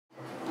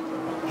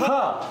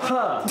Ha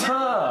ha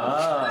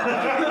ha!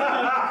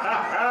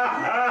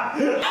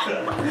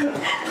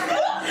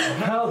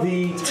 How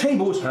the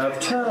tables have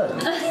turned.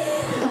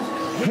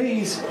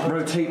 Please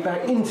rotate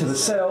back into the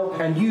cell,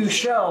 and you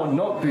shall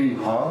not be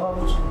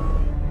harmed.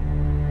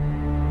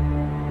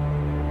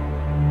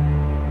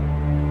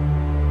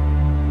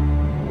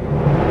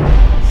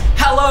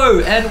 Hello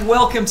and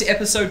welcome to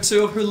episode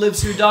 2 of Who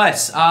Lives, Who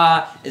Dies.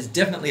 It's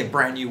definitely a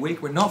brand new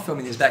week. We're not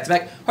filming these back to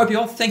back. Hope you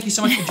all. Thank you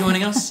so much for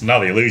joining us. Now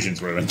the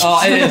illusion's ruined.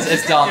 Oh, it is.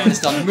 It's done. It's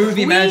done.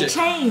 Movie magic. We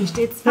changed.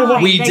 It's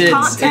fine. We did.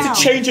 Can't You tell.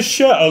 could change a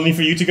shirt only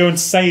for you to go and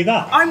say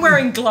that. I'm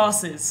wearing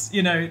glasses,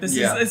 you know. This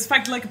Yeah. is it's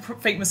fact like a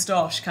fake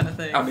moustache kind of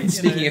thing. I mean,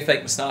 speaking of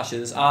fake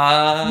moustaches,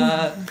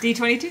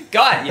 D22.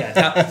 Guy,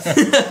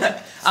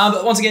 yeah.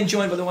 But once again,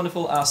 joined by the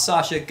wonderful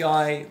Sasha,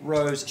 Guy,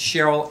 Rose,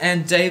 Cheryl,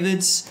 and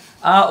David's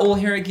all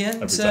here again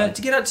to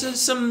get up to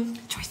some,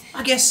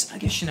 I guess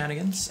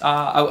shenanigans.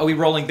 Are we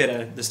rolling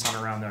better this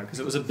time around though? Because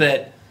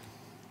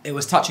it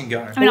was touch and go.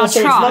 I mean, I'll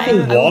Also, it's try.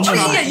 level I will one.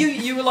 try. Yeah,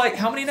 you were like,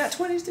 how many nat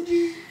 20s did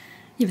you?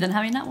 You've done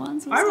having that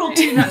once. I rolled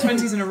 2 nat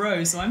 20s in a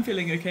row, so I'm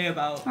feeling okay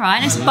about. All right,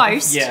 nice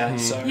boast. Yeah,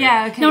 so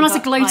Yeah, okay. No one has a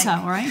but, gloater,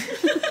 like, all right?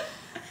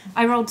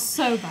 I rolled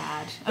so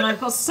bad, and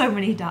I've got so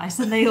many dice,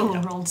 and they all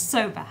rolled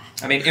so bad.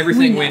 I mean,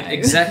 everything We went know.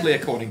 exactly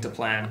according to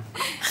plan.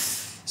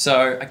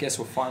 So I guess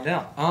we'll find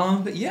out.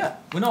 But yeah,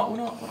 we're not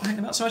hanging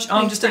about so much.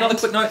 Just another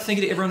quick note. Thank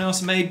you to everyone else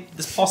who made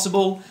this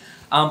possible.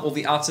 All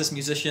the artists,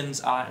 musicians,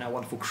 and our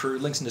wonderful crew.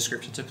 Links in the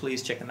description, so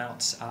please check them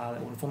out. Their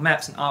wonderful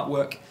maps and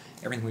artwork.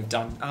 Everything we've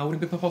done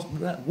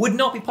would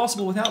not be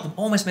possible without them.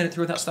 Almost made it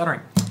through without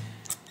stuttering.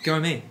 Go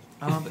me.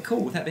 But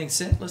cool. With that being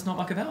said, let's not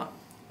muck about.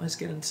 Let's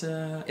get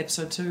into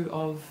episode 2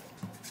 of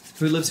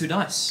Who Lives, Who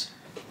Dies.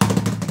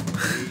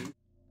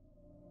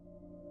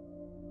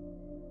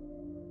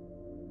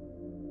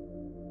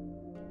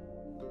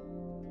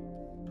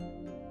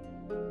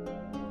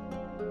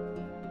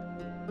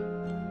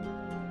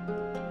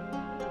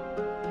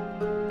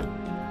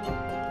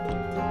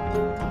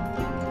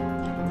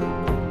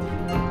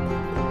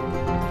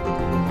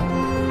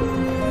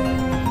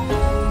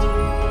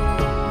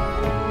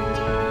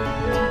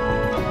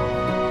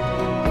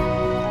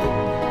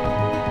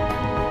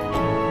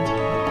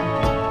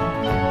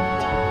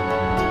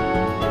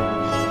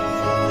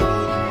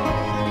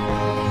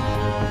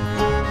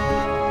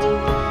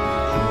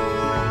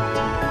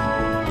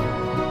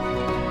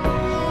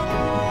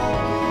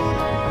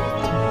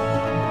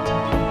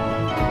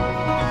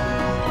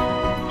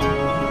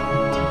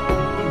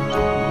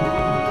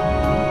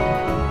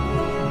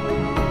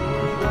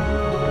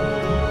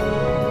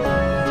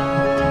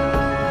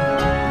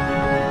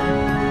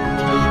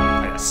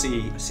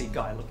 I see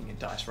Guy looking at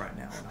dice right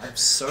now, and I'm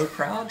so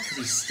proud because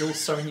he's still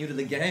so new to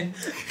the game.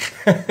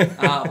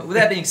 But with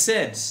that being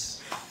said,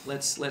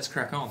 let's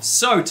crack on.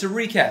 So to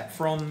recap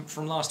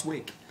from last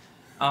week,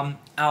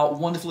 our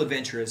wonderful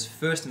adventurers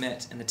first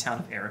met in the town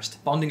of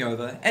Erest, bonding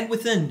over and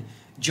within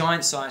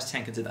giant-sized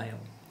tankards of ale.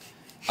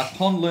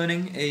 Upon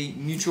learning a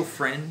mutual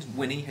friend,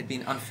 Winnie, had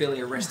been unfairly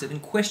arrested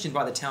and questioned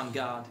by the town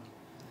guard,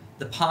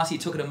 the party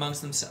took it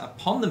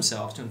upon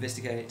themselves to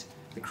investigate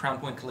the Crown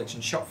Point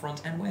Collection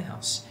shopfront and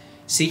warehouse,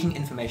 seeking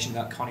information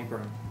about Connie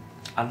Broom,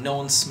 a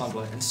known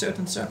smuggler in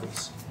certain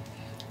circles.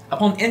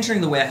 Upon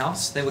entering the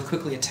warehouse, they were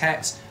quickly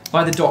attacked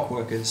by the dock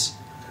workers,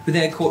 who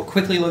they had caught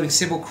quickly loading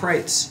several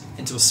crates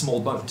into a small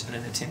boat in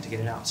an attempt to get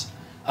it out.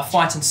 A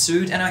fight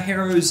ensued, and our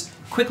heroes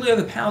quickly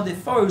overpowered their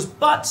foes,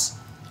 but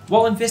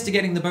while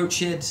investigating the boat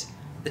shed,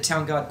 the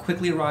town guard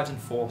quickly arrived in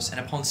force, and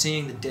upon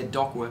seeing the dead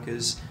dock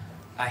workers,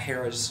 our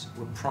heroes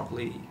were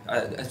promptly...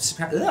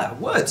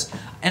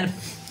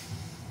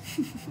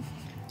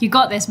 You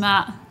got this,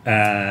 Matt.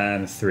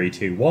 And 3,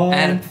 2, 1.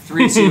 And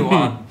 3, 2,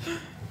 1.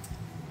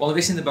 While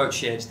investigating the boat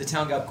shed, the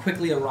town guard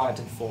quickly arrived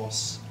in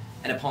force,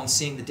 and upon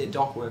seeing the dead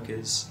dock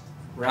workers,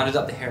 rounded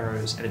up the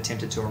heroes and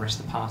attempted to arrest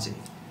the party.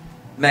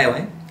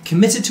 Meue,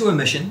 committed to a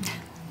mission,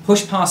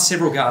 pushed past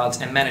several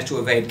guards and managed to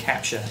evade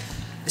capture,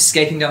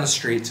 escaping down the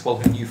street while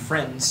her new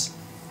friends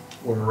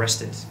were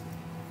arrested.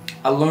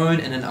 Alone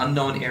in an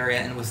unknown area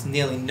and with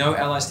nearly no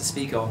allies to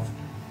speak of,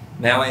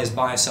 Meue is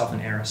by herself in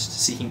Erest,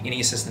 seeking any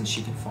assistance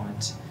she can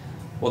find,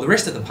 while the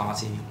rest of the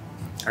party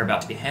are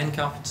about to be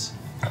handcuffed,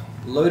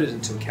 loaded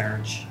into a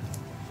carriage,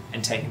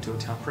 and taken to a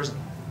town prison.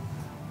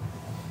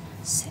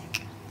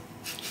 Sick.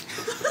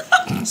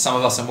 Some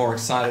of us are more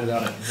excited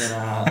about it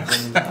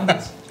than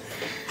others.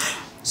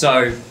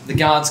 So, the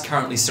guards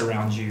currently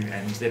surround you,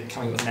 and they're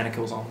coming with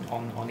manacles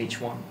on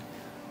each one.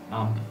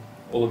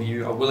 All of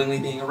you are willingly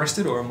being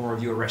arrested, or are more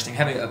of you resisting,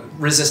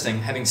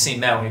 having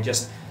seen Meue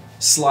just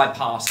slide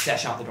past,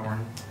 dash out the door,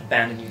 and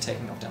abandon you,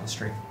 taking off down the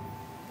street?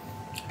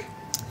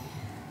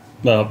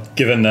 Well,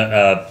 given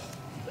that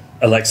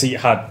Alexei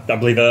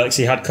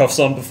had cuffs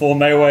on before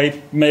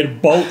Meue made a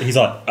bolt, he's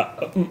like,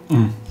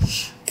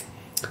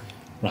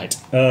 right,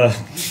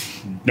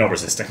 no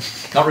resisting.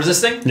 Not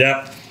resisting?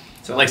 Yeah.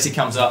 So Alexei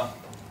comes up,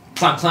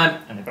 climb,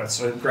 and they both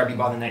sort of grab you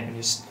by the neck and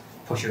just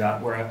push you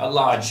out, where a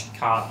large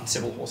cart and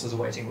several horses are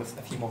waiting with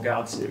a few more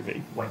guards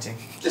waiting.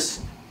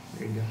 Just,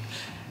 there you go.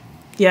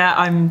 Yeah,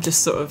 I'm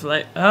just sort of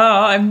like,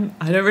 I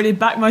don't really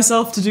back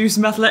myself to do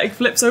some athletic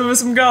flips over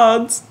some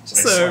guards.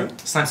 So they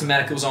slam some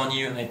manacles on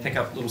you, and they pick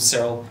up little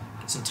Cheryl,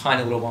 get some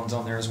tiny little ones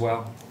on there as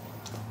well.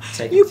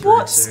 Take You through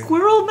bought to-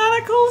 squirrel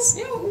manacles?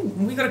 Yeah,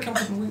 we gotta come.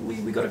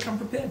 We gotta come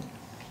prepared.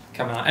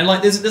 Come out, and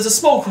like there's a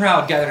small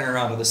crowd gathering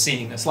around the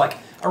scene. It's like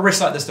a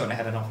rest like this don't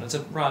have enough, and it's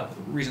a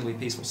reasonably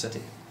peaceful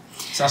city.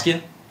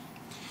 Saskia.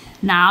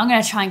 Now I'm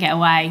going to try and get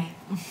away.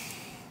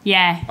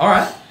 Yeah. All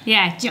right.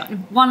 Yeah.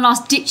 One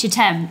last ditch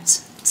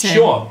attempt to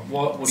Sure.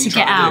 What are to you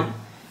get trying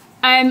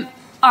to out.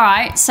 All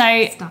right. So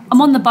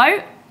I'm on the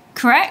boat,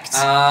 correct?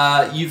 You've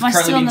Am I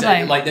currently still on been the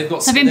boat? like they've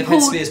got So I've been they've had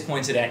pulled- spears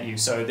pointed at you,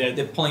 so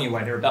they're pulling you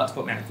away. They're about to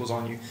put manacles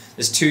on you.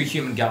 There's 2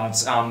 human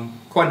guards,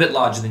 quite a bit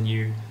larger than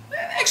you.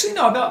 Actually,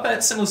 no,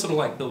 about similar sort of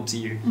like build to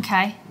you,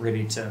 Okay.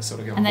 ready to sort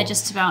of go. And they're forward.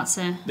 just about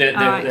to. They're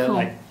All right, cool.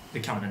 like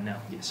they're coming in now.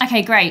 Yes.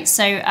 Okay, great.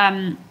 So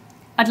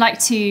I'd like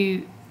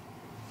to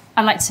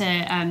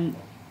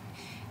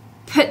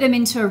put them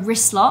into a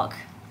wrist lock,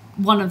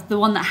 the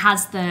one that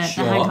has the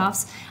Sure.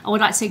 handcuffs. I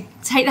would like to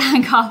take the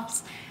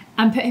handcuffs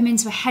and put him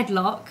into a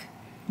headlock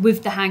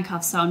with the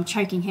handcuffs, so I'm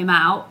choking him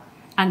out,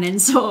 and then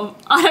sort of,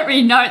 I don't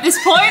really know at this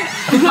point.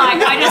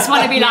 Like, I just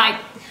want to be like,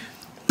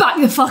 back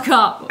the fuck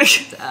up.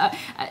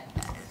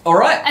 All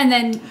right. And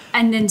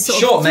then sort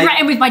Sure, of mate.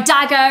 threaten with my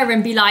dagger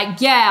and be like,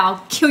 yeah,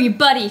 I'll kill your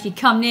buddy if you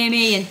come near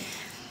me. And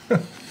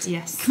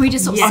Yes. can we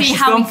just sort of Yeah, see she's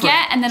how we gone for it.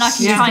 get, and then I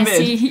can Yeah. try and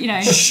Committed. see, you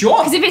know. Sure.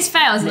 Because if it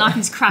fails, then I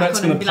can just crack That's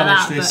on going and to be like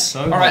punish that. this But so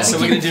All right. hard. So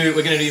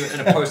we're gonna do an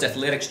opposed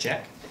athletics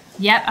check.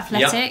 yep,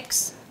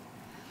 athletics.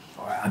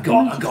 All right. I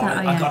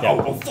got it.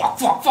 Oh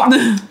fuck.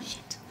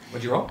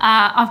 What'd you roll?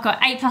 I've got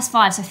 8 +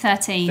 5, so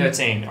 13.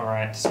 13. All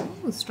right.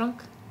 Ooh, strong.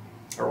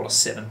 I rolled a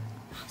 7.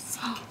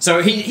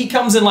 So he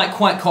comes in like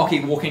quite cocky,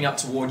 walking up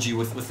towards you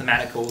with the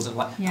manacles and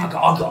like, Yeah. I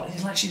got it.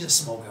 He's like, she's a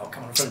small girl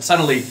coming in front.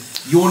 Suddenly,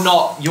 you're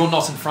not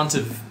in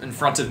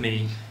front of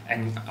me,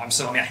 and I'm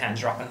sitting on my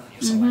hands are up, and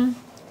you're sort of like,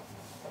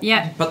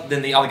 Yep. but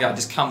then the other guy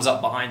just comes up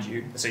behind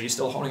you, so you're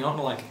still holding on,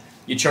 like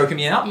you're choking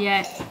me out.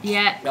 Yeah.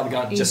 The other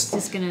guy He's just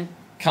just gonna.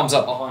 comes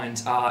up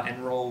behind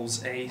and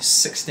rolls a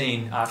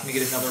 16. Can we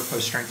get another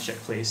opposed strength check,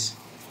 please?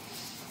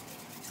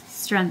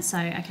 Strength, so,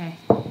 okay.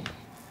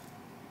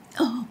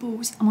 Oh,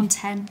 balls. I'm on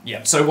 10.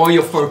 Yeah. So while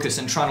you're focused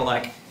and trying to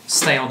like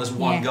stay on this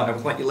one Yeah. guy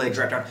with like your legs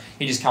wrapped around,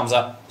 he just comes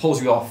up,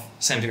 pulls you off,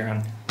 slams you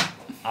around,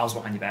 arms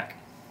behind your back.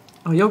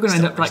 Oh, you're going to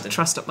end Still up like rested.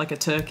 trussed up like a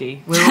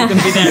turkey. We're all going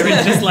to be there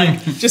in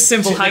just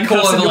simple They call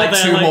handcuffs over and you're like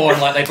there 2 like, more,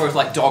 and like they both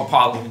like dog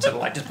pile them into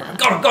like just got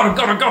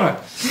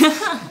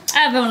her.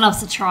 Everyone loves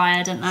to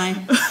try, don't they?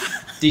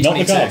 D22. Not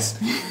the guards.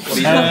 What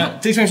do you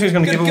D22 is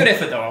going to give good all,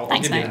 effort though. I'll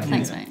Thanks, give you mate. that.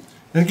 Thanks, mate.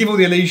 going to give all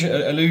the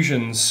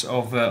illusions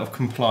of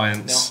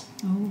compliance.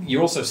 Now,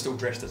 you're also still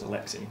dressed as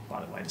Alexei,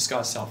 by the way.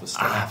 Disguise self is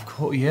still out. Of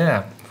course, yeah,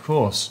 of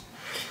course.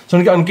 So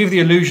I'm going to give the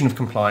illusion of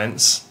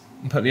compliance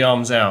and put the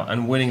arms out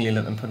and willingly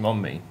let them put them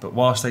on me. But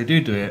whilst they do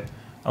it,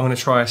 I'm going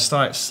to try a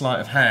sleight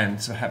of hand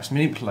to perhaps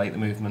manipulate the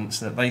movement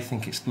so that they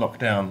think it's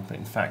locked down, but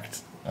in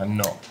fact I'm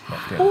not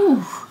locked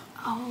down.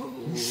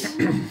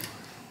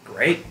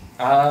 Great.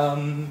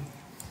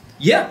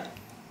 Yeah.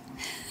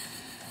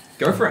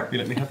 Go for it. You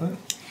let me have that?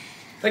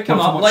 They come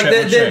What- up what like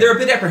check, what check? they're a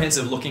bit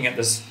apprehensive looking at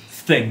this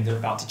thing they're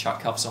about to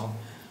chuck cuffs on.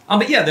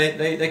 But yeah,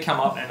 they come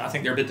up and I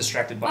think they're a bit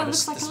distracted by Oh,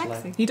 this looks like display.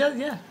 Alexei. he does,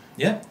 yeah.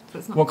 Yeah. But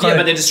it's not. What Yeah, kind but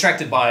of... they're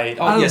distracted by.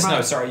 Oh, Oh, yes, no,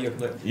 right. sorry, you're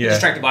Yeah.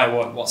 distracted by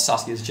what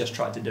Saskia's just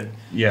tried to do.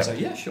 Yeah. So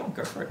yeah, sure,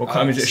 go for it. What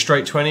kind is it, a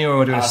straight 20 or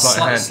am I doing a sleight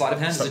of hand? Sleight of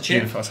hand is a check.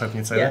 Beautiful, I was hoping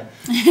you'd say Yeah.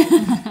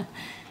 that.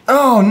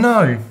 Oh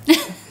no!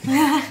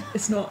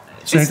 It's not.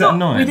 So is that a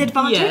 9? With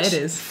advantage? Yeah, it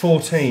is.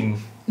 14.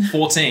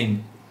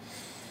 14.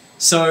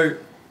 So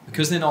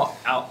because they're not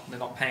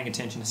paying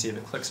attention to see if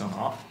it clicks or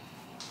not.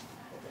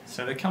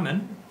 So they come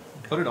in,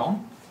 put it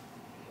on,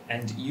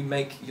 and you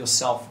make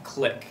yourself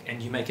click,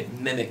 and you make it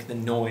mimic the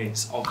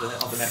noise of the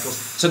manacles.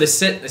 So they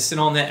sit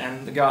on there,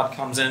 and the guard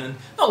comes in, and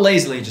not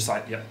lazily, just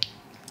like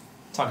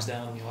tugs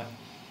down, and you're like.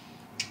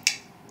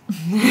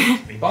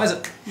 He buys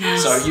it.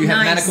 So you have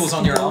Nice. manacles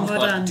on your arms,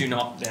 Well but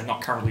done. they're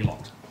not currently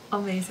locked.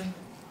 Amazing.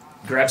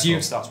 Grabs you,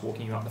 starts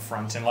walking you up the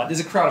front, and like there's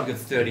a crowd of good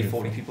 30,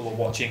 40 people are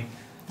watching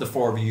the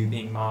 4 of you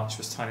being marched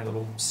with tiny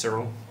little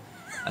Cheryl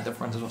at the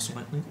front as well.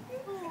 Slightly.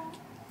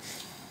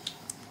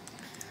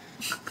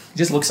 He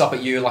just looks up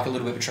at you like a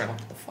little bit betrayed, like,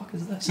 what the fuck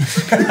is this?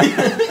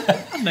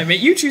 No, mate,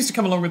 you choose to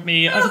come along with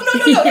me. No,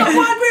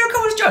 why we're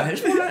coming as Joe?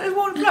 It's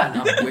one plan.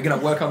 No, we're gonna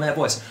work on that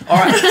voice.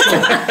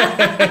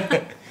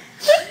 Alright.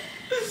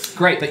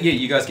 Great, but yeah,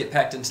 you guys get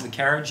packed into the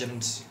carriage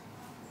and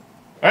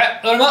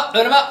alright, load him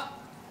up,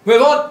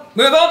 move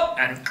on,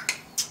 and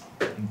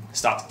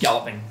start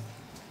galloping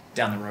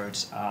down the road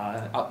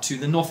up to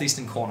the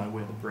northeastern corner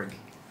where the brig,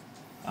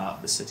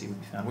 the city would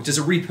be found, which is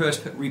a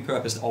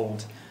repurposed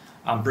old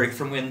brig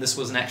from when this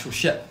was an actual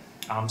ship.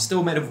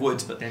 Still made of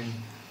wood, but then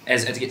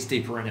as it gets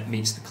deeper in, it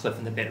meets the cliff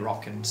and the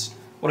bedrock, and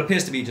what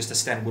appears to be just a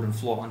standard wooden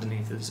floor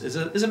underneath is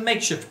a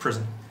makeshift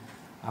prison.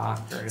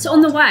 So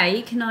on the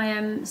way, can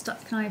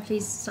I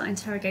please start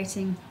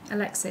interrogating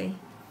Alexei?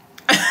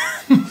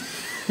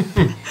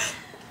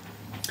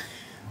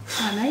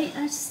 Hi, mate.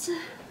 just a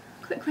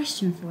quick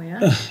question for you.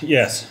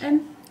 Yes.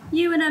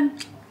 You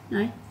and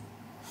no,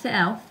 Fit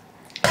Elf.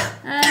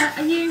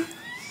 Are you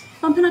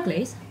bumping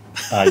uglies?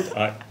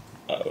 I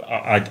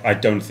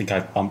don't think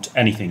I've bumped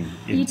anything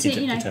in You two,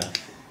 you know. return.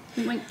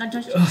 Wink, nudge,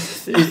 nudge.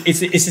 Is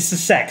this a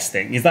sex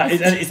thing? Is that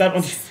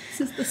what?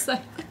 This is the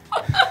sex.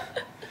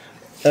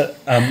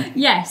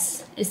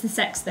 Yes, it's the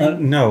sex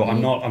thing. No,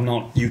 I'm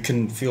not. You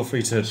can feel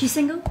free to. She's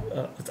single?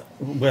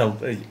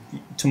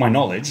 To my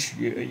knowledge,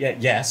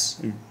 yes.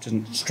 It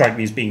doesn't strike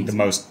me as being the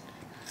most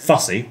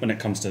fussy when it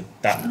comes to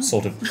that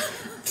sort of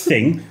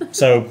thing.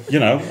 So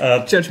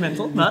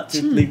Judgmental, much.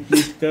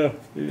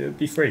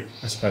 Be free,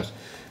 I suppose.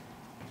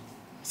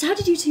 So how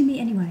did you two meet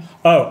anyway?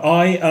 Oh,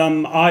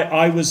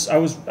 I was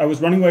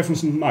running away from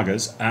some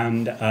muggers,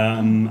 and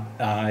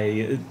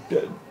I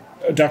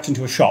ducked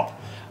into a shop,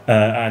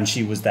 and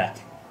she was there.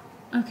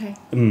 Okay.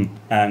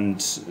 And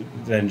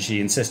then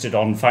she insisted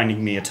on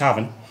finding me a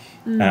tavern,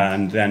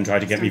 and then tried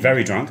to get me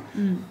very drunk,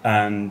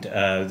 and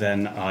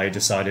then I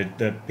decided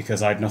that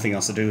because I had nothing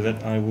else to do,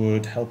 that I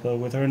would help her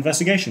with her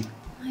investigation.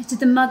 Did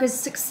the muggers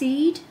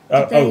succeed?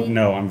 Oh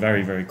no, I'm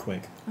very, very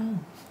quick. Oh,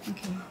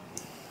 okay.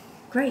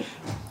 Great.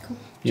 Cool.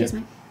 Cheers,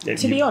 mate. Yeah,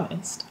 To be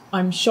honest,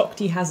 I'm shocked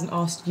he hasn't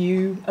asked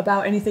you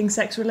about anything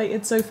sex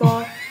related so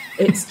far.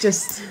 It's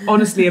just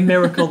honestly a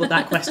miracle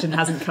that question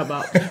hasn't come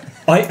up.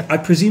 I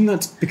presume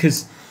that's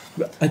because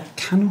I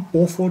can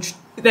Warforged.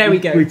 There we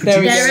go.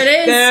 There it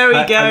is. There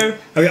we go.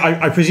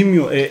 I presume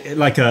you're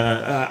like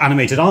a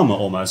animated armor,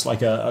 almost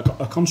like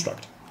a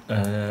construct.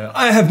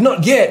 I have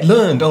not yet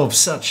learned of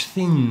such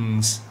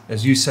things,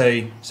 as you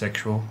say,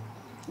 sexual.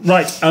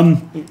 Right.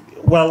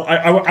 Well,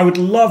 I would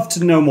love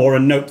to know more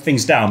and note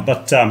things down,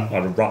 but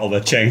I'd rattle their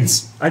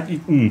chains.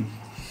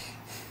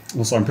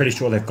 Also, I'm pretty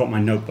sure they've got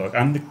my notebook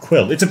and the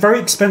quill. It's a very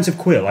expensive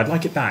quill. I'd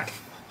like it back.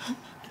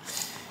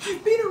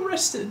 You've been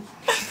arrested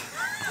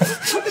by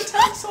the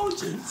town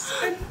soldiers,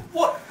 and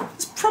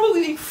it's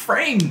probably being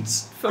framed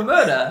for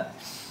murder.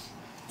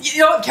 You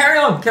know what? Carry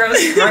on.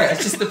 This is great.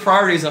 It's just the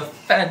priorities are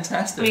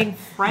fantastic. Being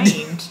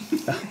framed.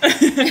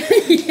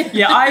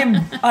 Yeah,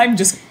 I'm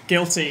just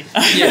guilty.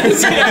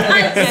 Yes.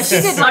 Yeah,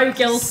 she did so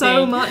guilty.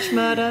 So much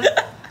murder.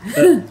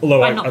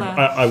 Although I'm not there.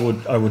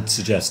 I would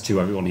suggest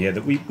to everyone here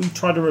that we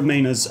try to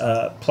remain as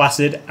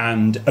placid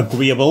and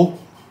agreeable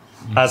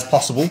as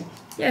possible,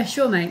 Yeah,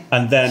 sure, mate.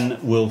 and then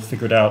we'll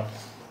figure it out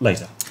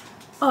later.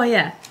 Oh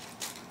yeah,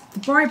 the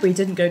bribery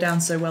didn't go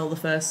down so well the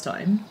first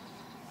time.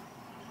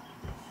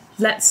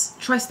 Let's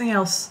try something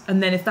else,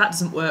 and then if that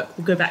doesn't work,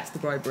 we'll go back to the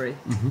bribery.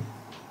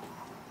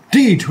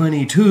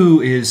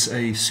 D22 is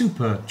a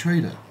super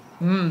trader.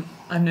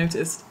 I've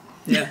noticed.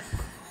 Yeah.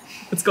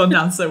 It's gone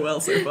down so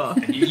well so far.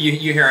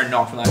 You hear a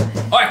knock from that.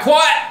 Alright,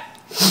 quiet!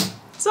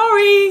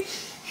 Sorry!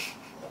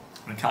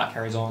 And the cart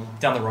carries on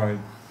down the road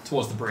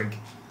towards the brig.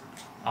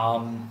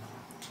 Both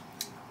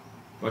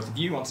of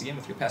you, once again,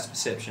 with your passive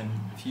perception,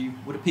 if you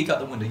were to peek out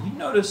the window,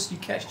 you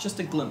catch just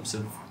a glimpse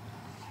of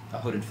a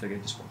hooded figure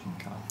just watching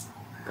the cart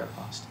go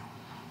past.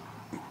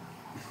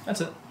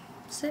 That's it.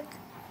 Sick.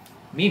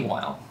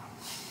 Meanwhile,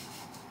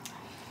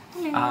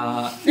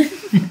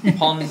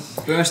 upon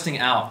bursting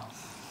out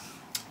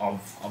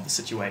of the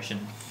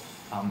situation,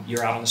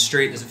 you're out on the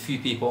street, there's a few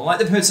people, like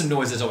they've heard some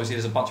noises, obviously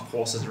there's a bunch of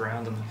horses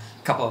around and a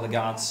couple other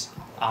guards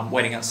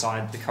waiting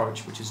outside the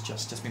coach, which has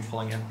just been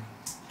pulling in.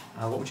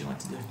 What would you like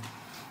to do?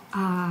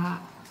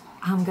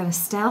 I'm gonna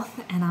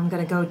stealth and I'm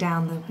gonna go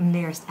down the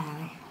nearest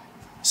alley.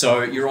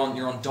 So you're on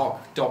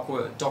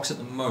docks at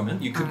the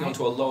moment. You could go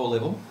into a lower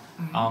level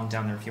down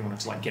there if you wanted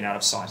to like get out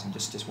of sight and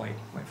just wait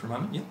for a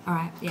moment. Yeah.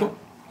 Alright, yeah. Cool.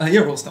 Yeah,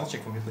 roll a stealth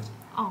check for me, please.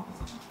 Oh,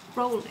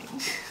 rolling.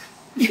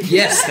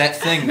 Yes, that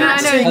thing. No,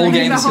 I That know this whole what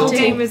game the is whole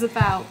built game on. is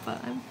about,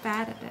 but I'm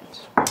bad at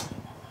it.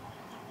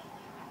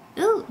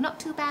 Ooh, not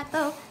too bad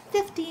though.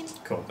 15.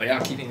 Cool. They are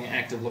keeping an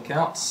active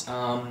lookout.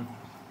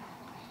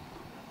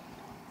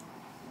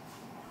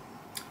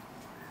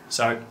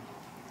 So,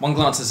 one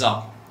glances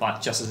up,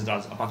 but just as it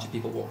does, a bunch of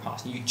people walk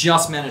past. You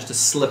just manage to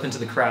slip into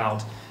the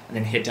crowd and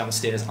then head down the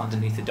stairs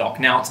underneath the dock.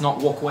 Now, it's not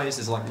walkways,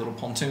 there's like little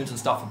pontoons and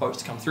stuff for boats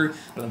to come through,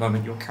 but at the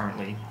moment you're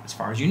currently, as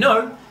far as you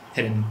know,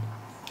 hidden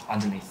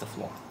underneath the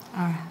floor.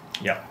 Alright.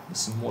 Yeah, there's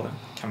some water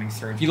coming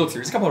through. If you look through,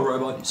 there's a couple of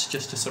rowboats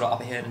just sort of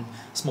up ahead and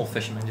a small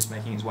fisherman just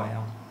making his way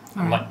out.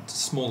 And like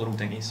small little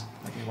dinghies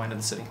making their way into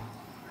the city.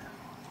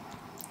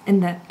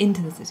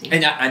 Into the city.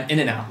 And in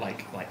and out,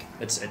 like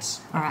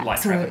it's Alright, light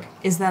so traffic.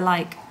 is there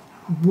like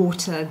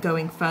water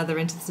going further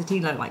into the city,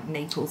 like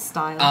Naples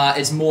style?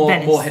 It's more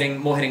Venice.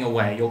 heading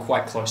away. You're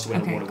quite close to where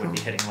the Okay, water would be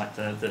cool. hitting, like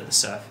the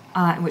surf.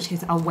 In which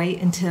case, I'll wait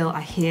until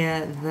I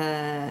hear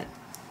the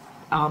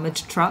armoured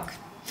truck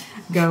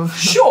go.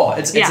 Sure,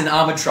 it's Yeah. an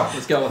armoured truck.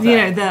 Let's go with You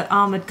that. know, the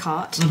armoured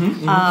cart.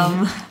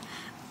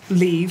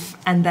 Leave,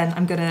 and then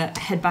I'm gonna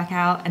head back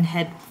out and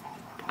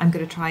I'm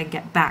gonna try and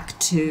get back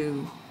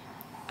to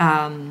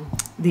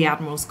the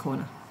Admiral's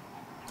Corner.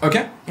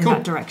 Okay, In cool.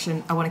 that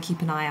direction. I want to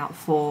keep an eye out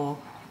for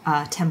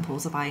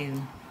temples of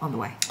Ioun on the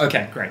way.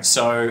 Okay, great.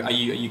 So are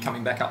you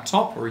coming back up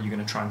top, or are you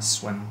going to try and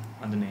swim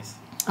underneath?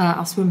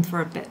 I'll swim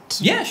for a bit.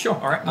 Yeah, sure.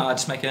 All right.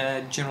 Just make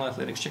a general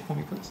athletics check for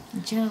me, please.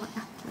 General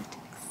athletics.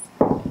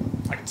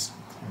 I can just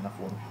clean enough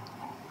water.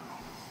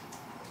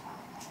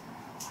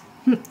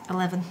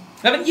 11.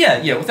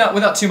 Yeah.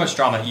 Without too much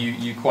drama,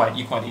 you quite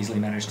easily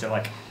manage to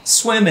like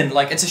swim and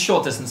like it's a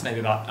short distance, maybe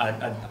about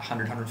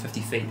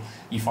 150 feet.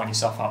 You find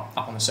yourself up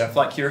on the surf.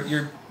 Like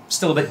you're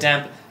still a bit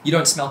damp. You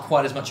don't smell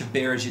quite as much of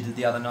beer as you did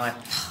the other night,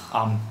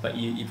 but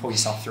you pull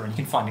yourself through and you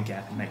can find a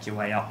gap and make your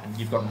way up, and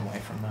you've gotten away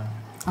from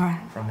All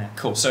right. from there.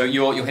 Cool. So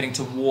you're heading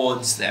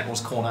towards the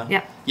Admiral's Corner.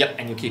 Yep. Yep,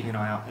 and you're keeping an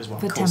eye out as well.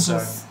 For Cool. temples.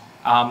 So,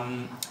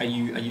 are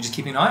you just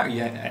keeping an eye out, or are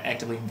you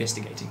actively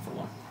investigating for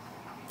one?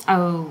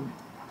 Oh.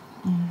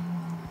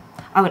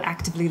 I would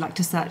actively like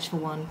to search for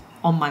one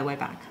on my way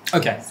back.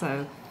 Okay.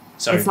 So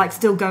So it's like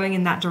still going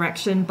in that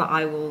direction, but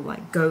I will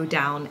like go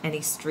down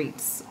any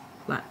streets.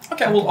 Like,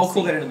 okay. Well, I'll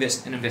call that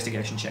an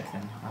investigation check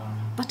then.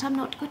 But I'm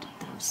not good at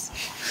those.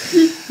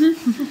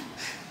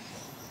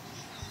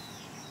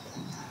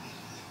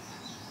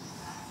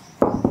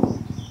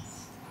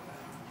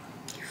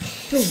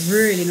 You're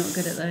really not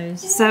good at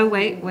those. So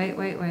wait.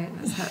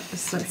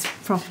 Let's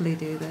properly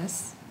do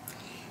this.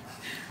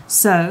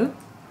 So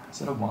Is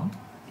that a 1?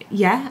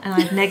 yeah, and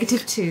I have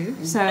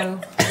 -2, so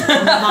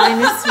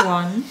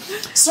 -1.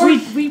 So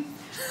We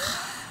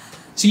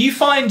So you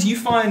find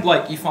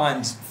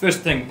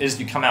first thing is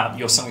you come out,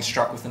 you're suddenly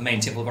struck with the main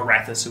temple of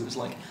Arathis, who is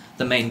like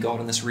the main god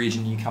in this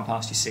region. You come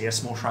past, you see a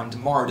small shrine to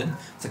Moradin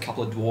with a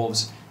couple of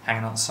dwarves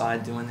hanging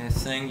outside doing their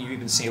thing. You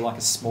even see like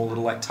a small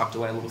little like tucked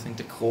away little thing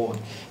to Cord.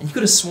 And you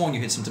could have sworn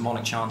you heard some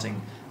demonic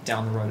chanting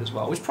down the road as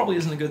well, which probably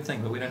isn't a good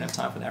thing, but we don't have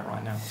time for that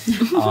right now.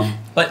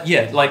 But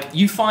yeah, like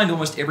you find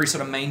almost every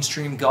sort of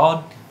mainstream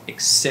god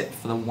except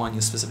for the one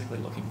you're specifically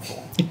looking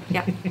for.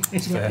 yeah.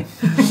 Fair.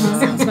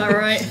 Sounds about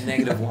right.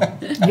 -1.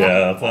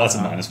 Yeah, that's a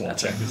 -1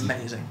 That's check.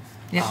 amazing.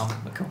 Yeah.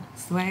 But cool.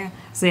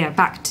 So yeah,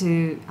 back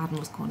to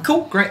Admiral's Corner.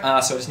 Cool, great. So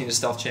I just need a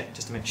stealth check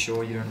just to make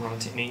sure you don't run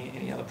into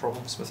any other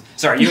problems with.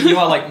 Sorry, you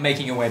are like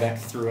making your way back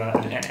through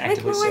and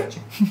actively my way.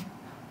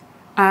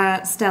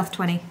 searching. Stealth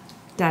 20.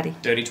 Dirty.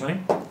 Dirty 20.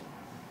 You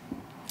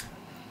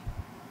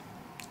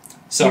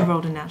So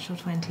rolled a natural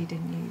 20,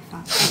 didn't you?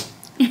 Fuck.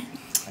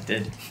 I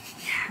did.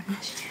 Yeah,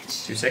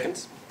 2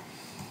 seconds.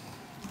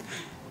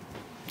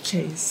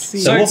 Chase.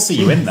 So we'll see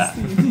you in that.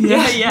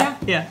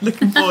 Yeah.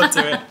 Looking forward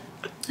to it.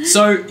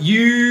 So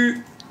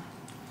you're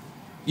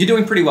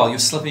doing pretty well. You're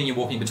slipping. You're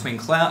walking between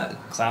clouds,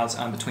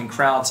 between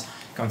crowds,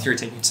 going through,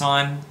 taking your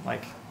time,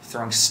 like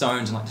throwing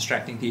stones and like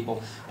distracting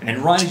people. And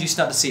then right as you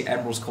start to see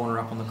Admiral's Corner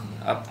up on the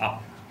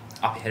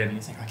up ahead of you,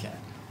 you think, okay,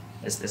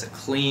 there's a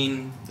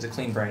clean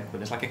break, but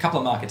there's like a couple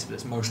of markets, but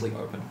it's mostly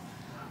open.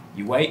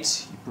 You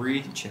wait, you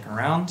breathe, you check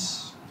around,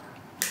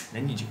 and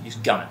then you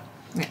just gun it.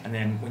 Yeah. And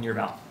then when you're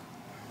about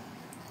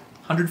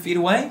 100 feet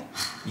away,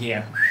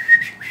 yeah.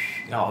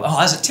 Oh,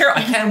 that's a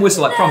terrible. I can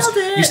whistle, I promise.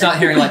 You start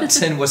hearing like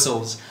 10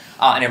 whistles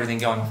and everything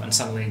going off, and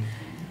suddenly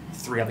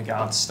 3 other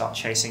guards start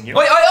chasing you.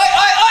 Oi!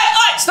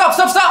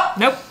 Stop!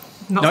 Nope.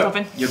 Not Nope.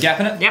 stopping. You're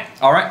gapping it? Yep.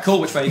 Alright,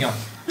 cool. Which way are you going?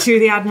 To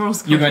the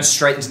Admiral's Corner. You're going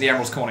straight into the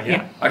Admiral's Corner,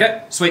 yeah?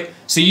 Okay, sweet.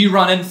 So you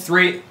run in,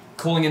 3,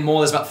 calling in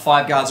more. There's about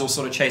 5 guards all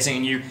sort of chasing,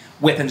 and you,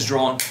 weapons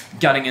drawn,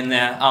 gunning in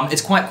there.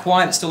 It's quite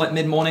quiet. It's still like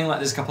mid-morning. Like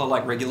there's a couple of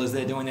like regulars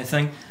there doing their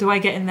thing. Do I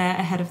get in there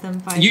ahead of them?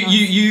 By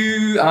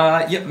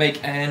Yep. Make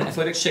an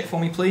athletics check for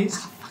me, please.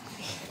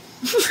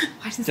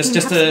 Why does this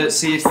Just thing have to so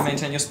see if much you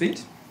maintain your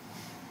speed.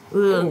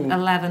 Ugh,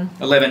 11.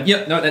 11.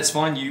 Yep, no, that's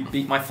fine. You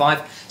beat my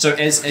 5. So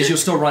as you're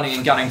still running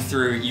and gunning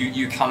through,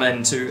 you come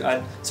into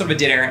a sort of a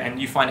dead area,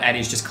 and you find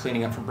Addie's just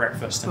cleaning up from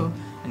breakfast and, Cool.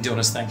 and doing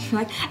his thing.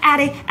 Like,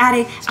 Addie,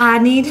 I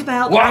need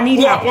help. What? I need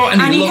What? help. What?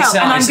 And I he need looks help.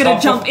 out And and I'm going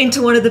he's to like, jump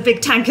into one of the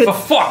big tankards. For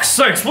fuck's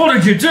sakes, what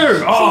did you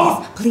do?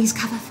 Oh, Please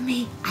cover for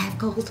me. I have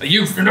gold.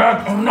 you.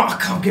 Oh, no, I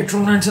can't get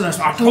drawn into this.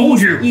 I told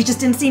you. You just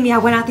didn't see me. I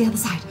went out the other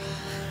side.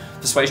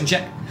 Persuasion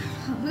check.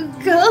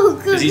 Go.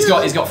 Because he's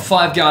got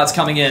 5 guards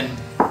coming in.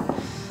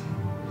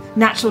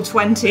 Natural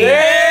 20.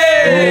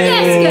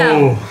 Let's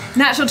go.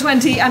 Natural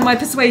 20, and my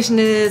persuasion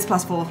is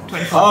 +4.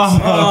 24.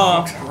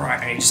 Oh,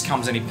 right. And he just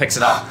comes in, he picks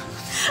it up.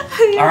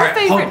 You're All my right,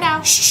 favourite hold,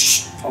 now.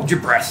 Shh, hold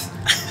your breath.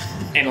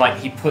 And like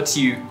he puts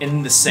you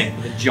in the sink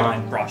with a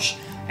giant brush,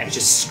 and he's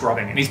just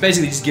scrubbing. And he's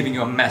basically just giving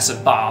you a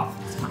massive bath.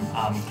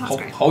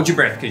 Hold your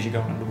breath because you're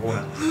going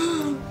underwater.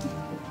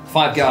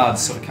 5 guards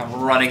sort of come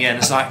running in.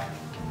 It's like,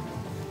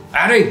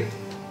 Addie,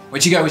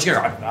 where'd you go?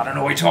 I don't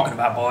know what you're talking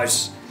about,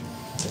 boys.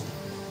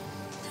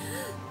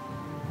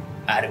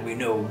 Addie, we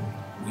know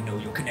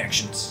your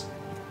connections.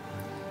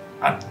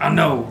 I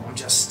know. I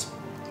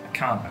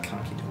can't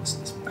keep doing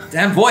this.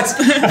 Damn voice.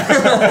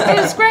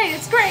 It's great.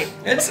 It's great.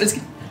 It's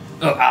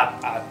look,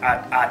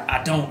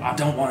 I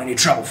don't want any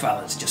trouble,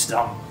 fellas. Just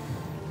look,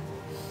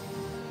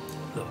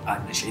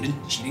 she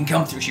didn't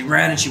come through. She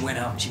ran and she went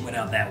out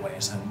that way.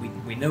 So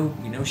we know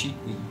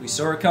we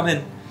saw her come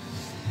in.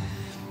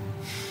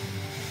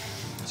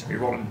 So he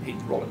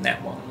rolled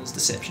that one on his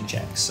deception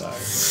check. So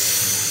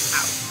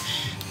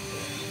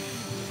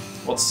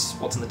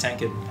what's in the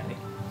tankard, Andy?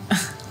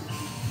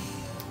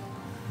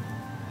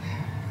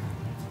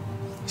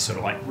 He's sort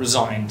of like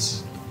resigned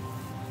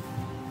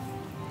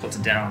puts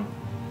it down,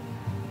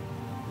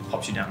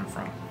 pops you down in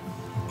front.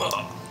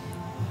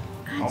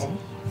 Oh,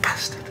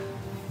 bastard.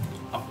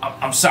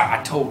 I'm sorry,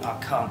 I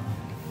can't.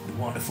 You're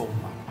wonderful.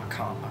 I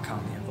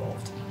can't be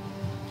involved.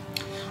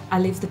 I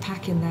leave the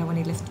pack in there when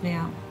he lifts me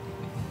out.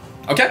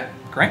 Okay,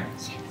 great.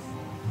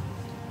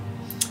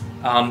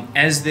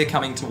 As they're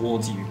coming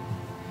towards you,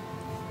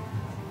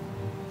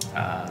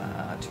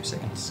 2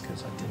 seconds,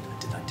 because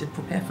I did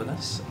prepare for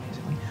this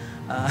amazingly.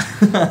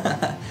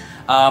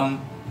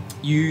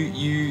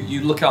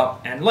 You look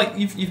up and like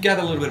you've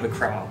gathered a little bit of a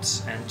crowd,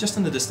 and just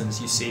in the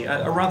distance you see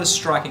a rather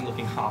striking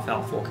looking half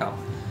elf walk up,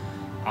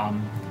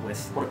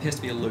 with what appears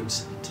to be a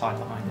lute tied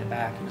behind their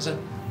back, and said,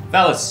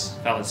 "Fellas,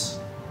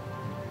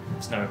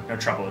 it's no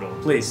trouble at all.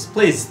 Please,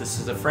 this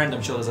is a friend.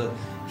 I'm sure there's a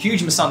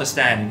huge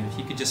misunderstanding. If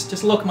you could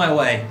just look my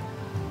way,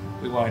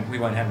 we won't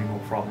have any more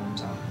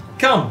problems.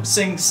 Come,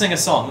 sing a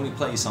song. Let me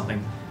play you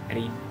something." And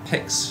he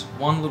picks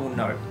one little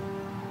note,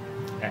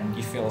 and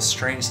you feel a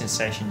strange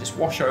sensation just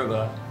wash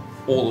over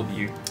all of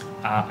you.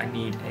 I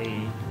need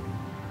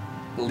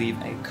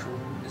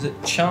is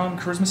it charm,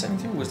 charisma saving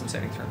throw, or wisdom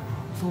saving throw?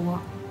 For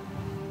what?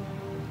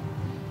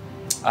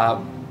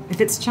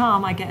 If it's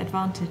charm, I get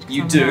advantage.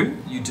 You do,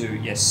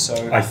 yes.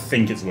 So I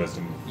think it's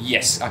wisdom.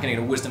 yes, I can get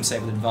a wisdom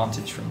save with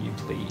advantage from you,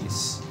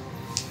 please.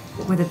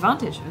 With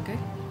advantage, okay.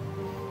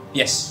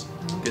 Yes,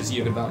 because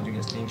you have advantage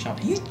against being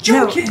charmed. Are you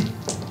joking?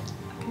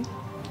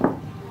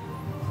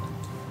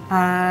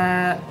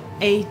 No.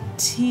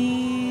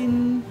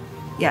 18.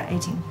 Yeah,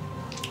 18.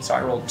 So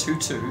I rolled 2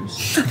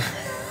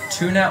 2s,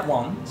 2 nat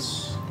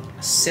 1s,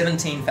 a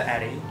 17 for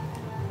Addy,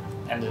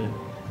 and a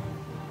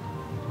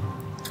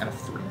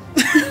 3.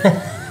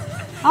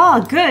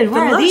 Oh, good.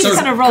 Where are these So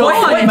going to roll?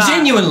 quite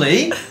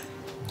genuinely,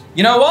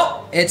 you know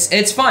what?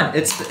 It's fine.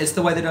 It's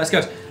the way the dice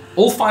goes.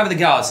 All 5 of the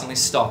guards suddenly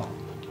stop.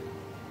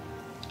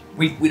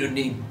 We don't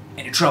need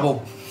any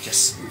trouble.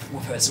 Just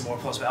we've heard some more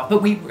reports about,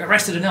 but we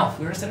arrested an elf.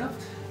 They're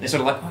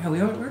sort of like, oh yeah,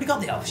 we already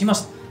got the elf. She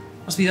must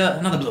be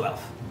another blue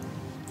elf.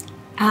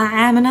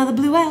 I am another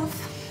blue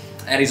elf.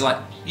 And he's like,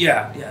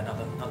 yeah,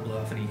 another blue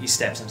elf. And he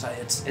steps and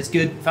says, it's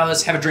good,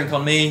 fellas. Have a drink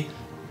on me.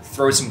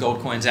 Throw some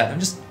gold coins at them.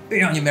 Just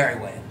be on your merry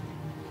way.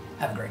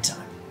 Have a great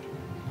time.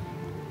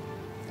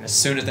 And as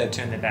soon as they've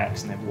turned their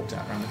backs and they've walked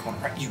out around the corner,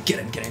 right, you get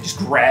in, just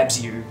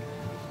grabs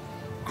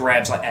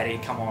like Addy,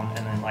 come on,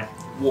 and then like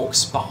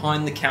walks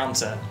behind the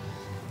counter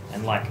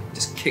and like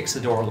just kicks the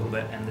door a little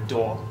bit, and the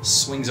door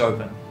swings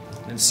open.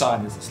 And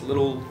inside there's this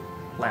little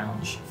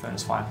lounge,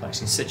 furnace fireplace.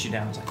 He sits you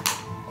down and is like,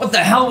 "What the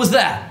hell was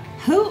that?"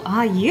 Who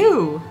are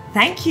you?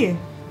 Thank you.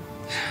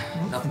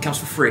 Nothing comes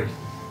for free.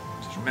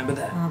 Just remember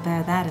that. I'll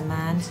bear that in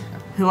mind.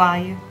 Who are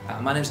you?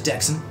 My name's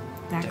Dexon.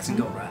 Dexon?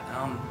 Goldright.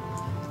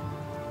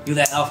 You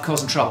that elf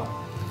causing trouble?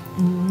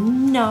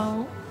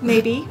 No.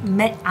 Maybe.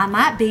 I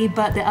might be,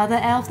 but the other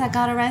elf that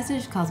got arrested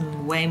is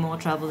causing way more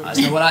trouble than That's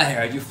not what I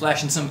heard. You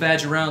flashing some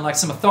badge around like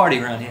some authority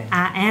around here.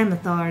 I am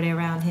authority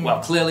around here.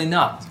 Well, clearly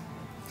not.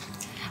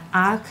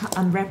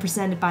 I'm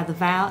represented by the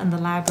Val and the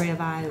Library of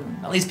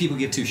Ioun. At least people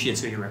give 2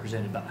 shits who you're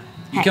represented by.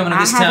 You Hey, coming to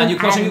this I town, have you're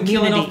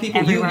killing off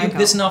people. You're everywhere I go.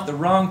 pissing off the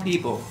wrong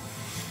people.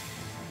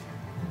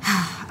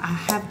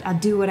 I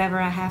do whatever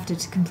I have to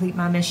complete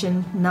my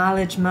mission.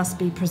 Knowledge must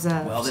be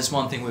preserved. Well, there's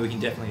one thing where we can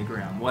definitely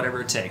agree on.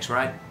 Whatever it takes,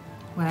 right?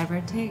 Whatever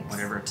it takes.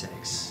 Whatever it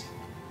takes.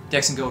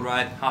 Dexon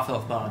Goldright,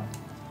 half-elf bard.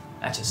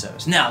 At your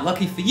service. Now,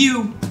 lucky for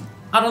you,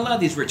 I don't allow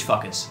these rich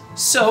fuckers.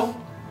 So,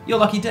 your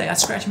lucky day. I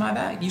scratch my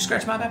back. You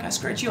scratch my back, I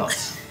scratch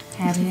yours.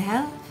 Happy to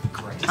help.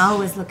 Great.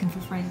 Always looking for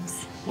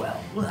friends. Well,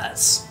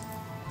 let's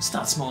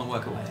start small and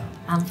work our way up.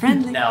 I'm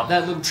friendly. Now,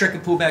 that little trick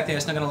and pull back there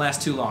is not going to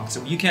last too long,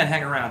 so you can't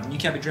hang around, and you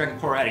can't be dragging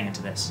poor Addy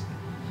into this.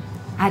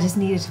 I just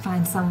needed to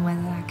find somewhere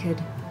that I could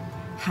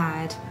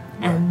hide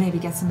and maybe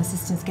get some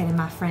assistance getting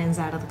my friends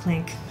out of the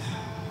clink.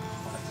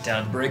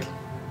 Down to Brig?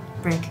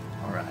 Brick.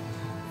 All right.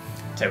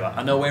 Tell you what,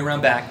 I know a way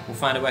around back. We'll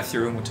find a way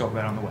through, and we'll talk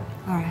about it on the way.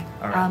 All right.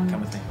 All right,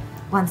 come with me.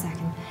 1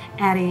 second.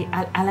 Addie,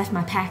 I left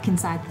my pack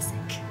inside the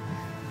sink.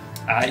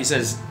 He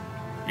says,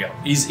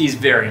 he's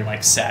very,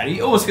 like, sad. He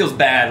always feels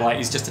bad, like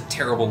he's just a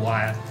terrible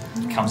liar.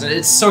 Comes in,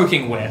 it's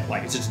soaking wet,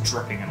 like it's just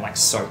dripping in, like,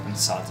 soap and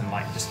suds, and,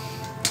 like, just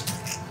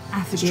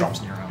drops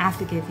in your own. I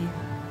forgive you.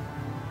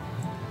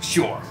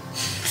 Sure.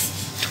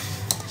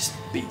 Just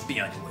be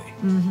on your way.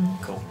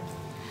 Mm-hmm. Cool.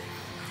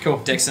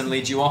 Dexon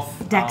leads you off.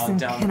 Dexon,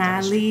 down can I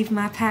the street. leave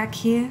my pack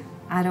here?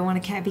 I don't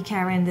want to be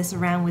carrying this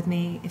around with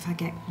me if I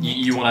get nicked.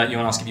 You want to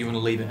ask if you want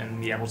to leave it in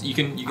the apples? You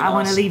can. I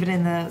want to ask. leave it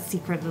in the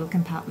secret little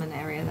compartment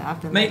area that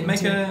I've been Make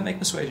into. a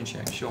persuasion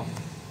check. Sure.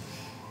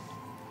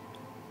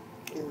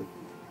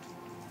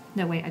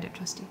 No, wait, I don't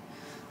trust you.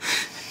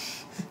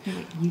 No,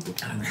 wait, you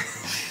did.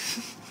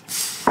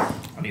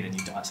 I need a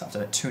new dice after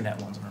that. 2 nat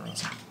 1s on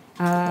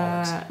a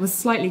roll. Was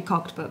slightly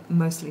cocked, but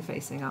mostly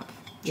facing up.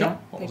 Sure. Yeah,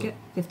 What take was it.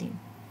 15.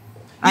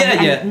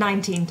 Yeah.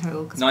 19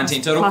 total. 'cause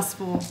 19 plus, total? Plus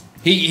 4.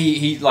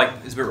 He like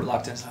is a bit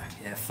reluctant. He's like,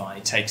 yeah, fine.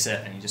 He takes it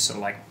and he just sort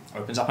of like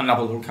opens up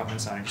another little cup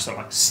inside and just sort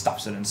of like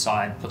stuffs it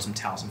inside, puts some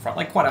towels in front,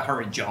 like quite a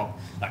hurried job.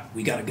 Like,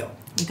 we gotta go.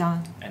 You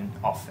gone? And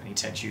off, and he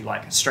takes you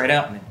like straight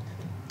out and then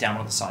down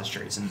one of the side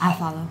streets and I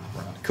follow.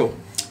 around. Cool.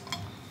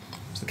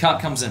 So the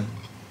cart comes in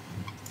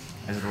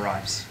as it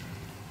arrives.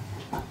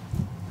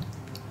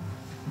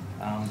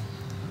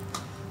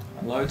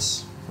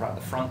 Unloads right at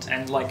the front,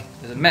 and like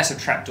there's a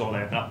massive trapdoor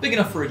there, but big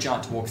enough for a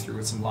giant to walk through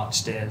with some large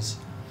stairs.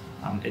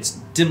 It's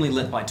dimly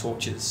lit by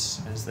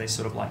torches as they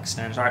sort of like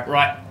stand.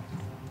 Right,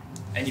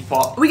 and you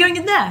pop. Are we going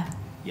in there?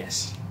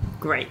 Yes.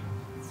 Great.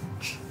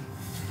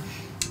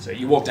 So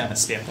you walk down at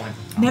spear point.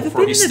 Never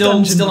before been you in a still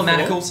dungeon in before.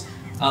 manacles.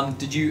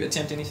 Did you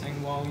attempt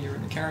anything while you're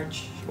in the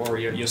carriage, or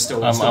you're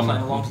still I'm playing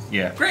along?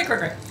 Yeah. Great,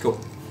 cool.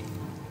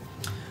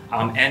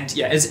 And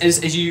yeah,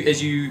 as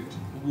you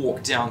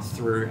walk down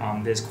through,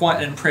 there's quite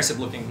an impressive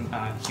looking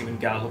human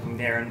guard looking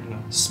there in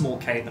a small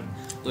cape and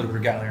a little bit of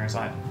regalia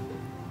inside.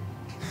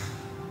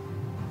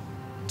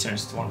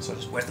 Turns to one and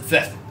says, "Where's the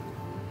fifth?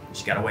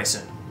 She got away,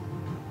 sir."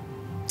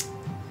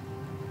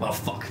 Well,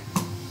 fuck.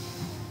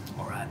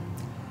 All right.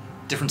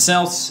 Different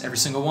cells, every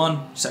single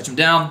one. Search them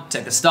down.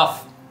 Take the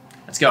stuff.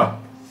 Let's go.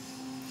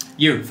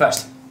 You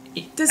first.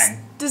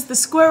 Does the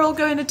squirrel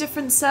go in a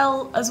different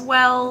cell as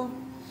well?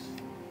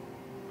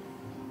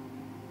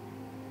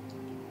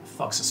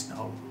 Fucks us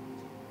no.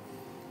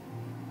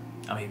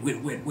 I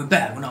mean, we're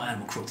bad. We're not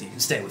animal cruelty. We can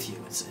stay with you.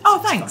 It's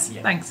Thanks. fine,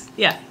 yeah. Thanks.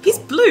 Yeah. He's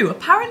blue.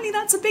 Apparently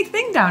that's a big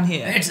thing down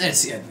here.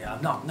 It's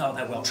not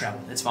that well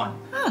traveled. It's fine.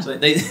 Ah. So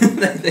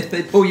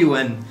they pull you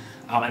in,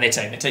 and they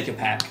take your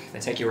pack. They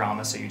take your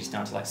armor, so you're just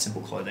down to like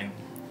simple clothing.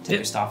 Take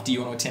your stuff. Do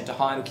you want to attempt to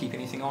hide or keep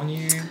anything on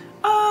you?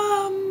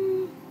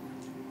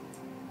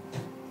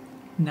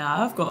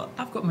 Nah, I've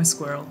got my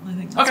squirrel. I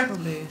think that's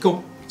probably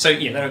Cool. So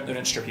yeah, they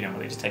don't strip you down.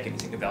 They just take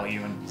anything of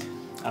value.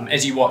 And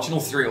as you watch, and all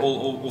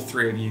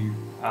three of you,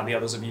 the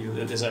others of you,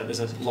 there's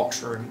a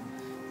locked room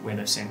where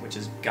they've sent, which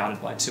is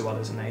guarded by two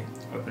others, and they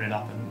open it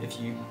up. And if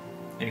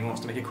anyone wants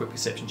to make a quick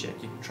perception check,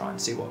 you can try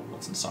and see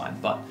what's inside.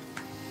 But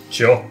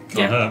Sure.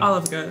 yeah, I'll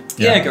have a go.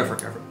 yeah, go for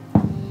it.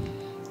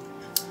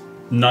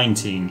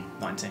 19.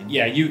 19.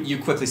 Yeah, you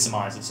quickly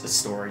surmise it's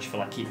storage for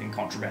like keeping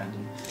contraband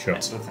and Sure.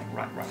 that sort of thing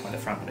right by the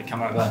front. But they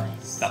come over,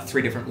 about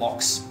 3 different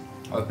locks,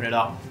 open it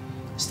up,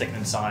 stick it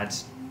inside.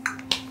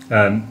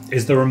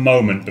 Is there a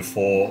moment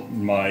before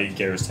my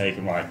gear is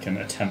taken where I can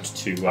attempt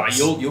to...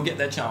 You'll get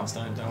that chance,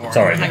 don't worry.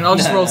 Sorry. Hang on, I'll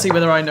just roll to see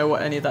whether I know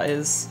what any of that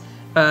is.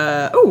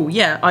 Oh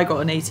yeah, I got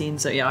an 18,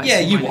 so yeah. Yeah,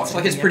 you mine watch. is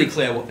like it's yeah. pretty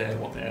clear what they're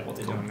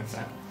doing with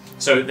that.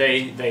 So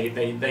they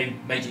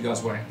make you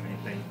guys work.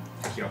 They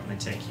pick you up and they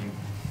take you and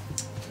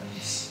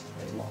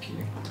they lock you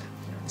in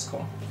this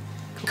corner.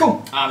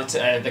 Cool.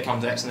 They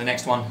come next, and the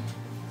next one,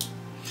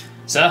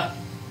 sir.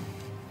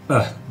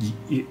 No,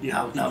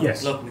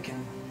 Yes. Look, we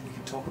can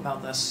talk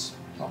about this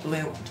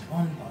properly one to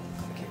one. But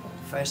we keep it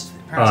first.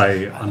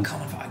 I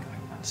understand.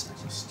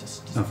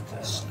 Just Of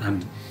course.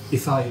 And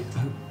if I,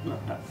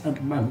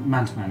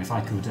 Man-to-Man, if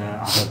I could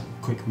have a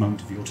quick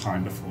moment of your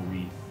time before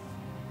we...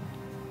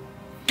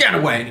 get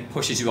away, and it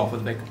pushes you off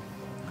with a big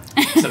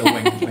sort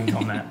of wink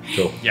on that.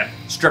 Cool. Yeah,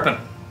 strip him.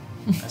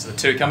 So the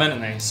two come in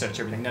and they search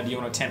everything. Now, do you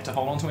want to attempt to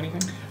hold on to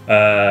anything?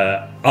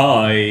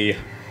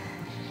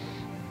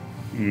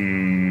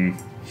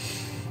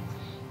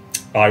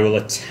 I will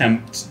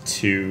attempt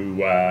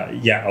to...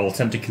 I will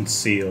attempt to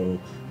conceal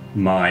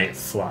my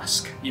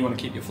flask You want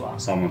to keep your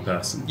flask? on my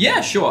person.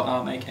 Yeah,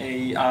 sure. Make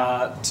a.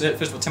 First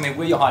of all, tell me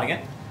where you're hiding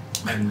it.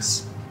 And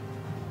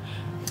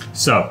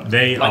So,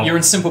 they are... you're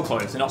in simple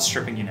clothes. They're not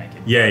stripping you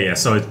naked. Yeah,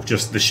 so it's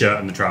just the shirt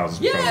and the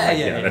trousers. Yeah, probably.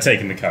 yeah. They're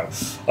taking the coat.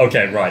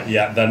 Okay, right,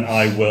 yeah, then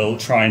I will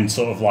try and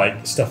sort of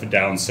like stuff it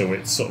down so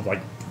it's sort of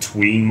like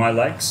between my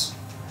legs.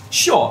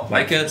 Sure.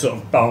 Like Make a sort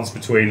of balance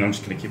between, I'm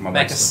just going to keep my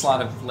make a legs.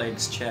 sleight of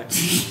legs check.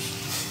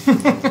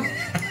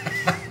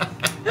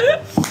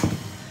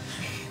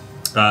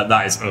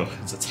 That is,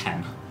 it's a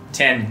 10.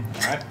 10.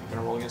 All right. I'm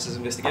gonna roll against his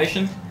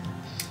investigation.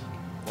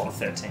 Roll a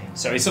 13.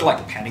 So he's sort of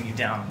like patting you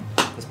down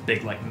on this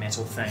big like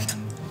metal thing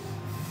and.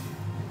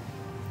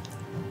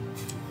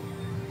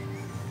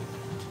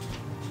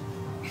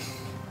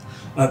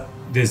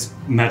 There's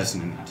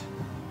medicine in that.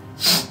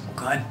 What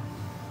kind?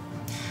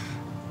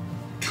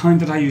 Kind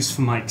that I use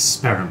for my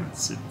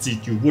experiments.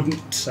 You wouldn't,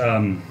 He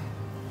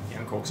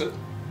uncorks it.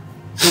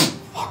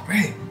 Fuck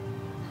me.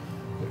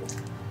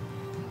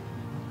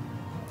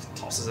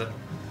 Tosses it.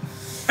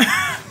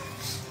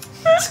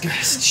 It's good.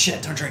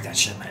 Shit, don't drink that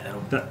shit, mate.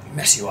 That'll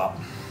mess you up.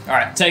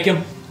 Alright, take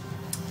him.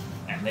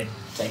 And they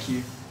take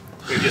you.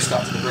 We just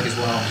got to the brick as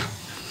well.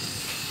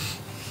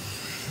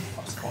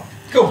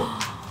 Cool.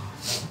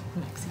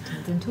 Alexei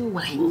turns into a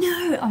werewolf.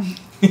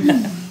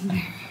 No.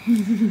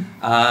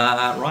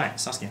 Right,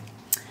 Saskia.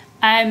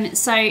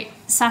 So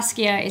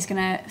Saskia is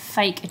gonna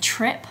fake a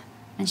trip,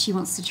 and she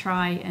wants to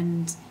try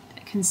and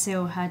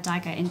conceal her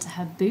dagger into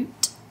her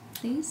boot,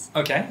 please.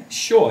 Okay,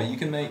 sure. You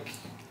can make.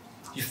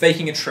 You're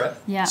faking a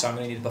trip. Yeah. So I'm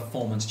going to need a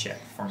performance check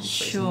from you, please.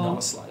 Sure. Not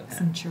a sleight of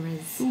Some hand.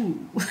 choriz. Ooh.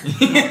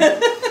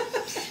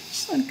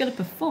 So I'm good at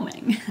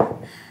performing.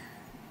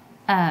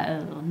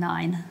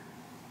 9.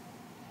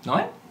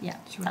 9? Yeah,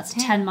 Sure, that's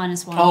 10. 10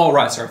 minus 1. Oh,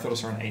 right. Sorry, I thought it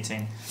was around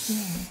 18.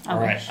 I All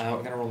right. wish. We're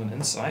going to roll an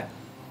insight.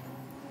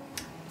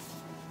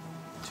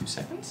 2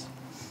 seconds.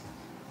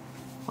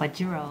 What'd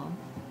you roll?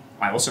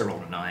 I also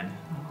rolled a 9.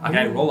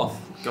 Okay, roll off.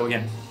 Go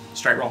again.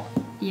 Straight roll.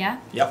 Yeah.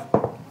 Yep.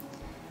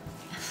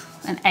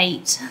 An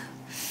 8.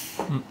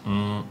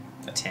 A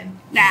 10.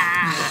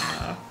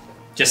 Nah.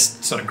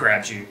 Just sort of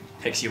grabs you,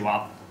 picks you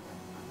up.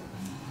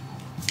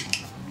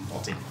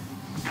 Alti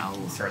No.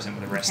 throws in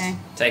with the rest. Okay.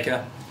 Take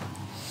her.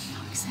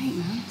 Fuck's sake,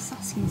 man.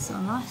 Saskia's sort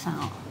of life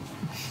out.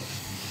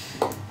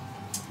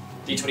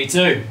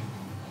 D22.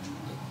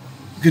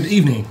 Good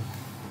evening.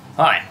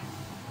 Hi.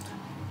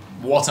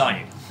 What are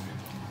you?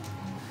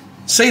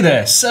 Say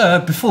there, sir,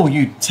 before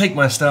you take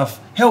my stuff,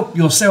 help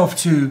yourself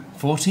to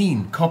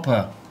 14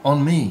 copper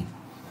on me.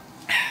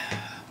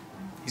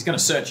 He's going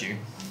to search you.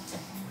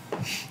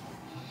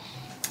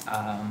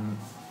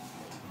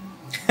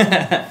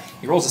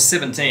 He rolls a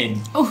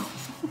 17. Oh.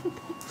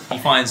 He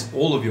finds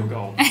all of your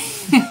gold. Why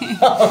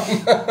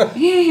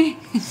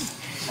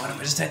don't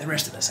we just take the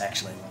rest of this,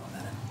 actually? while I'm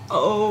at it?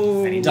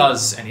 Oh. And he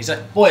does, and he's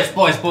like, boys,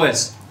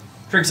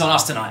 drinks on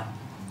us tonight.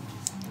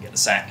 You get the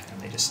sack,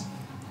 and they just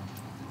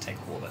take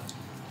all of it.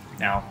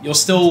 Now, you're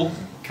still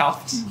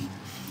cuffed,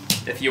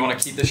 if you want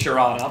to keep the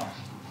charade up.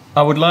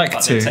 I would like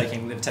But to.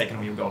 they've taken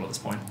all your gold at this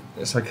point.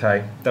 It's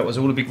okay. That was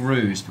all a big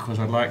ruse because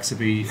I'd like to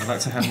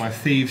have my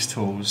thieves'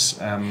 tools.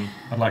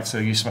 I'd like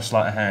to use my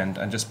sleight of hand,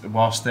 and just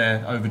whilst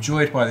they're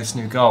overjoyed by this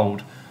new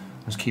gold,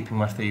 I was keeping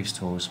my thieves'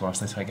 tools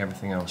whilst they take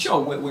everything else. Sure,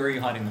 where are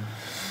you hiding them?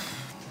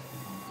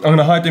 I'm going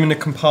to hide them in the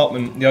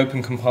compartment, the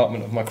open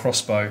compartment of my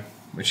crossbow,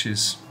 which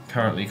is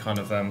currently kind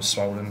of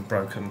swollen,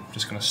 broken.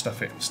 Just going to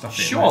stuff it.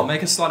 Sure,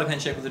 make a sleight of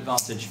hand check with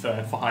advantage for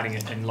hiding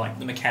it and like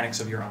the mechanics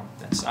of your arm.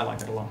 I like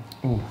that a lot.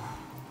 Ooh,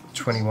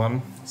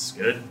 21. That's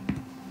good.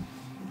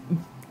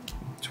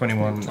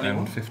 21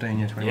 and 15,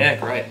 yeah, 21. Yeah,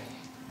 great.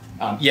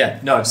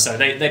 So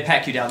they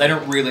pack you down. They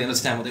don't really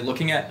understand what they're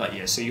looking at, but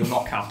yeah, so you're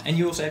not cuffed. And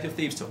you also have your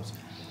thieves' tools.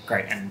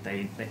 Great, and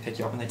they pick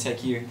you up and they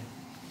take you.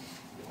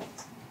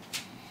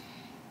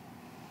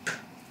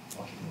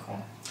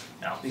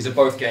 Now, these are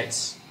both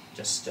gates,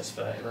 just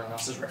for everyone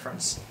else's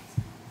reference.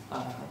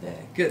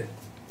 There, good.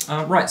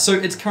 Right, so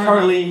it's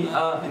currently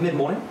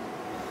mid-morning.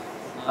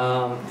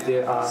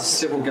 There are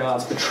several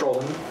guards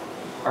patrolling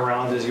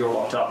around as you're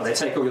locked up. They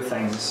take all your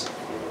things.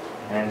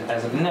 And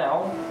as of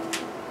now,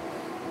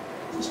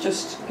 it's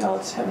just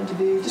guards having to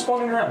be just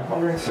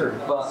wandering through.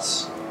 But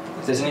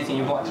if there's anything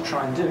you'd like to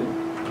try and do,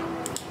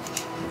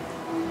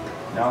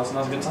 now's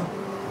a good time.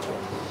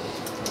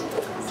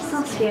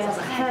 Saskia has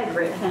a hair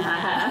grip in her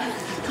hair.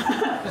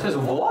 There's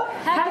what?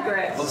 Hair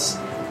grip. It's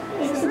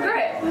a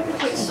grip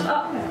which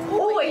are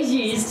always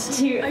used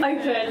to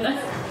open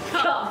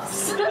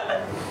cuffs.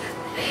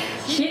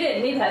 She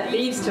didn't need her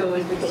thieves'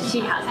 tools because she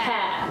has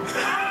hair.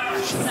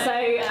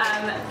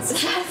 So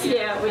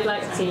Saskia would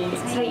like to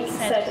take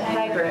said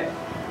hair grip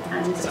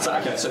and...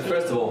 Okay, so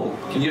first of all,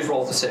 can you just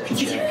roll a deception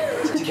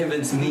check to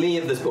convince me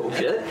of this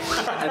bullshit?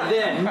 And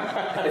then,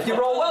 if you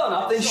roll well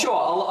enough, then sure,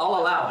 I'll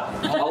allow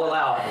it. I'll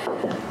allow it.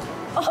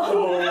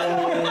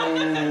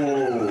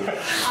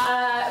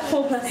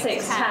 4 plus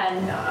 6,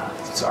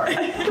 10. Sorry.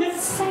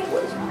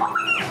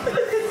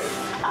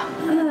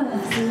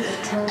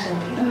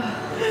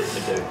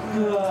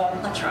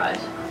 I tried.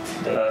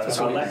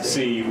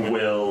 Alexei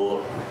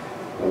will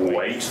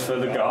wait for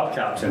the guard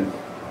captain.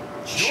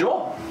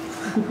 Sure.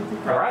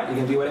 Alright, you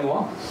can do whatever you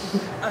want.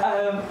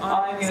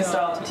 I'm going to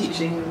start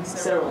teaching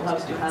Cheryl how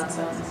to do hand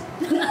sounds.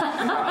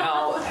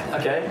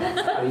 Okay,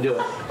 how do you do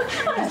it?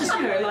 Just,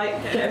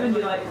 like, get him and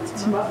be like,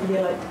 come up and be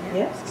like,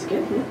 yeah, it's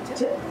good,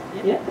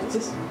 yeah,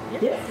 just,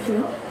 yeah, you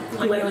know.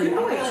 I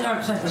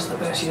don't think this is the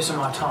best use of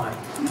my time.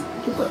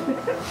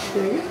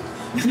 There you go.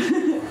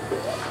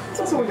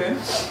 That's what we're doing.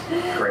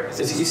 Great.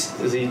 Is he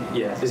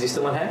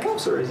still in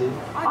handcuffs or is he?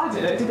 I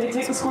don't know, did they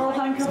take the squirrel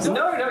handcuffs off?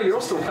 No, you're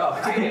all still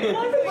cuffed. Okay,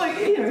 well, I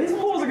think, his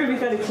paws are going to be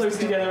fairly close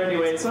together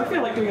anyway, so I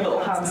feel like doing a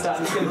little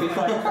handstand is going to be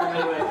fine for him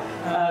anyway.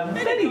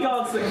 Any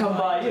guards that come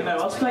by,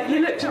 I'll just be like, hey,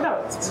 look, check it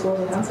out. It's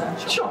squirrel handstand.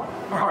 Sure.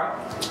 Alright.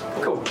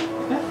 Cool.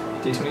 Yeah.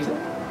 D22?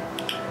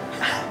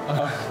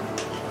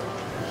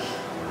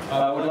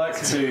 I would like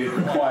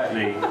to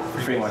quietly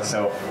free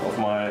myself of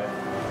my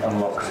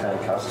unlocked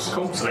handcuffs.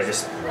 Cool. So they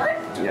just...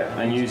 Yeah,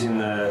 and using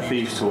the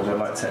thieves' tools, I'd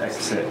like to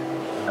exit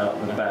out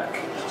the back,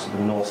 to the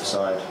north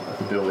side of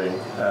the building,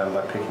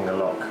 by picking a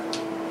lock.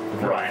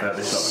 Right.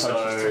 This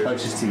lock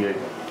closest to you.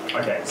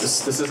 Okay,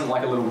 this isn't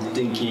like a little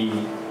dinky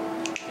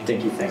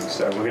thing,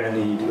 so we're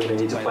gonna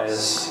need to play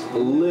this a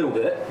little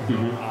bit.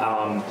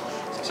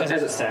 So as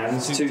it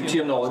stands, to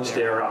your knowledge,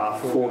 there are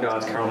 4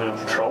 guards currently on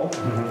patrol.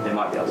 There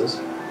might be others.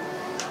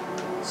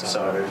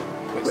 Sorry,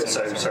 which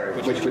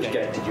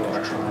gate did you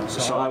want to try?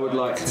 So I would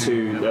like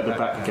to at the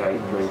back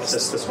gate, please.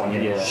 This one,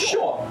 yeah.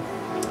 Sure.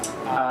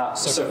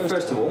 So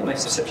first of all, make a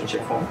perception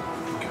check for me.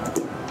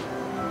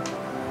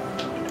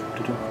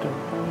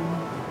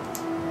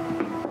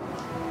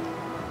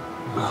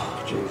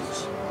 Oh,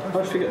 Jesus. I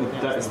always forget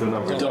that is the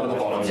number. Down at the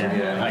bottom.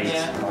 Yeah.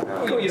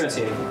 8. Cool, you don't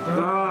see anything.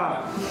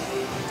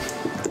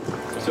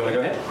 So you want to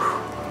go ahead?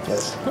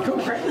 Yes.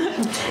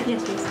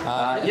 Yes, please.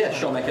 Yeah,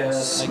 sure. Make a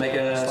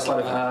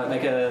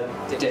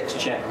dex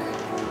check.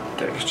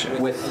 Dex check.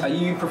 Are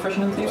you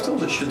proficient in thieves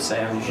tools? It should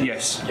say on your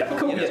Yes. Yeah,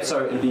 cool. Yeah,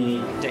 so it'd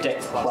be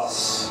Dex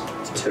plus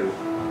 2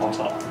 on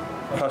top.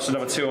 Plus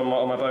another 2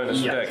 on my bonus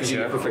for Yeah, Dex, because you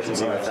get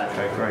proficiency with that.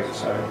 Okay, great.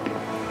 So,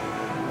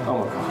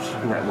 oh my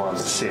god, net 1,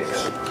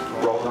 6.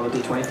 Roll another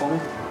d20 for me.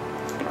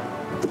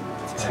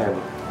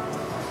 10.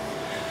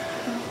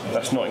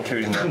 That's not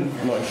including the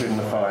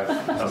 5.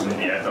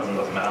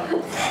 Doesn't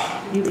matter.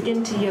 You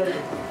begin to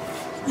yodel.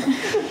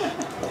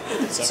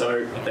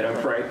 So they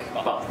don't break,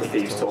 but the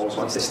thieves' tools,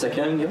 once they stick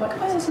in, you're like,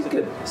 oh, this is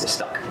good. They're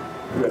stuck.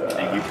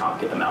 And you can't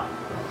get them out.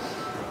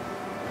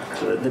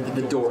 So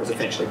the door is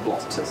eventually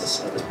blocked at this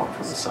point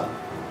from the sun.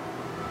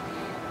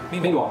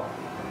 Meanwhile,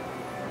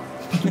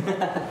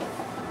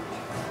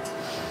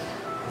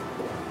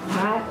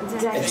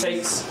 it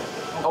takes...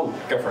 Oh,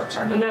 go for it,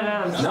 sorry. No.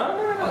 No.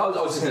 I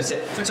was just going to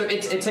say. So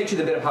it takes you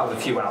the better part of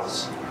a few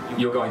hours.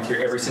 You're going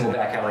through every single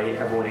back alley,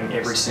 avoiding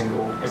every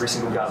single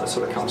guard that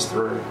sort of comes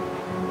through.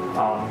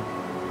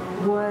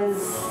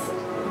 Was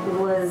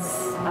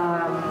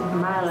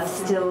Myla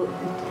still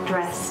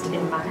dressed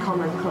in my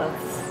common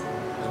clothes?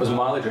 Was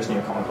Myla dressed in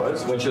your common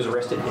clothes when she was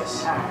arrested?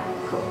 Yes.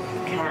 Cool.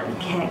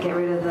 Can't get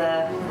rid of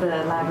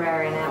the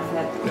librarian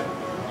outfit.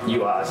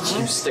 You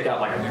stick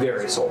out like a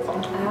very sore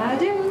thumb. I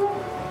do.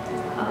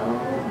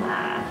 Oh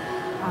my.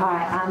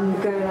 Alright, I'm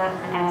gonna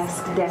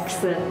ask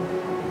Dexon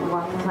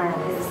what the plan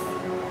is.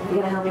 You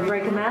gonna help me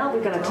break them out?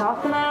 We're gonna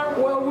talk them out?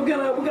 Well, we're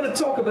gonna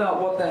talk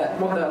about what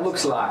that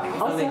looks like.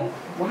 Also,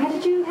 why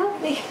did you help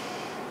me?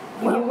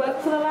 You work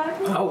for the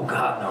library? Oh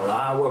God, no!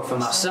 I work for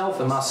myself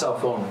and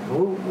myself only.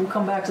 We'll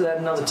come back to that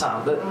another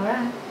time. But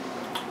Alright.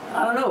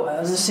 I don't know.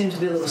 There seems to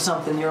be a little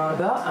something you're on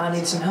about. I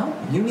need some help.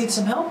 You need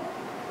some help.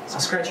 I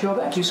scratch your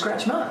back. You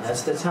scratch mine.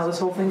 That's how this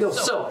whole thing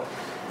goes. So,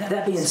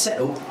 that being said,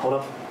 hold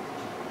up.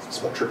 This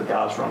is what troop of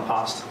guards run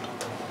past.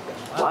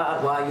 Why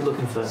are you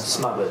looking for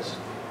smugglers?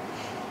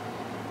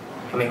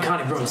 I mean,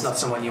 Connie Broom's not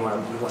someone you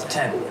want to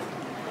tangle with.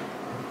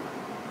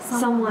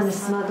 Someone is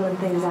smuggling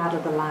things out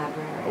of the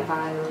library.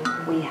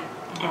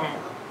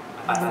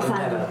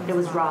 It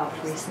was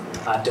robbed recently.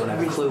 I don't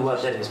have a clue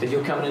what that is, but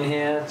you're coming in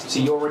here to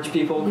see your rich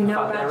people, You know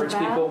fight about their the rich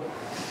battle? people.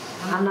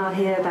 I'm not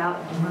here about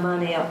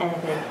money or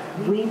anything.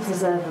 We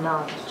preserve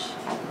knowledge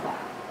at the bar.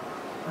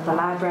 The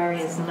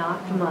library is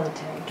not for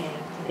monetary gain.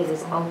 It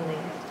is only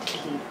to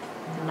keep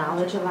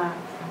knowledge alive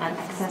and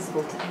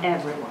accessible to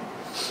everyone.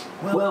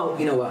 Well,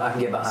 you know what? I can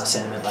get behind a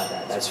sentiment like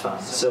that. That's fine.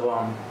 So,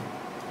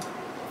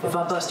 if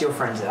I bust your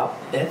friends out,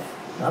 I've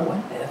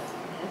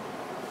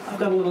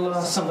got a little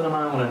something of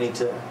mine I need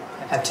to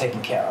have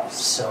taken care of.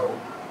 So,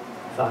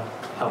 if I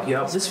help you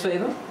out with this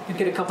favor, you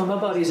get a couple of my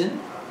buddies in.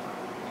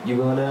 You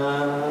willing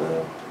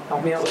to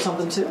help me out with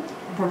something too?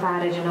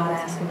 Provided you're not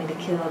asking me to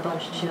kill a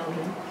bunch of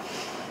children.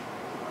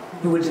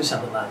 Who would do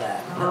something like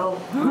that? Oh,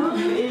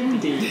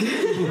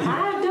 Indeed.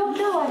 I don't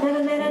know. I've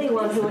never met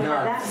anyone who would No.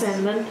 have that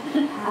sentiment.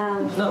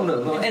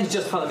 No. And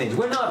just for the means,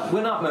 we're not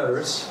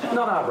murderers.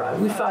 Not outright.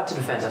 We fight to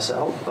defend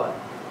ourselves, but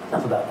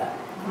enough about that.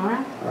 All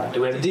right, All right.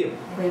 Do we have a deal?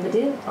 we have a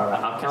deal. All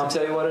right. I can't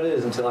tell you what it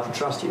is until I can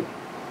trust you.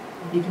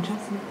 You can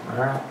trust me. All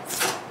right.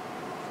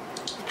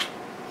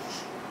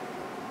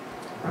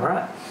 All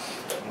right.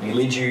 He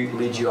leads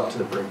you up to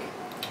the brig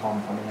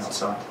on the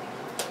outside.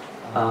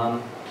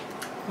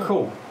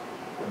 Cool.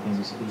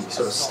 He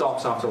sort of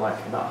stops after like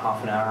about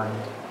half an hour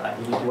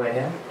and you lead the way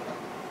here.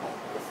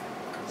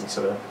 He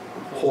sort of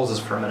pauses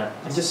for a minute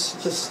and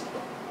just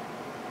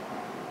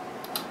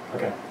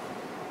okay.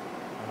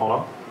 Hold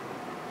on.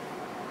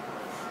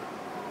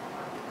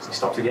 So he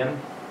stops again.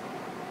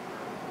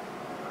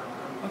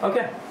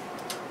 Okay.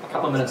 A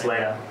couple of minutes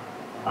later,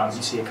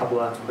 you see a couple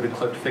of hooded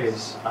cloaked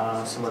figures,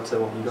 similar to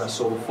what you guys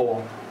saw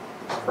before,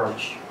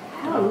 approach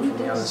from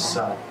the other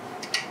side.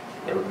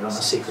 They were on the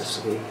secrets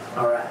to be.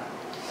 Alright.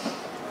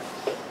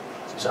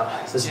 So,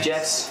 this is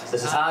Jets,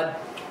 this is Hard.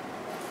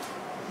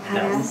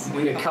 Now,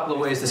 we got a couple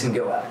of ways this can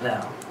go out.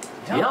 Now,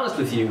 to be honest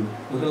with you,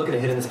 we've been looking at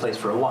hitting this place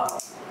for a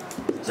while.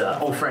 There's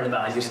an old friend of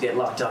mine used to get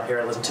locked up here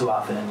a little too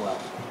often, and well,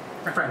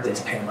 frankly,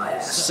 it's a pain in my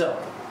ass. So,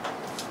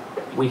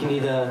 we can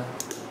either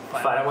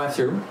fight our way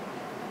through,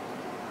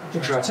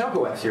 try to talk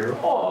our way through,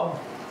 or,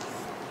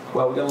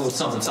 well, we got a little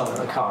something on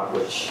the card,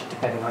 which,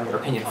 depending on your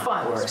opinion of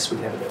fireworks, we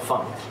can have a bit of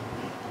fun with.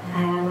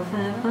 Have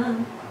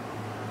fun.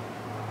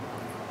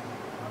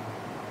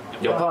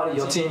 Your party,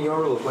 your team, your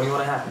rules. What do you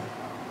want to happen?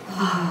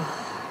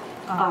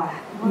 Alright,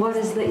 what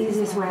is the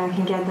easiest way I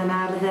can get them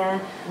out of there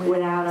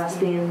without us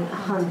being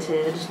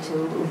hunted to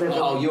live?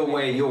 Oh, you're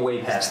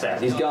way past that.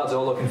 These guards are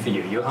all looking for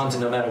you. You're hunted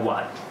no matter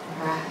what.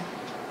 Alright.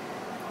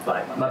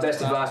 But my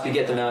best advice: you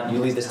get them out and you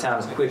leave this town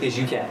as quick as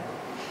you can.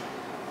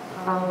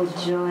 Oh,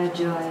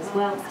 joys.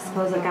 Well, I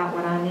suppose I got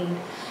what I need.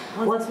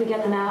 Once we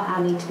get them out,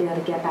 I need to be able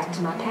to get back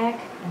to my pack,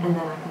 and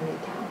then I can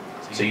leave town.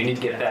 So you need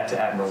to get back to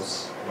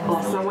Admiral's.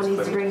 Or someone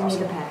needs to bring me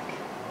the pack.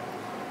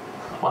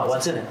 Well,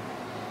 what's in it?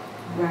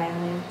 Right.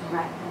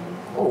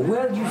 Oh,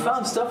 where did you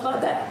find stuff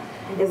like that?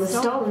 It was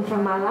stolen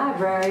from my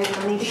library, and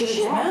I need to get it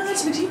Shit, man,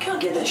 back. you can't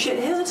get that shit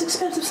here. That's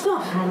expensive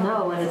stuff. I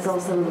know, and it's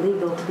also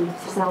illegal to be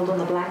sold on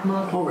the black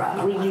market. All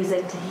right. We use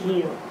it to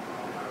heal.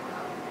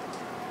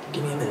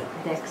 Give me a minute.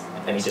 Dex.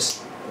 And he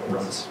just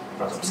runs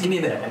up. Just give me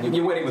a minute. And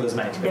you're waiting with his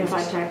mate.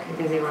 Insight check.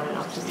 Is he running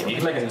off? Just You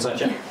can make an insight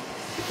check.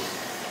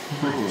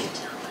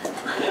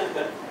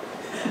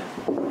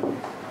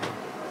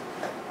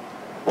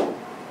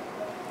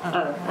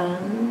 Oh,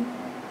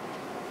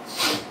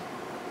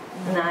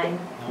 9.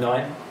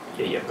 9?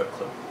 Yeah, you've got a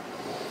clue.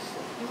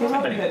 We're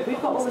running it.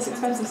 We've got all this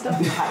expensive stuff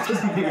to pack.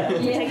 Just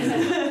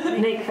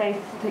take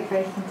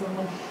faith in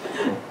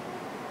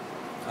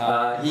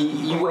someone.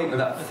 You wait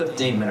about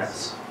 15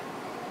 minutes.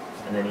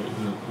 And then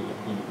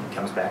he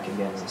comes back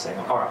again and saying,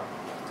 alright,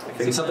 I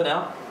figured something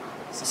out.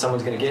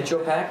 Someone's going to get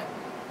your pack.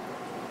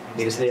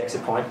 Meet us to the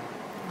exit point.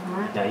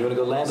 Alright. Now, you want to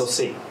go land or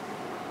sea?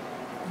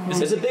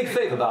 It's a big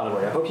favor, by the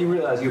way. I hope you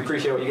realize you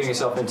appreciate what you're getting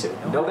yourself into.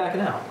 No backing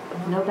out.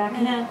 No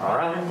backing out. All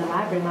right. And the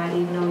library might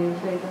even know you a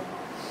favor.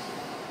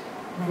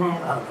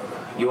 Land.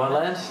 You want to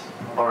land?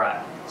 All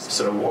right.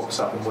 Sort of walks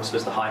up and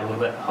whispers to Hyde a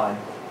little bit. Hyde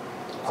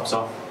pops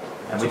off.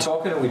 And we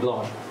talking or we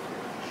blowing?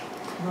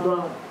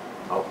 Blow.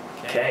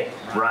 Okay.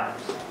 Right.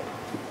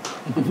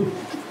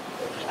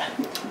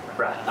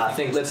 Right. I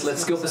think let's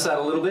scope this out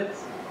a little bit.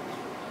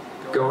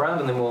 Go around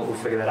and then we'll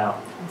figure that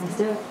out. Let's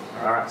do it.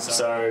 All right.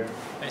 So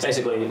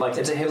basically, like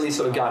it's a heavily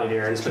sort of guarded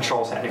area. There's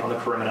patrols happening on the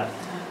perimeter.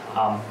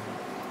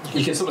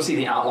 You can sort of see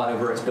the outline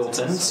of where it's built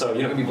in, so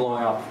you're not going to be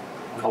blowing up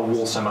a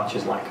wall so much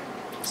as like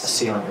a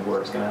ceiling of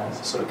where it's going to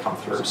sort of come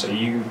through. So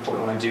you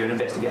probably want to do an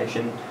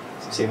investigation,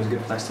 see if it's a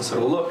good place to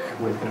sort of look,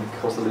 where it's going to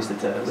cause the least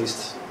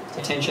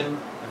attention,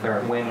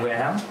 where, when, where,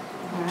 how.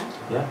 Alright.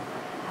 Yeah.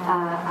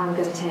 I'm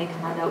going to take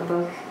my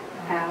notebook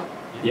out.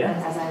 Yeah.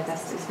 As I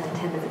spend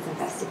 10 minutes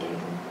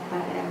investigating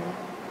that area.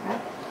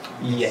 Right?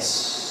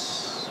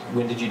 Yes.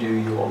 When did you do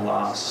your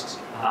last?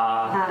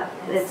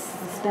 It's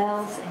the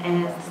spells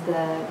and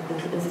the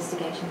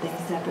investigation thing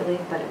separately,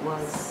 but it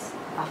was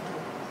after.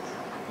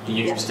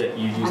 You used it.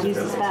 You I used it used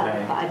the earlier spell,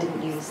 today. but I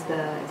didn't use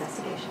the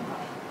investigation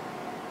buff.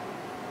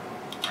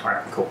 All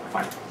right. Cool.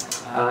 Fine.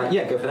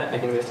 Yeah. Go for that.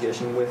 Make an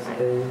investigation with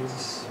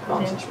his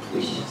advantage,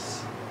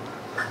 please.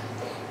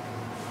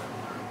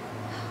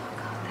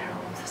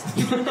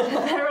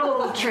 They're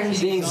all trained.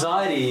 The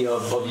anxiety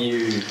of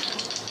you.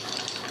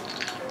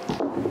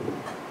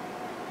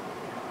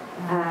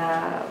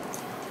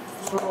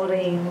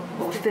 14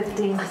 or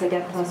 15 because I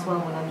get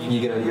 +1 when I'm. You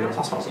get a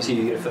 +1, so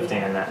you get a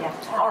 15 in that. Yeah.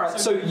 All right.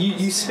 So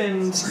you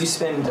spend.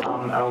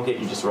 I'll get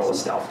you just roll a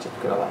stealth just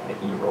because I like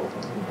making you roll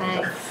things.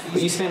 Thanks.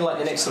 But you spend like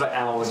the next sort of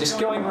hour just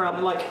going around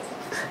and like.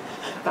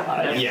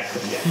 Yeah.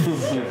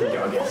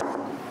 Go again.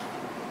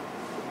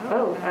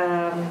 Oh,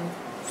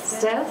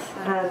 stealth,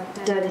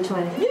 dirty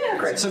 20. Yeah,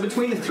 great. So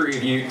between the three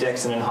of you,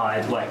 Dexter and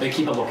Hyde, like they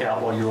keep a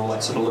lookout while you're all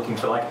like sort of looking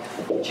for like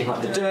checking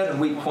like the dirt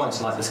and weak points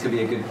and like this could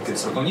be a good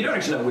sort of. Well, you don't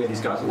actually know where these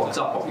guys are locked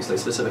up, obviously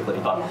specifically,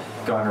 but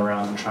going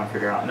around and trying to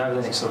figure out. And over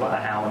the next sort of like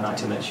an hour,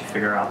 90 minutes, you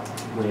figure out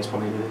where's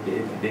probably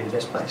the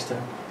best place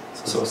to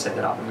sort of set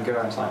that up and go.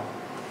 And it's like,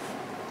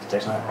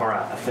 Dexter's like, all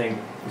right, I think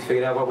we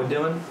figured out what we're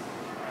doing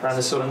around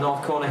this sort of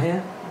north corner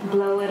here.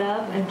 Blow it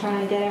up and try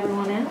and get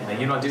everyone in. Yeah,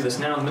 you not do this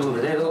now in the middle of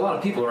the day. There's a lot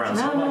of people around.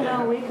 No,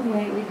 so we can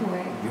wait. We can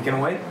wait. You can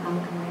wait. I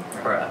can wait.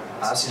 All right.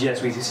 I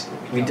suggest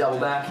we double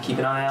back, keep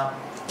an eye out,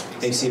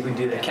 maybe see if we can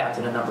do that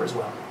captain a number as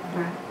well.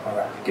 Alright. All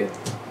right. Good.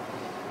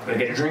 Gonna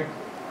get a drink?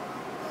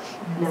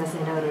 Never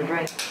say no to a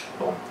drink.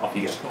 Cool. Off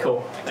you go.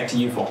 Cool. Back to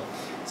you four.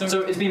 So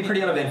it's been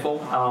pretty uneventful.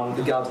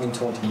 The guard's been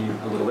taunting you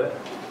a little bit.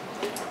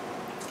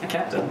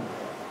 Captain.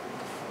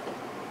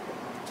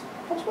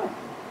 What's way?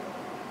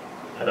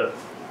 Hello.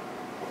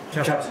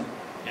 Captain.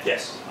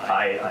 Yes,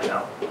 I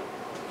know.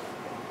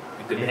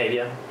 Good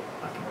behaviour.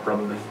 I can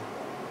probably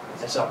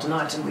set up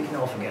tonight, and we can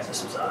all forget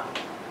this was of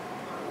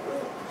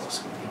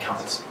course, we can't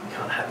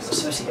have you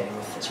associating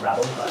with this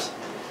rabble, but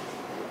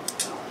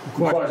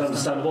Quite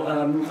understandable.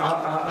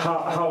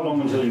 How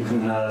long until you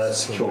can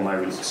secure my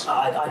release?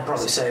 I'd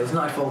probably say with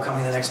nightfall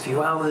coming in the next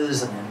few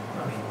hours, and then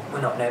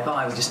we're not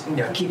nearby. We're just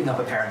keeping up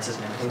appearances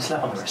and everything.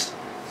 Slap on the wrist.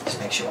 Just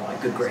make sure my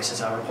good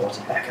graces are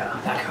reported back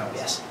home.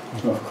 Yes.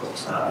 Of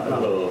course.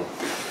 Well,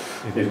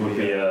 it would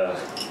be a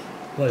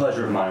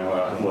pleasure of mine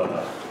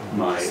were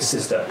my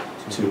sister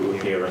to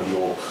appear in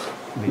your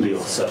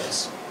legal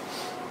service.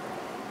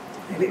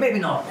 Maybe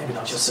not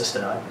your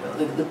sister.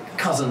 The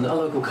cousin, a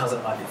local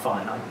cousin might be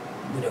fine.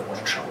 We don't want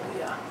to trouble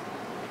you.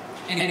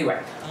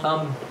 Anyway,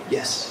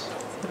 yes.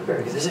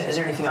 Very good. Is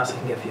there anything else I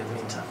can get for you in the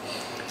meantime?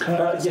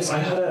 Yes, I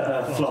had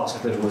a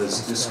flask that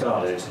was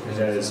discarded.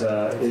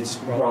 It's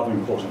rather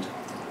important.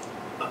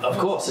 Of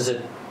course. Is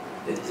it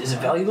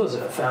valuable? Is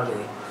it a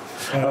family?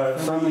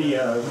 Family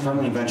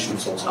invention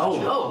of sorts.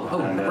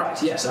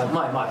 Right. Yes.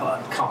 My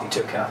part can't be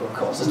too careful. Of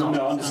course. It's not.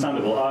 No,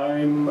 understandable.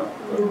 I'm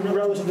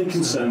relatively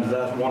concerned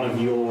that one of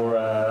your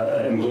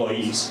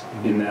employees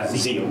in that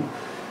museum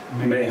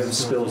may have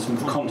spilled some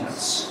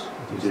contents.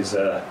 It is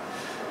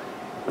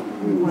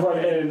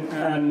quite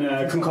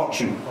a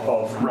concoction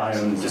of my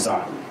own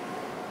design.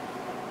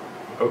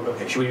 Oh,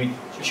 okay.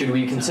 Should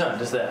we be concerned?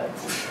 Is that?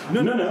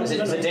 No. Is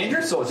it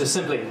dangerous or just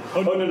simply?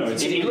 Oh no.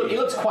 He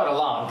looks quite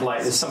alarmed.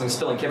 Like there's something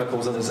spilling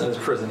chemicals in his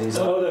prison. He's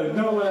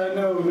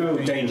no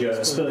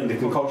danger. Spilling the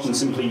concoction,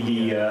 simply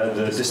the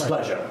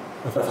displeasure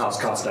of House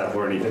Carstaff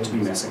or any of it to be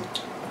missing.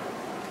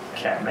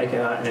 Okay, make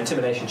an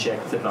intimidation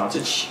check with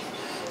advantage.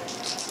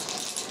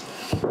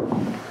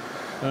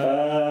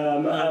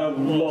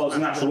 Was a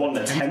natural one,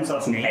 the 10, so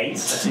that's an 8.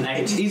 That's an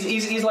 8.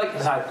 He's like,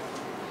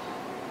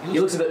 he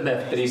looks a bit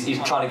miffed, but he's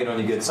trying to get on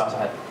your good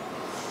side.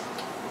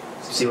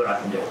 See what I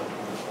can do.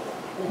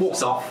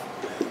 Walks off.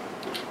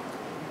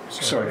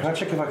 Sorry, can I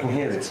check if I can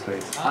hear this,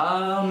 please?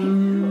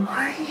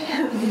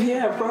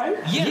 Yeah, right?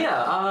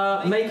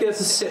 Yeah, make a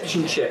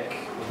perception check,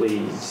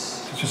 please.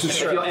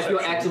 If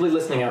you're actively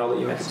listening out, I'll let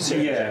you make a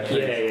perception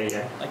check.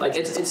 Yeah. Like,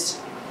 it's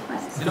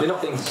they're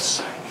not being...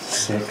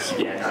 6.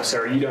 Yeah, no,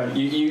 sorry, you don't.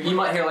 You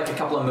might hear like a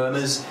couple of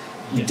murmurs.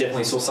 You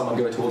definitely saw someone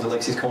go towards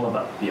Alexei's corner,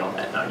 but beyond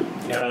that,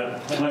 no.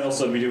 Can I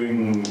also be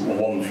doing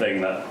one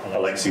thing that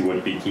Alexei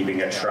would be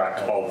keeping a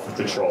track of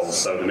the patrols?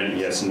 So the minute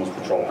he hears someone's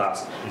patrol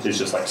pass, is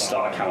just like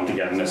start a count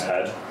again in his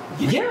head.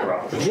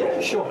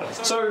 Yeah, sure.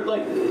 So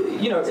like,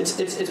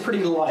 it's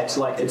pretty light.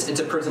 Like it's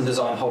a prison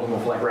designed holding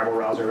off like rabble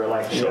rouser, or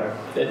like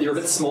you're a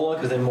bit smaller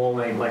because they're more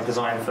like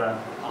designed for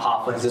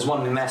halflings. There's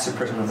one massive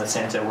prison in the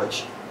center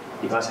which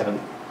you guys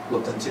haven't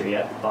looked into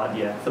yet, but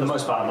yeah, for the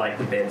most part, like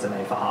the beds are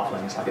made for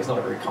halflings. Like it's not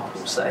a very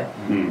comfortable stay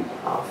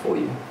for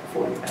you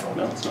at all.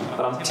 No, it's not.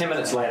 But 10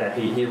 minutes later,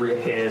 he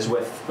reappears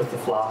with the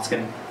flask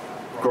and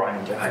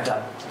grinding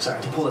to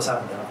sorry, to pull this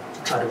out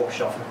and try to wash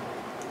it off.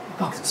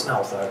 Fuck, it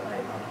smells though,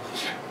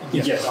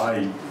 mate. Yes,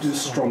 I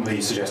strongly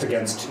suggest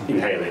against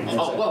inhaling.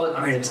 Oh well,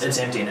 I mean it's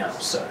empty now,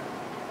 so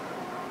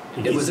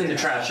it was in the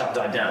trash. It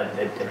died down.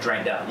 It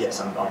drained out.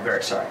 Yes, I'm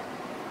very sorry.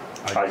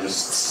 I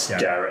just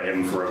stare at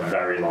him for a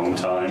very long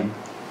time.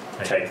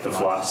 Take the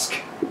flask,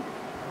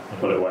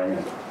 put it away.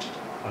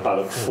 I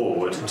look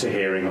forward to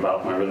hearing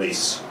about my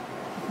release.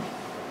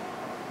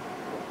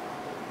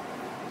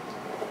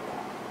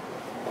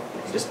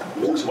 He just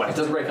walks away. It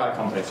doesn't break eye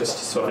contact. Just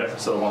sort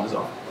of wanders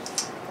off.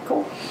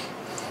 Cool.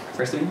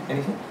 Rest of you,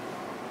 anything?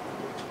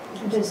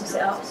 I'm doing some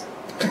sit-ups.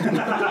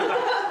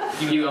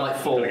 You are like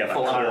full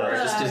under.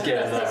 Just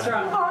get in there. That's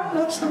wrong.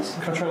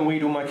 Can I try and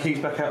wheedle my keys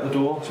back out the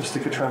door just to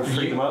try and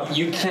free them up?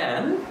 You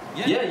can.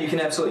 Yeah, you can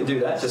absolutely do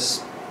that.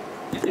 Just.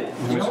 Yeah.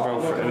 Roll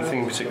for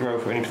anything particular.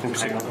 I'm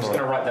just going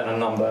to write down a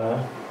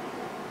number.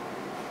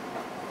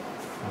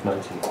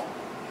 19.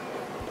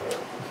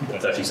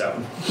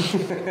 37.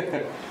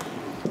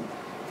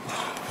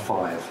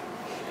 5.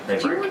 They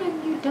Do you break. want a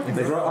new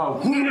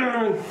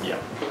double? Yeah.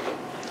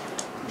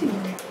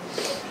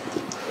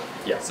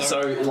 Yeah. So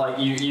like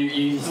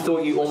you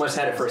thought you almost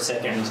had it for a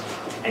second,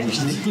 and you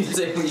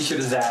should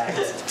have zagged,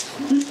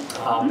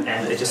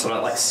 and it just sort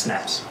of like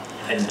snaps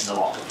in the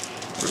lock.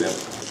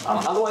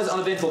 Otherwise,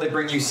 uneventful. They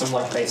bring you some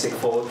like basic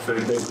food,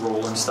 they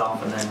gruel and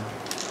stuff, and then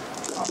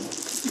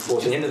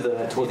towards the end of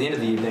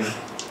the evening,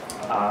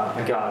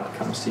 a guard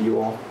comes to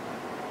your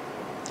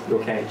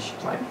cage.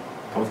 Like,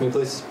 come with me,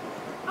 please.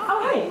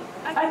 Oh, hey.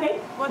 Okay.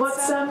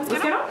 What's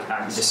going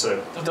on? He just sort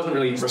of doesn't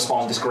really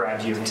respond. Just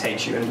grabs you and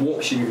takes you and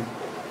walks you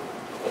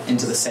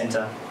into the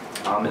center.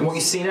 And what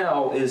you see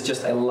now is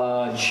just a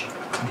large,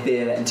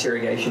 bare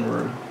interrogation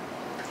room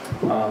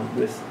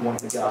with one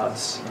of the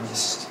guards, and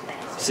just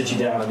sit you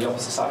down on the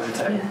opposite side of the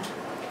table.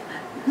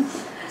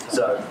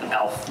 So,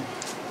 Alf,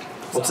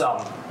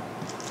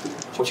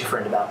 what's your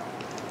friend about?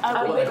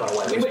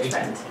 Which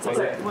friend? So,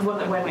 the one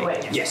that went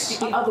away? Yes.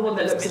 The other one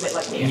that looks a bit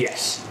like me?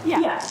 Yes.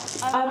 Yeah.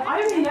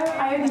 I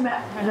only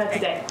met her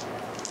today.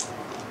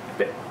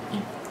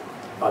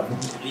 But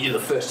you're the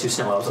first 2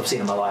 snow elves I've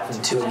seen in my life,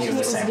 and 2 of you in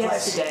the same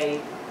place. Yesterday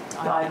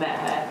that I met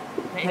her.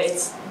 But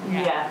it's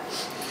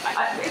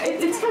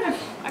kind of.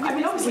 I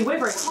mean, obviously we're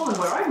very common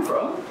where I'm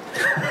from.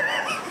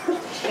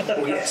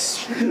 Oh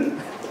yes.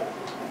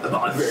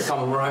 Not very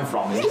common where I'm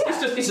from.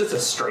 It's just a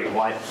straight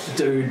white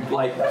dude,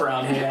 like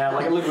brown hair,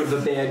 like a little bit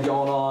of a beard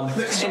going on, end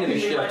of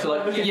his shift.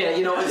 Like,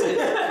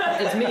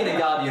 it's me in a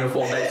guard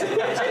uniform basically.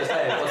 It's just,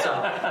 hey, what's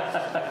up?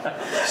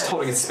 Just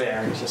holding a spare,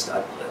 and it's just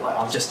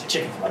I'm just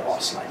checking for my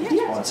boss. Like,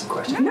 just wanted some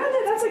questions. No,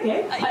 that's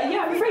okay.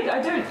 I'm afraid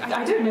I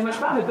don't know much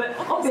about her, but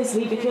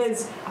obviously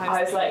because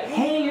I was like,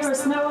 hey, you're a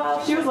snow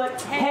elf. She was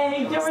like,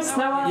 hey, you're a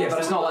snow elf. Yeah, but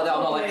it's not like that.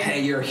 I'm not like, hey,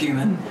 you're a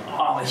human.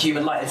 I'm a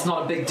human. Like, it's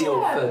not a big deal.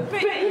 But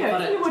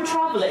if you were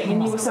traveling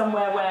and you were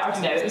somewhere where, I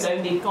don't know, it was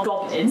only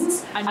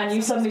goblins, and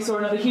you suddenly saw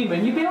another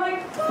human, you'd be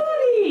like,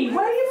 buddy,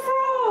 where are you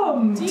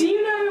from? Do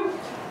you know?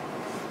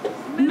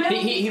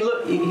 He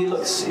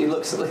looks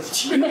like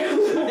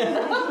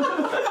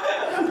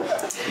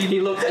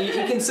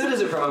he considers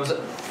it from him.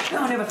 No,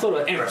 I never thought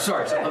of it. Anyway,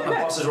 sorry,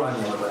 my boss is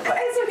running a little bit.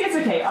 It's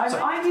okay.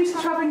 I'm used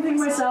to traveling thing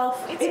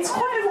myself. It's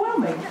quite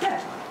overwhelming.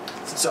 Yeah.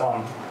 So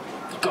I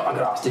got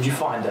to ask, did you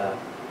find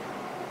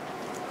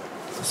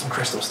some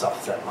crystal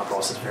stuff that my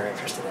boss is very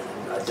interested in,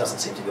 and it doesn't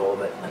seem to be all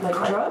of it. Like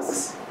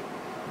drugs?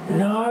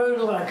 No,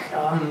 like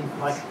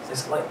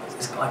it's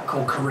like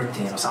called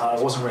Corinthian or something.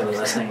 I wasn't really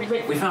listening.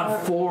 We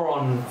found four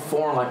on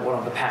like one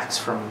of the packs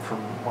from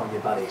one of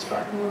your buddies,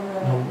 but.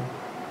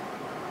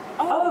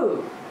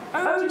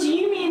 Oh, do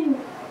you mean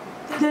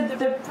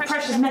the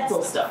precious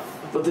metal stuff?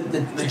 But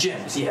the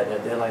gems, yeah,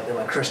 they're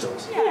like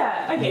crystals.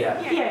 Yeah. Okay.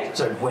 Yeah.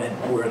 So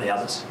where are the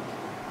others?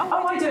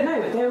 Oh, I don't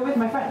know. They were with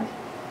my friend.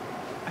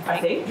 I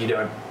think. You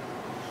don't.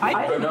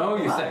 I don't know.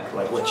 You think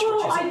like which?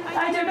 Oh,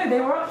 I don't know.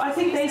 They were. I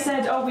think they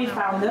said, "Oh, we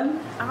found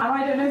them," and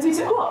I don't know who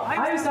took what.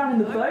 I was down in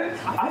the boat.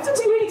 I've got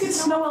some really good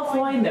snow elf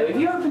wine though. Have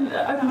you opened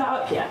that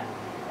up yet?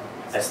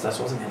 That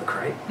wasn't in the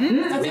crate.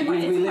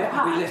 We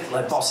left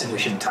like bossing. We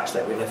shouldn't touch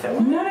that. We left that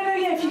one. No.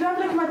 Yeah, if you have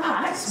a look at my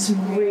packs,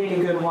 some really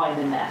good wine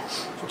in there.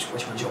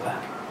 Which one's your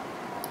pack?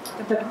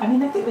 I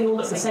mean, I think they all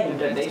look the same,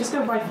 don't they? Just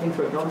go rifling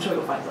through them. I'm sure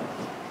you'll find them.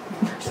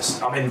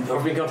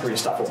 We've been going through your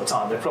stuff all the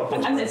time. They're probably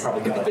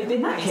got it.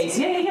 In that case,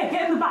 yeah,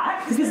 get in the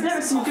back because there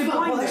are some good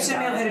wine. Well, they sent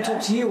me out here to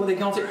talk to you. Well, they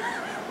gone to.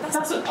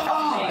 That's what.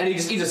 And he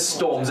just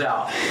storms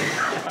out.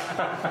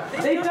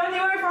 They've done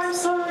you over. I'm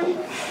sorry.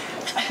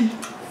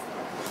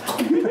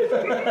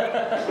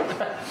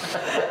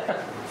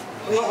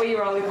 What were you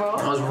rolling for?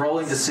 I was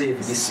rolling to see if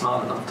he'd be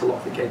smart enough to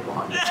lock the gate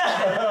behind you.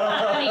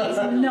 He's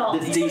not.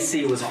 The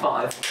DC was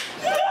 5.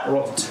 I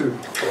rolled 2.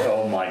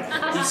 Oh my.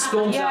 He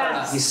storms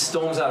out. He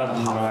storms out of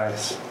the huff.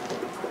 Nice.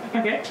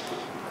 Okay.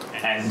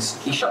 And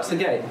he shuts the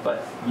gate,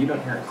 but you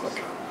don't hear it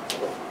click.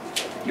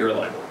 You're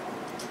alone.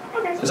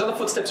 Okay. There's other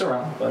footsteps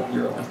around, but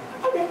you're alone.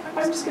 Okay.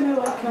 I'm just gonna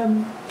walk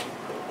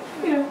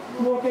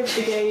over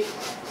the gate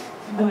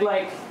and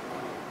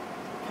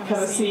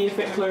kind of see if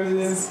it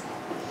closes.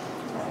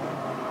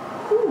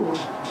 Ooh.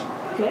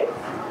 Okay.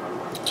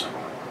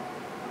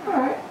 All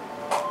right.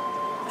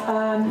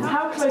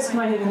 How close can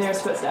I hear the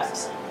nearest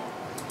footsteps?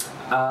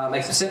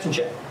 Make a perception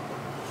check.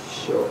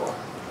 Sure.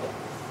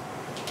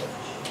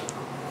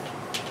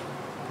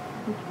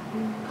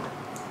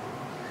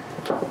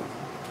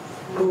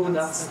 Ooh,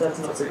 that's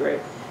not so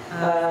great.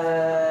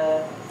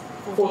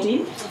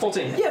 14?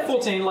 14. Yeah,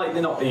 14. Like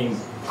they're not being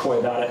coy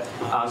about it.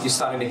 You're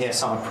starting to hear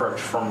some approach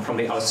from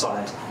the other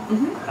side,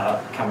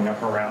 coming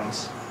up around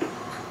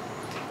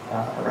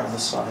the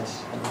side,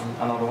 and then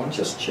another one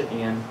just chipping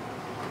in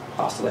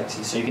past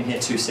Alexei. So you can hear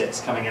 2 sets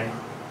coming in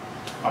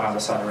on either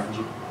side around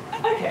you.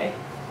 Okay.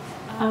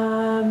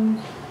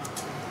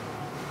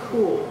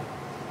 Cool.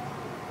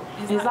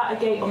 Is that a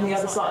gate on the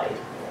other side?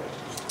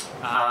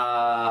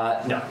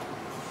 No.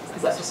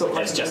 Is that just sort of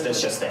It's just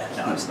there.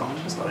 No, it's not.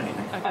 It's not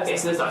anything. Okay,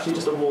 so there's actually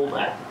just a wall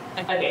there.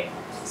 Okay.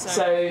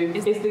 So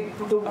is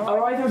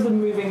are either of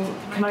them moving?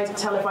 Can I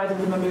tell if either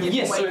of them are moving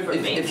Yes. away So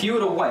from me? if you were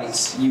to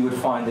wait, you would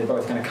find they're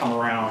both going to come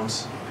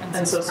around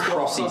and sort of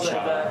cross each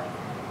other.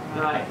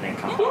 Right. And then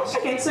come Yeah. past.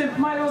 Okay. So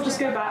Myla will just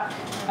go back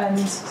and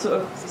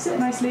sort of sit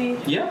nicely.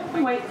 Yeah.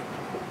 And wait.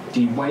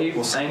 Do you wave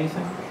or say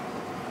anything?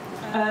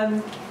 Yeah.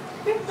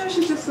 No,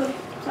 she's just sort of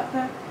sat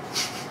there.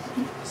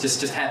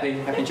 Just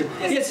happy.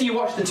 Yeah. So you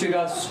watch the 2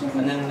 guys,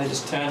 and then they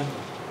just turn.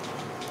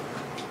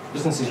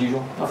 Business as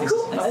usual. Nothing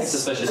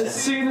suspicious. As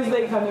soon as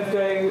they kind of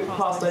go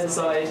past either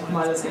side,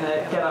 Myla's going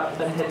to get up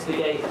and head to the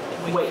gate,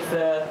 wait for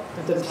them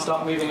to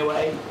start moving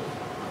away.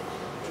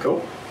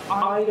 Cool.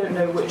 I don't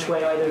know which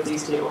way either of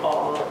these two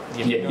are.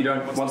 Yeah, you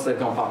don't. Once they've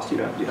gone past, you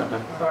don't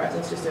know. All right,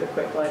 let's just do a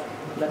quick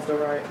left or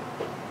right.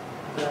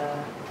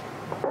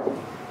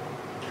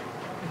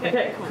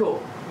 Okay,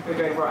 cool. We're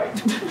going right.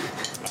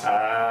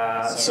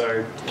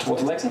 So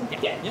towards Alexei?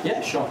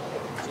 Yeah, sure.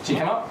 So you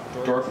come up,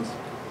 door opens.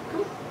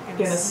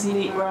 Gonna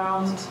sneak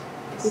round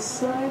this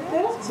side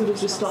there. Sort of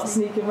just start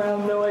sneaking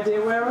around, no idea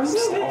where I'm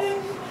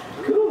going.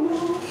 Cool.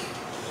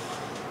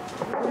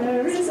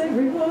 Where is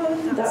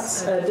everyone?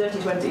 That's a dirty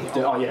 20.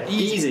 Oh yeah,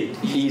 easy.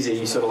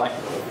 You sort of like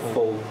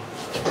full.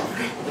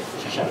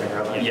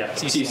 Yeah,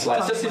 so you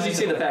slide. Just as you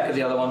see the back of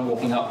the other one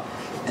walking up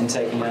and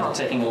taking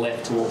a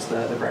left towards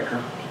the break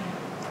room.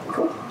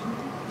 Cool.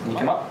 And you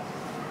come up.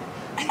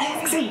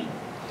 Alexei!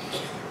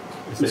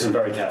 Listen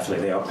very carefully.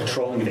 They are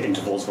patrolling at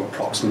intervals of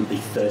approximately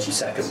 30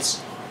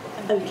 seconds.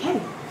 Okay.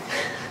 Do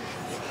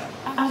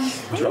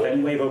you have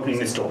any way of opening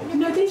this door?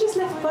 No, they just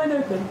left mine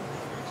open.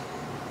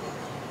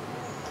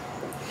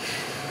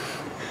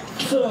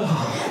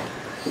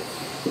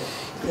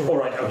 All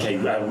right. Okay.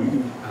 The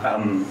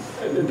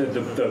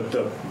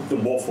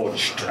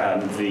Warforged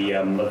and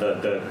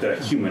the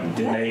human.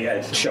 Did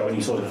they show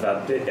any sort of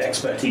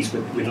expertise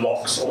with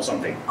locks or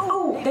something?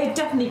 Oh, they've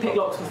definitely picked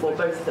locks before,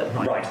 both of them.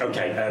 Right.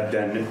 Okay.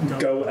 Then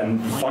go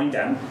and find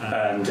them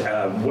and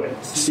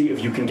see if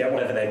you can get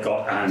whatever they've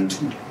got, and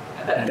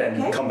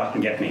then come back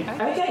and get me.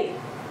 Okay.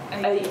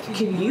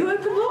 Can you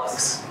open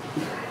locks?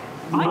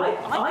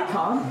 I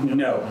can't.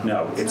 No.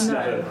 It's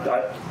not a.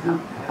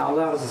 How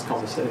loud is this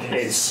conversation?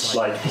 It's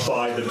like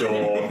by the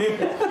door.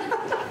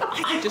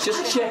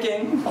 Just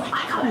checking.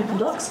 I can't open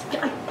locks.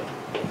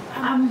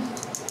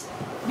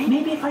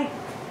 Maybe if I.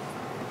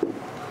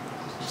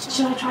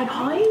 Should I try and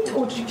hide,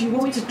 or do you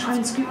want me to try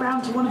and scoop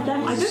around to one of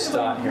them? I don't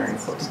Start hearing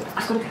footsteps.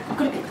 I've got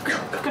to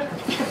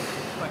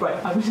go. Right,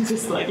 I'm going to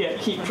just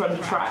keep trying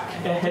to track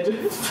ahead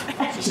of.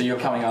 So you're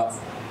coming up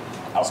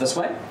this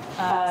way?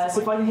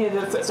 So if I can hear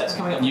the footsteps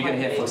coming up. You can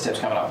hear footsteps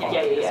coming up.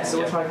 Yeah. So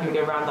we'll try and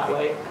go around that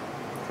way.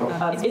 Cool.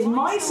 Is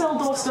my cell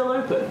door still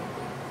open?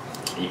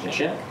 You can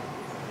check.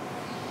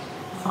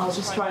 I'll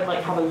just try and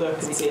have a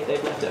look and see if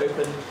they've left it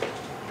open.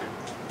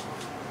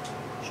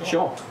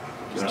 Sure.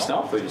 You want to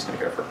stealth or are you just going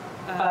to go for it?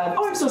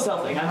 I'm still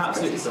stealthing. I'm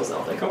absolutely still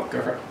stealthing. Cool,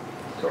 go for it.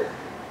 Cool.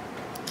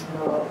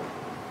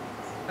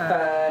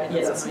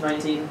 Yes, that's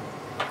 19.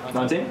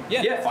 19?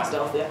 Yeah, fine.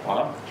 Stealth, yeah. Well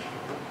done.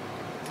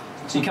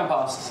 So you come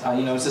past,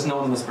 you notice there's no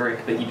one on this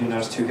brick, but you do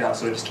notice two guards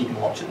sort of just keeping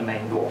watch at the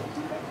main door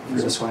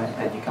through this way,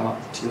 and you come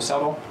up to your cell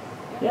door.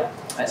 Yeah.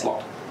 It's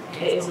locked.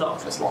 It is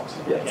locked. It's locked.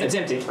 Yeah. It's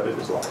empty, but it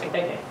is locked.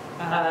 Okay.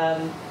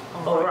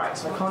 Alright,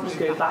 so I can't just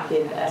go back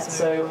in there,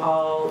 so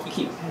I'll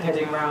keep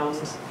heading round.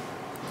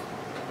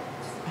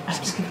 I'm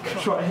just going to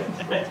try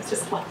and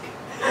just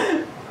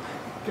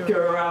go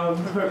around,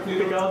 hopefully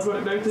the guards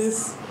won't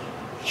notice.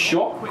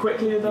 Sure.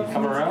 Quickly enough. You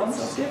come around,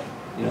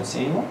 you don't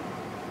see anyone.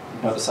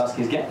 You know what the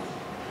Saskia's get?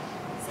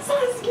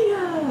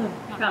 Saskia!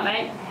 Right,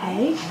 mate.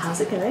 Hey,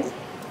 how's it going?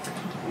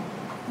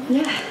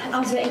 Yeah, I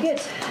was getting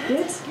good.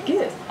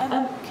 Good.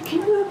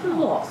 Can you open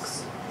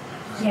locks?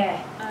 Yeah.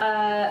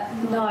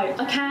 No,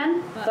 I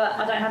can, but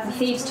I don't have the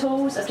thieves'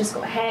 tools. I've just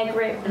got a hair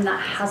grip, and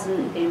that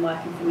hasn't been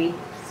working for me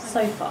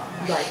so far.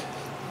 Right.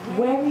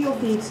 Where are your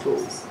thieves'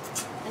 tools?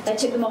 They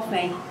took them off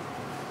me.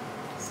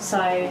 So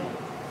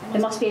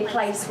there must be a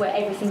place where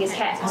everything is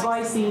kept. Have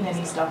I seen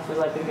any stuff as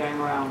I've been going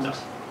around? No.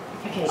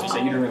 Okay. So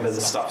you remember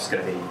the stuff's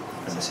going to be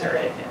in this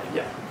area.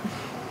 Yeah.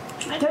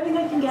 I don't think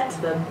I can get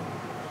to them,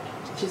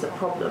 which is a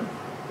problem.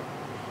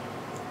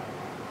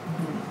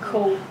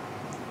 Cool.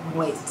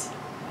 Wait,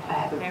 I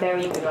have a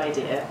very good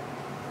idea.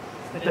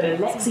 But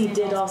Alexei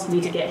did ask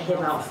me to get him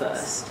out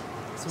first,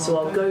 so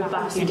I'll go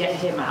back and get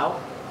him out.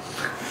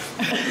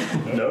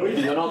 No,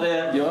 you're not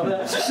there. You're not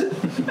there.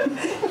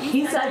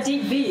 He said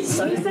deep beats.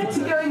 So he said to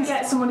go and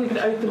get someone who can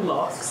open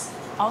locks.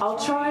 I'll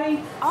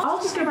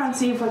just go around and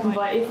see if I can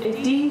find. If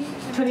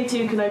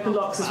D22 can open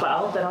locks as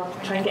well, then I'll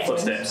try and get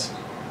Footsteps. him.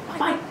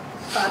 Bye.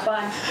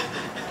 Bye.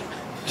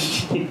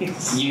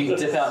 You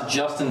dip out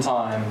just in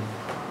time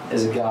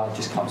as a guard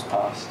just comes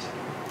past.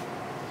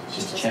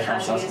 Just check on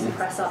casually as the Saskia.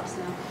 press ups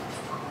now.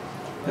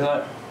 He's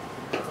like,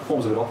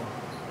 forms of it all.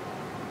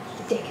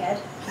 Dickhead.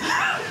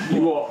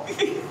 You what?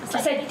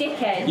 I said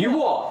dickhead. You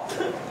what?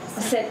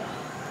 I said.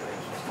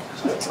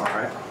 It's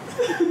alright.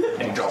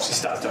 And he drops his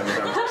stats down.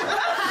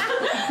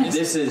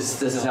 This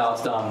is how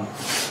it's done.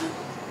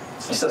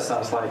 He just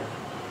starts like,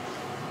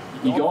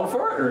 you going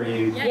for it or are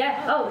you?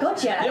 Yeah. Oh,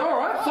 God, yeah. Yeah,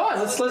 alright, fine.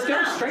 Let's go.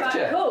 Strength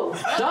check. Cool.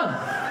 Done.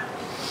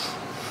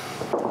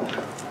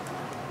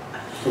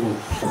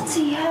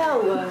 Bloody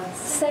hell.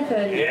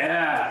 7.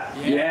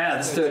 Yeah,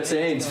 this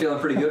 13. It's feeling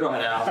pretty good right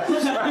now.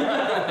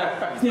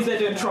 He's there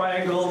doing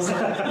triangles. He's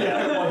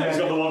got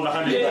the one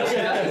behind you.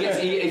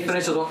 He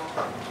finishes off.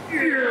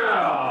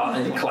 Yeah,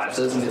 and he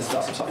collapses and he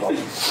starts himself off.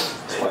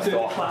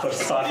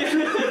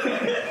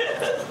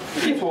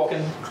 Keeps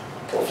walking,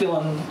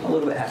 feeling a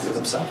little bit happy with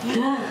himself.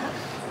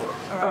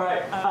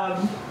 Alright,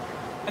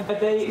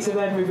 so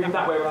they're moving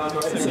that way around,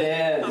 right?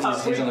 Yeah, he's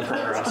on the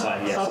perimeter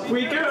outside, yes. Up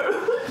we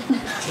go!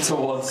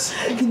 Towards.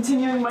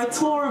 Continuing my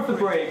tour of the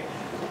break.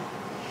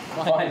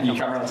 Fine, you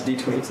come around to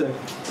D22.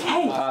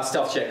 Hey!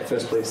 Stealth check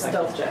first, please.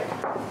 Stealth check.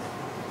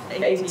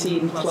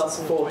 18 plus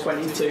 4,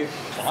 22.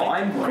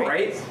 Fine,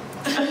 great.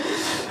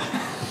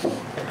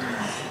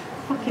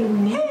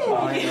 Fucking I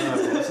know,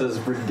 this is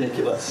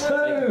ridiculous.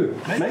 Oh,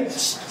 mate.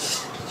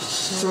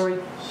 Sorry.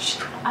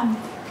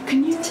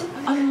 Can you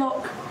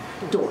unlock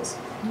doors?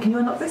 Can you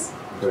unlock this?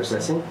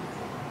 Processing.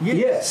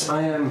 Yes,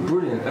 I am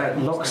brilliant at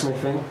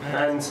locksmithing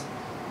and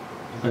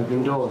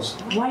opening doors.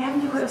 Why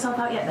haven't you put yourself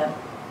out yet then?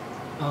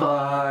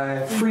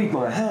 I freed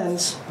my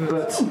hands,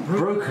 but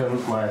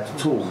broken my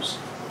tools.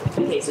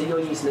 Okay, so you're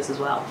useless as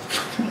well.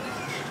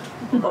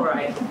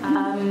 Alright.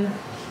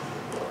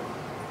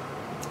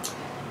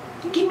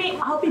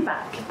 I'll be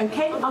back,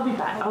 okay? I'll be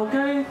back. I'll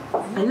go.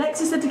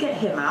 Alexei said to get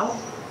him out,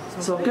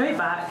 so I'll go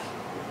back,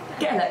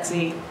 get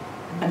Alexei,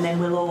 and then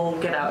we'll all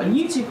get out. And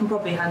you two can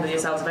probably handle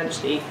yourselves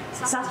eventually.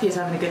 Saskia's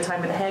having a good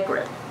time with the hair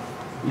grip.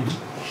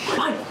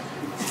 Bye!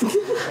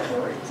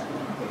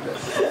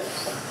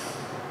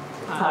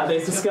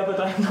 They've discovered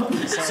I'm not.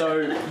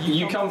 So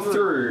you come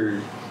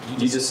through.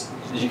 You just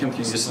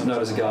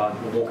notice a guard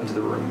walk into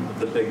the room,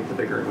 the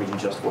big room where you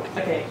just walked.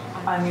 Okay,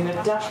 I'm going to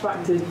dash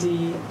back to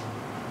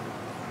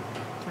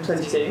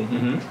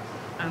D22,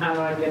 and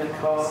I'm going to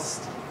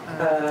cast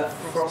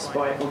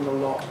Frostbite on the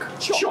lock.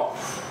 Sure.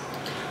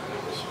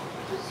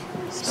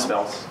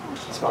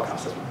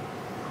 Spellcasters.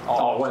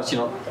 Oh, why don't you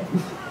not?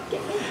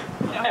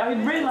 I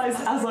realised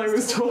as I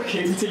was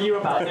talking to you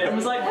about it, I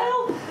was like,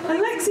 well,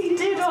 Alexei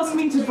did ask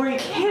me to break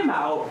him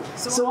out,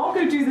 so I'll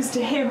go do this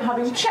to him,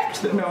 having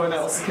checked that no one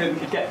else can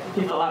get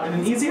people out in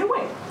an easier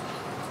way.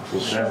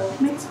 Yeah.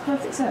 Makes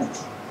perfect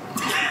sense.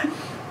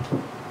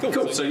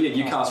 Cool. So yeah,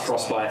 you cast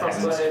Frostbite,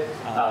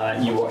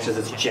 and you watch as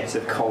this jet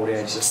of cold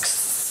air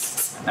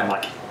just and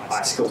like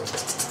ice skill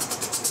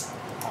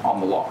on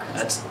the lock.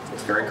 It's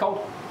very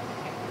cold.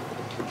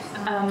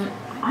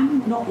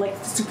 I'm not like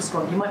super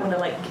strong. You might want to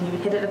like, can you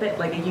hit it a bit?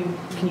 Like, can you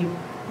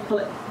pull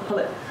it?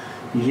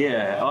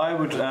 Yeah, I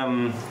would.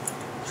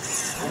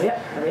 Hurry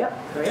up.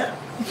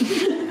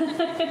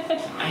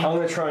 I'm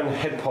going to try and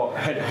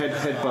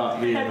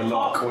headbutt the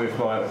lock with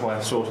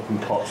my sword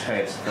and pot's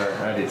head for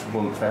added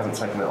warmth. I haven't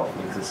taken it off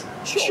because.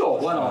 Sure,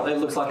 why not? It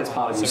looks like it's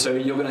part of you, so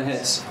you're going to hit.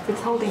 It's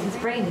holding his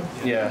brain.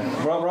 Yeah,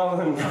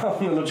 rather than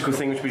the logical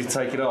thing, which would be to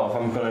take it off,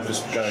 I'm going to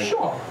just go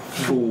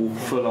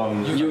full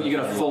on. You're going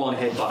to full on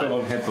headbutt. Full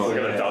on headbutt. We're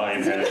going to die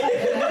in here.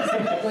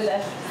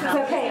 It's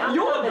okay, I'm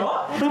You're coming.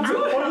 not. I'm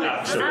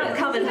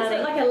coming, honey.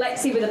 Like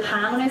Alexei with a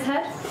pan on his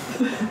head.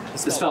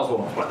 The spell's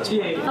worn off by this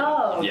point.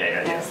 Oh.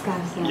 Yeah.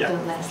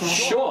 Don't let that.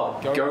 Sure.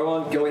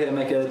 Go ahead and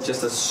make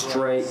just a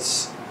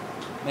straight.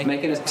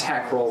 Make an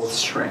attack roll with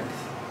strength.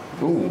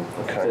 Ooh,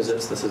 okay. Because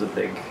this is a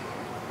big.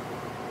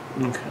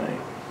 Okay.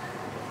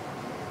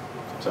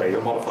 So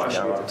your modifier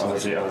should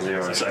be on a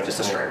zero. So just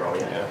a straight roll,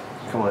 yeah.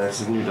 Come on, this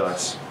is new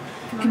dice.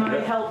 Can I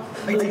help?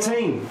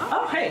 18.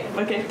 Oh, hey.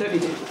 Okay, don't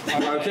need to.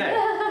 Okay.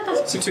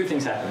 So two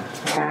things happen.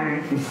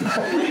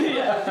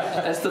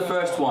 That's the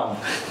first one.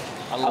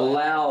 A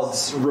loud,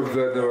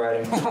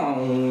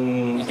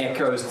 reverberating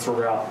echoes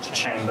throughout the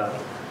chamber.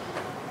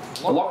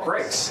 The lock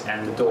breaks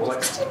and the door's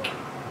like stick.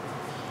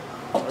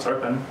 It's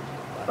open,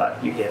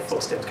 but you hear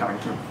footsteps coming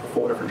from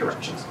 4 different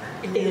directions.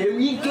 Here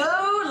we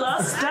go.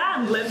 Last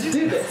stand. Let's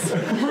do this.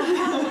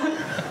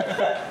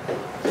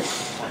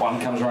 One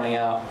comes running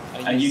out.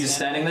 Are you just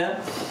standing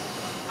there?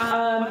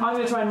 I'm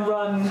going to try and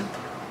run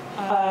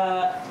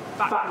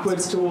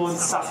backwards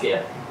towards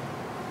Saskia.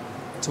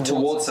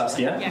 Towards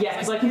Saskia? Yeah,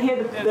 because I can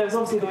hear there's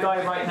obviously the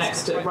guy right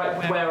next to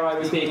right where I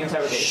was being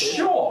interrogated.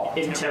 Sure.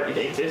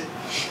 Interrogated.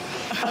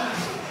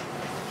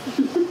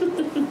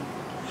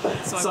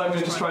 So I'm going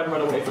to just try and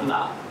run away from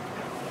that.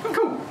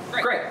 Cool.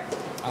 Great.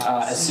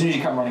 As soon as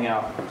you come running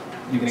out,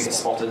 you're going to get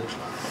spotted.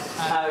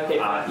 Okay.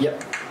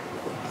 Yep.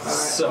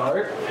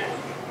 So,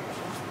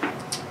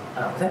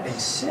 with that being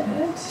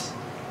said,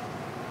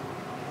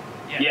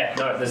 yeah,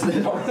 no,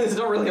 there's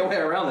not really a way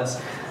around this.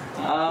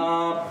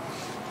 Oi!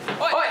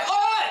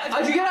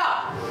 How'd you get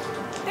out?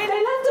 They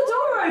left the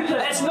door open.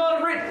 That's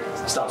not a red.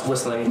 Starts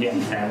whistling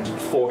again, and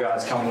 4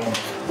 guys coming in.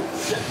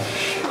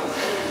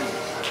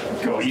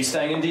 Cool. Are you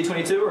staying in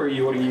D22, or are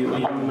you? What are you?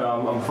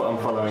 I'm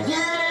following.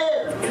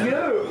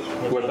 Go.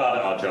 We're bad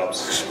at our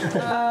jobs.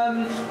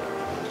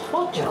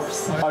 What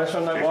jobs? I just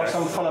want to know, whilst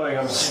I'm following,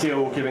 I'm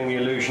still giving the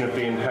illusion of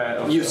being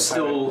hurt. You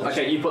still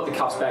okay? You put the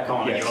cuffs back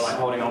on. Yes. And you're like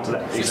holding on to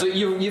that. So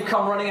you've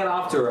come running in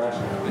after her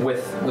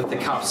with the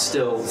cuffs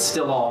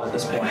still on at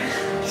this point.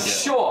 Yeah.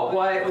 Sure.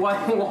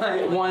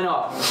 Why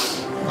not?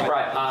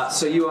 Right.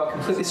 So you are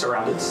completely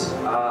surrounded.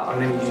 I'm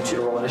going to need you two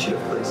to roll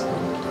initiative, please.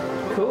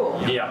 Cool.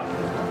 Yeah.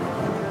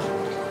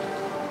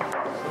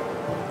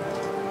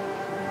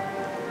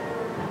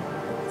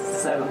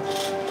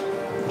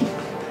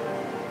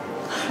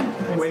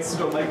 I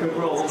wasted all my good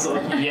rolls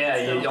on.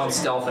 Yeah, you're on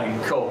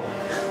stealthing. Cool.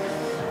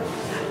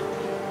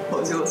 What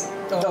was yours?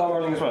 Oh, I'm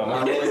rolling as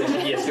well.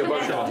 Yes, you're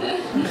both on. Okay.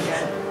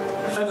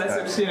 Unless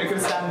I'm just going to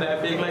stand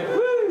there being like,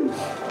 woo!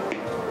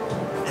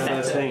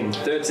 13.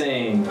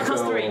 13.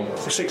 Plus Cool. 3.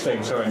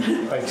 16, sorry.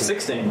 Thank you.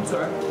 16.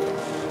 Sorry.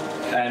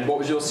 And what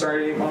was your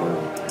sorry,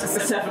 Myla?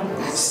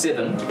 7.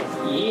 7.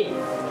 Yeah.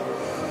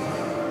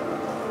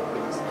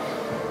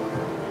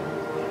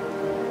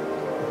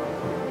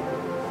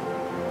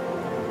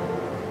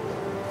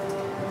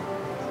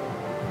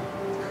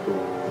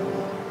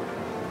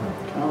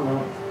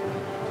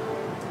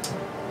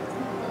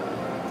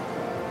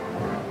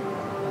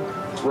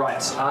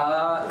 Right.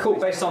 Cool.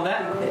 Based on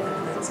that,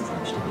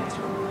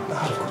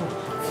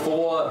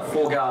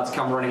 4 guards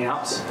come running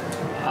out.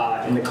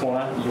 In the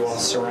corner, you are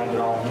surrounded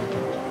on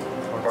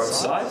both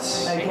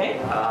sides. Okay.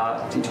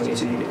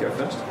 D22, you get to go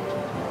first.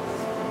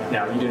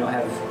 Now, you do not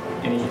have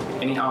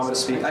any armor to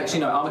speak. Actually,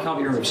 no, armor can't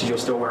be removed because you're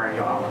still wearing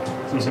your armor.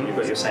 So you've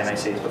got your same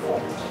AC as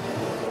before.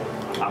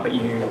 But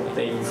no,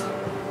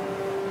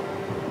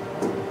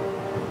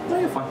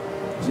 you're fine.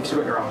 You've still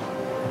got your armor.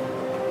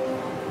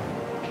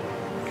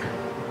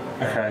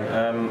 Okay,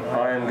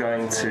 I am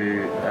going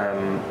to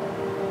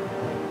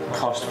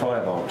cast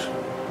Firebolt.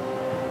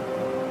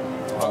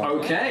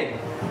 Okay.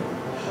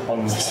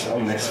 On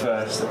this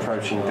first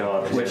approaching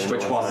guard. Which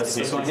one?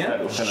 This one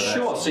here?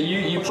 Sure. So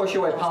you push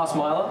your way past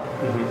Myla.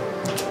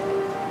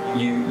 Mm-hmm.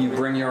 You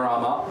bring your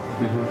arm up.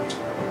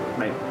 Mm-hmm.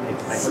 Make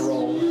the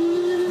roll.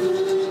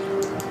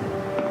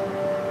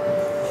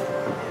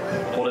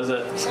 What is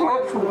it?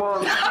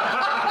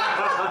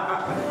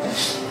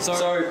 So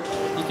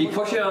you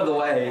push it out of the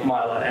way,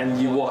 Myla,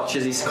 and you watch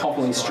as he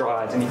confidently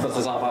strides and he puts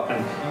his arm up,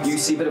 and you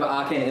see a bit of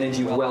arcane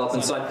energy well up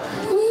inside.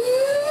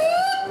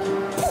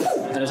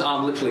 And his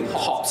arm literally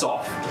hops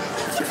off.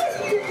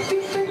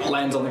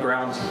 Lands on the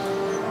ground.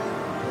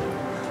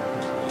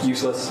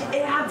 Useless.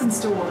 It happens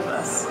to all of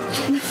us.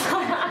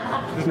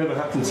 It's never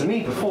happened to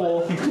me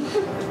before. Okay.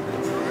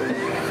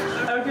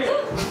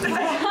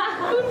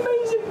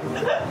 Amazing.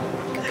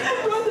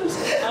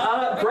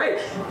 Great.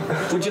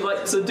 Would you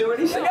like to do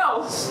anything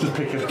else? Just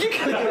pick it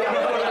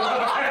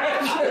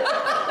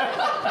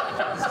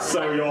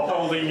So you're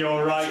holding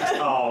your right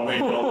arm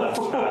in your left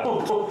hand.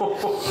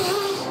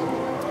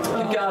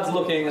 The guard's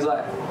looking, is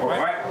like,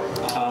 alright,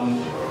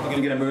 I'm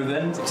gonna move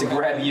in to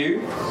grab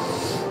you.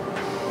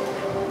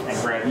 And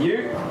grab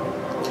you.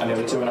 And the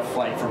other two are gonna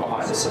flank from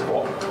behind to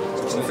support.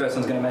 So the first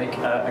one's gonna make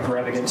a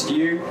grab against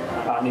you,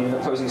 needing an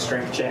opposing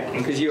strength check. And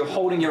because you're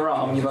holding your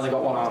arm, you've only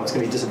got one arm, it's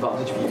gonna be a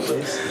disadvantage for you,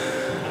 please.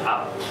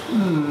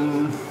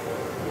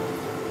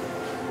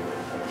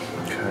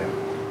 Okay.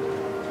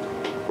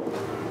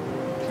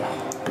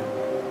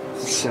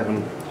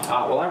 7.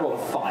 Well, I rolled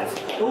a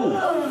 5.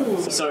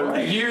 Ooh. So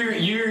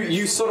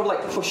you sort of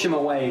like push him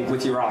away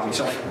with your arm. You're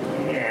sort of like,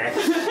 yeah. I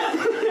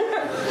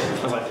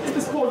was like,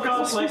 This poor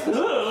guard's like,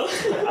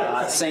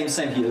 ugh. same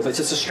here, but it's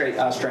just a straight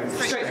strength.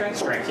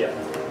 Strength, yeah.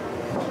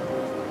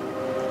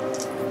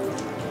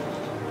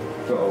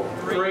 Go.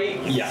 3.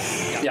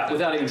 Yeah,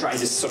 without even trying, he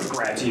just sort of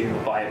grabs you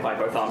by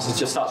both arms and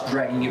just starts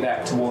dragging you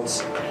back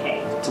towards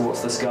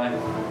this guy.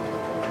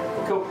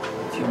 Cool.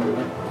 If you're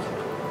moving.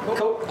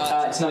 Cool.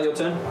 It's now your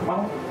turn.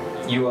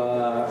 You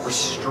are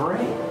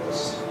restrained.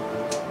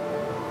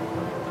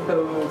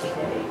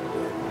 Okay.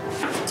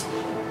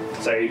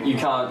 So you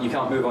can't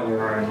move on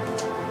your own.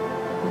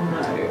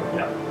 No.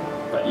 Yeah.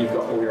 But you've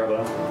got all your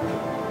other.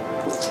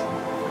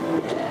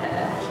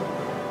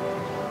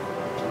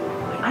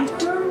 I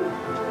don't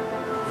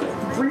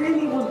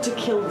really want to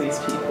kill these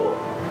people.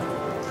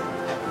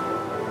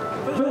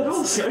 But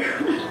also,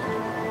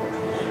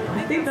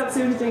 I think that's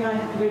the only thing I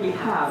really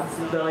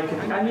have that I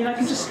can. I mean, I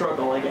can just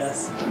struggle, I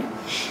guess.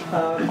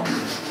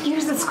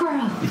 Here's the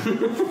squirrel.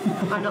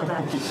 I'm not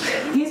there.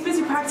 He's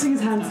busy practicing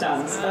his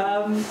handstands.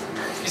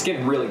 He's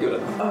getting really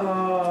good at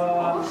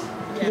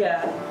them.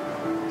 Yeah.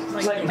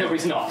 Like, No,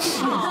 he's not.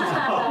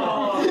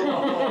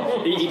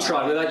 he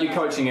tried. Without you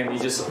coaching him, he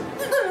just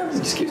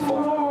keeps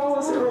falling.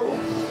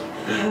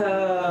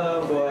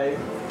 Oh boy.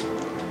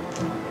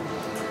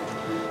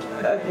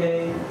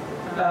 Okay.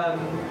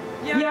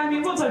 Yeah, I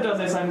mean, once I've done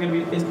this, I'm going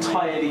to be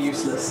entirely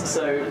useless.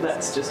 So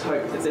let's just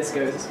hope that this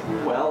goes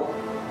well.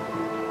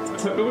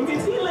 Let's hope no one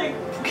needs healing,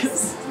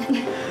 because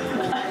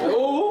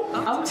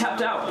I'm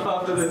tapped out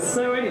after this.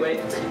 So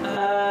anyway,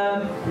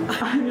 I'm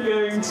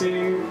going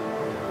to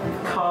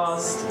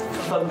cast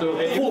Thunder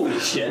Wave. Holy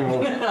shit!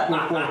 Oh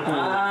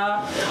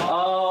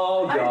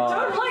I god.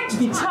 don't like to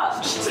be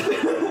touched.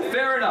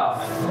 Fair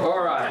enough.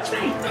 All right.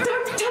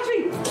 Don't touch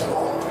me.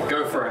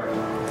 Go for it.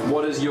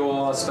 What is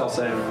your spell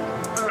save?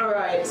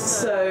 Alright,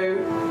 so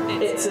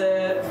it's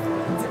a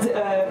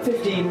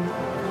 15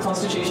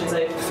 Constitution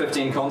save.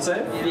 15 con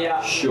save?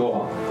 Yeah.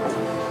 Sure.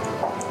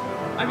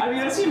 I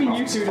mean, assuming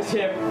you two just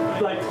hear,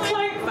 like,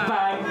 clank,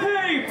 bang,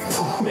 hey!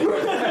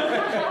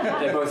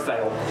 They both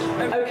fail.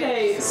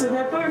 Okay, so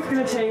they're both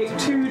going to take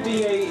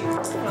 2d8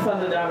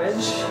 thunder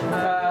damage.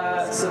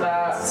 So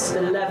that's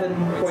 11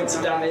 points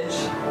of damage.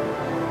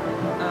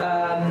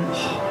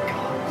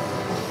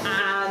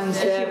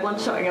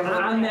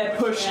 And they're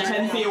pushed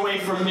 10 feet away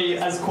from me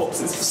as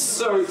corpses.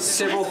 So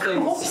several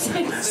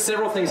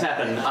things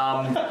happen.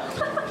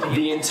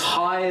 The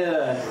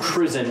entire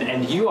prison,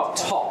 and you up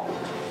top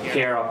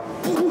hear a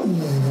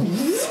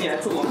Yeah,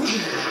 it's a lot.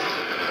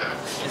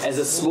 as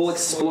a small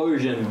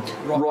explosion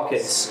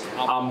rockets.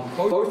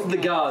 Both of the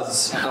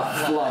guards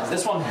are flung.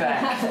 This one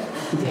back,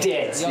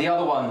 dead. The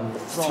other one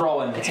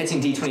thrown,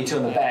 hitting D22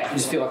 in the back. You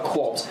just feel a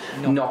corpse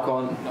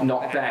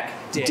knock back,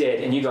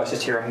 dead. And you guys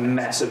just hear a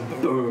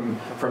massive boom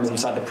from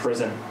inside the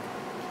prison.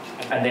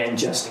 And then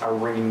just a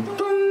ringing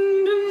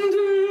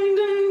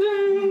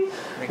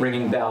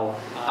bell.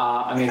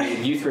 I'm going to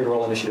need you three to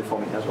roll initiative for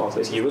me as well,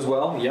 please. You as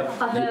well, yep.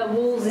 Are the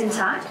walls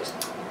intact?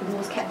 The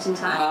walls kept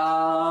intact?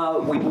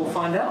 We will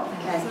find out.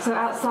 Okay. So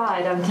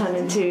outside, I'm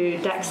turning to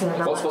Dex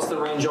and What's the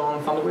range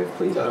on Thunderwave,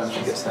 please? I don't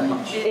think it's that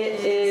much. It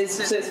is,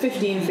 so it's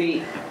 15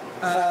 feet.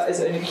 Is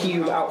in a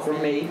cube out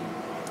from me.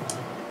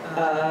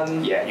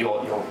 Yeah,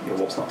 your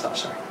wall's not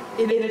touched, sorry.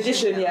 In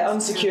addition,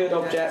 unsecured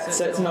object,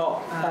 so it's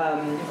not,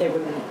 it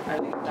wouldn't, I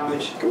think,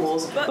 damage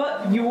walls.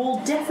 But you will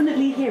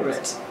definitely hear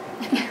it.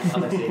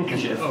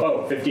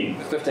 Oh, 15.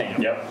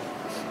 15. Yep.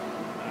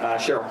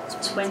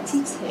 Cheryl.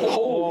 22.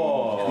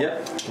 Oh.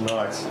 Yep.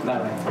 Nice.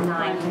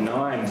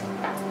 9.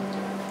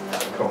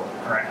 Cool.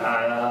 Alright.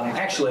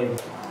 Actually,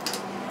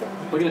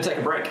 we're going to take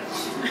a break.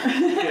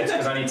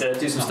 Because I need to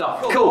do some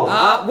stuff. Cool.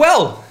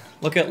 Well,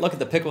 look at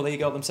the pickle they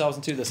got themselves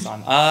into this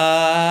time.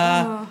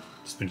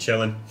 Just been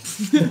chilling.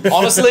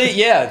 Honestly,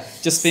 yeah,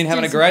 just been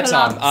having a great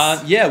time.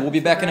 pull-ups. Yeah, we'll be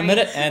back in a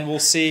minute, and we'll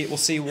see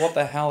what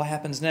the hell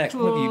happens next.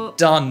 What have you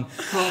done?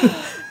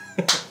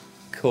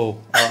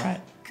 Cool. All right.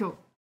 Cool.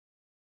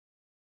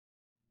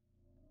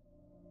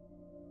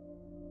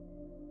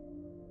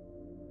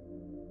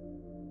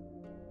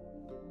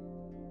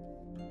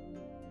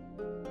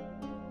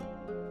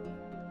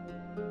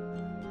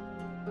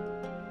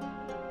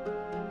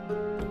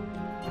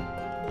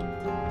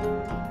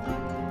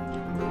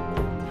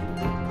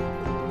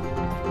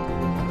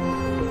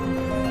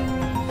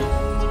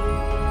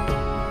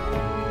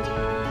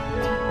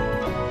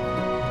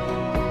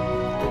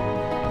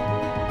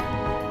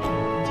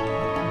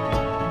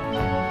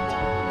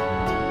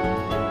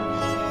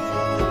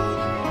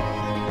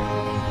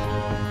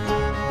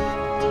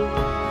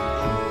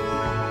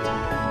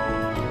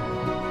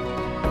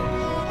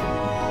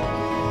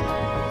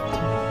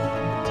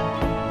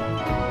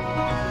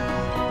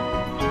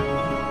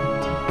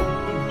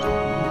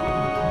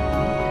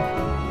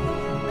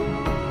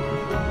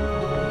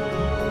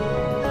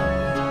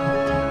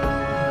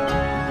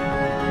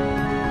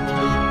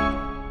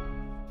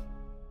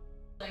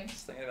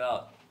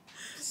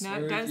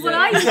 what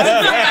are you talking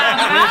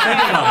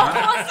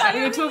about?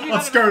 You were talking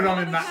What's going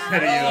on in that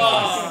head of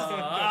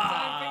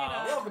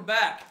yours? Welcome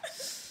back.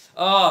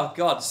 Oh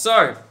God.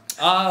 So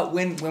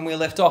when we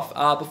left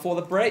off before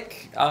the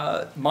break,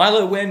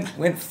 Myla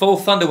went full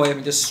Thunderwave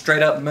and just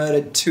straight up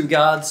murdered 2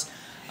 guards.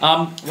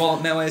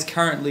 While Meue is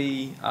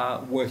currently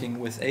working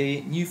with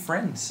a new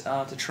friend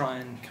to try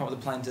and come up with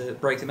a plan to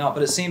break them out,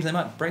 but it seems they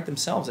might break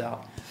themselves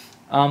out.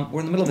 We're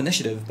in the middle of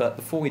initiative, but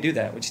before we do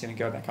that, we're just going to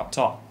go back up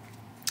top.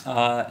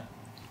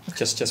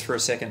 Just for a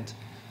second.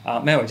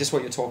 Meue, just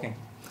what you're talking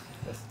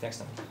with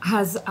Dexter.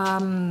 Has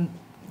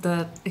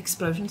the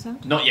explosion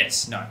sound? Not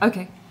yet, no.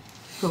 Okay,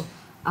 cool.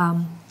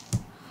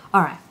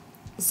 Alright,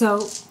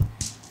 so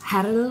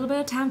had a little bit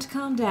of time to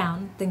calm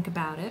down, think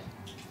about it.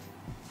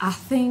 I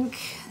think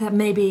that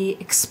maybe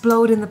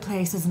exploding the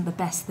place isn't the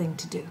best thing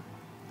to do.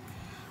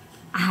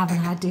 I have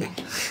an idea.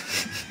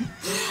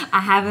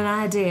 I have an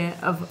idea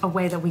of a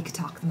way that we could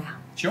talk them out.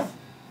 Sure.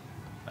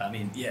 I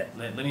mean, yeah,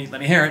 let me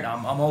hear it.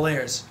 I'm all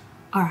ears.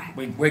 Alright.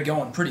 We're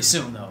going pretty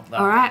soon, though.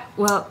 Alright,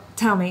 well,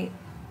 tell me.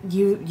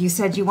 You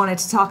said you wanted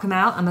to talk him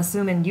out. I'm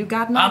assuming you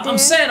got an idea? I'm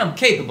saying I'm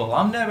capable.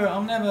 I'm never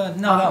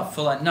not up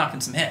for like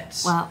knocking some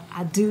heads. Well,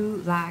 I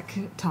do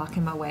like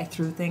talking my way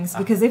through things,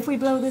 because if we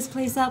blow this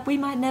place up, we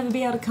might never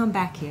be able to come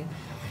back here.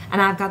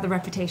 And I've got the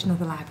reputation of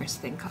the library to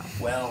think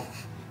of. Well,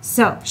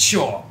 so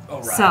sure,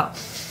 all right.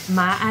 So,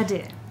 my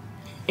idea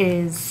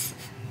is,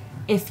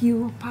 if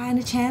you by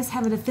any chance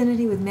have an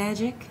affinity with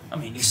magic... I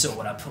mean, you saw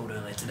what I pulled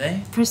earlier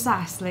today.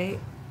 Precisely.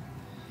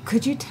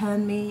 Could you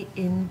turn me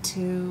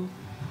into...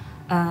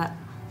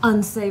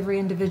 unsavory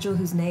individual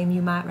whose name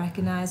you might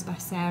recognize by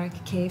Sarek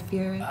K.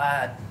 Fury?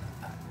 I'm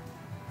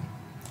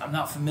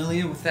not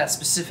familiar with that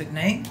specific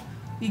name.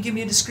 You give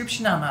me a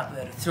description, I might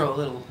be able to throw a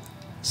little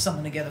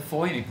something together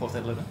for you. And he pulls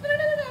that little...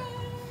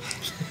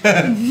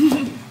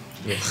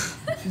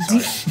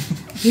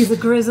 He's a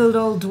grizzled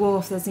old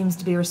dwarf that seems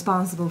to be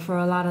responsible for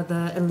a lot of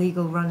the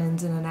illegal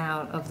run-ins in and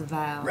out of the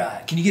Val.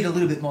 Right. Can you get a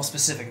little bit more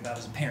specific about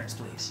his appearance,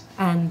 please?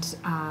 And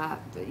I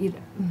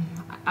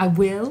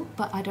will,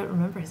 but I don't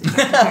remember his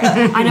exact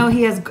appearance.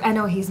 I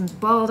know he's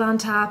bald on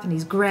top, and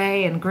he's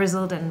grey and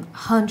grizzled and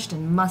hunched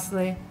and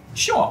muscly.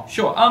 Sure.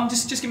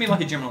 Just give me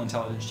like a general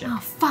intelligence check. Oh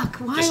fuck!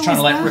 Why? Just trying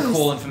to like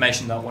recall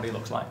information about what he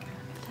looks like.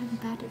 But I'm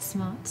bad at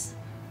smarts.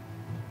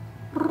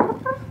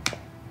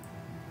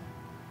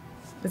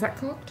 Is that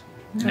correct?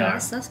 No.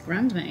 That's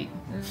grand, mate.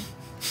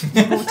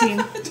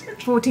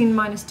 14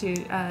 minus 2,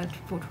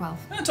 12.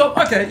 Top.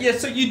 Okay, yeah.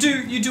 So you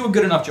do a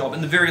good enough job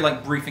in the very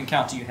like brief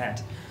encounter you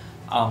had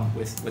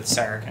with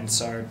Sarek, and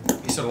so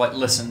he sort of like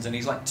listens and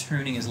he's like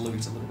tuning his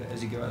lute a little bit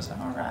as he goes.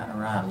 All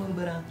right, a little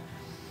bit of.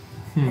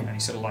 And he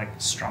sort of like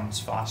strums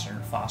faster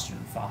and faster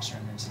and faster,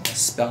 and then sort of a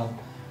spell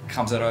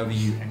comes out over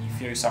you, and you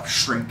feel yourself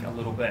shrink a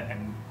little bit,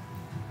 and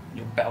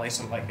your belly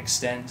sort of like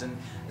extends, and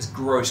this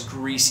gross,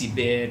 greasy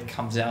beard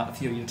comes out. A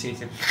few of your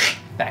teeth are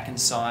back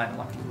inside, and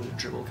like a little bit of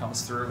dribble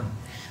comes through, and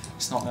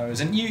snot nose.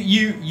 And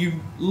you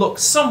look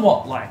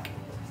somewhat like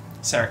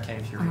Sarah K.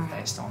 Fury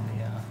based on the.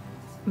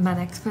 My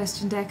next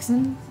question,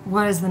 Dexon.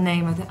 What is the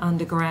name of the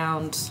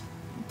underground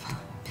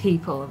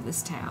people of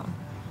this town?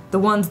 The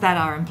ones that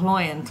are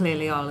employing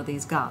clearly all of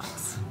these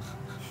guards.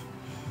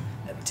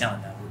 I'd be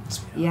telling that, wouldn't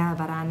sweetheart? Yeah,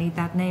 but I need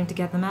that name to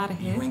get them out of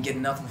here. You ain't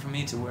getting nothing from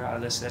me till we're out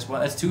of this.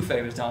 That's 2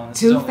 favors, darling.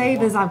 2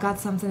 favors. I've got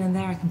something in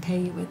there I can pay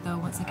you with, though,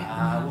 once I get them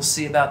out. We'll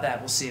see about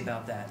that.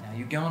 Now,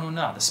 you going or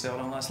not? The spell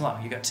don't last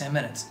long. You got 10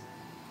 minutes.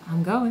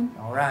 I'm going.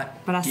 All right.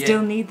 But I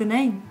still need the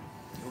name.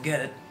 You'll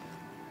get it.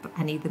 But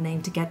I need the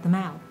name to get them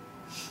out.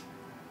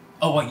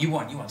 Oh, what, you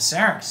want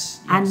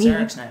Sarek's?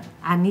 Sarek's name?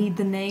 I need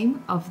the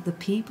name of the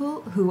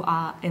people who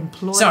are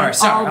employing Sorry,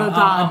 all the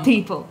guard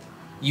people.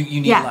 You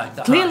need like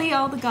the... clearly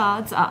all the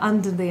guards are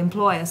under the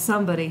employ of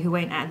somebody who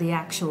ain't at the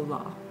actual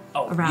law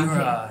around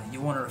here.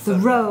 You want to refer the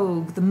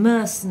rogue, the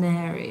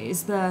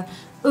mercenaries, the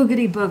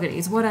oogity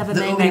boogities, whatever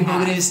name they have. The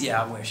oogie boogities?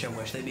 Yeah, I wish.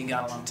 They've been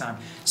gone a long time.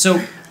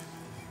 So,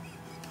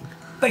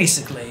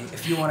 basically,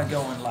 if you want to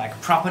go in like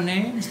proper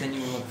names, then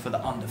you look for the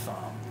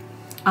Underfarm.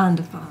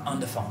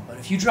 Underfarm. But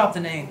if you drop the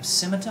name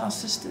Scimitar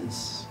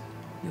Sisters,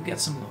 you'll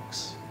get some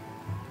looks.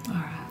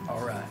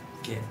 All right.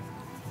 Get.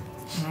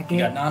 You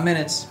got 9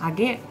 minutes. I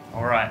get.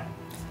 All right.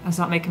 I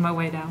start making my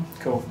way down.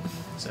 Cool.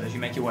 So as you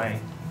make your way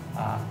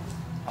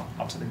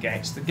up to the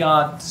gates, the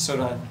guard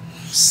sort of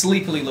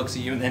sleepily looks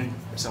at you and then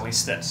suddenly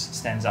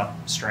stands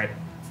up straight.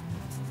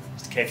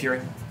 Mr. K. Fury.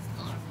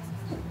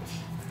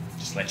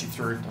 Just let you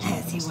through.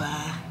 As you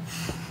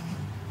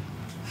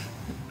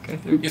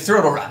were. You're through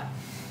it all right.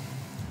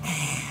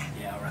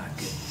 Yeah, all right,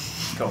 good.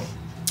 Cool.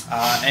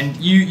 And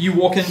you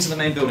walk into the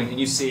main building and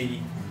you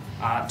see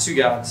 2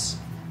 guards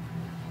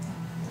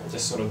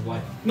just sort of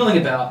like milling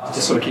about,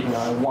 just sort of keeping an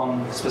eye on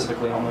one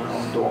specifically on the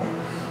door.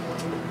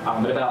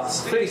 But about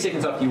 30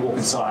 seconds after you walk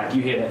inside,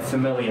 you hear that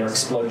familiar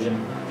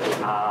explosion.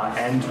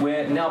 And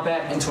we're now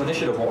back into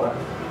initiative order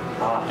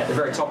at the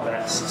very top of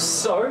that.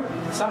 So,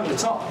 starting at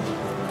the top.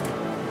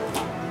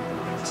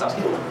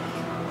 Saskia.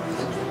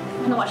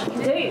 not much I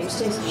can do. Just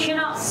doing some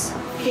chin-ups,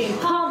 feeling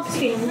pumped,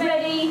 feeling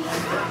ready,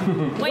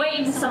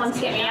 waiting for someone to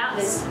get me out of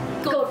this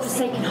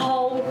godforsaken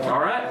hole.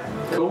 Alright,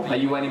 cool. Are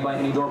you waiting by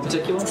any door in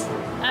particular?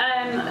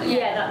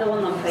 Yeah, the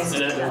one I'm closest to.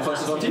 The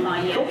closest one to you?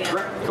 Mine, yeah, Cool, yeah.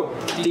 right, cool.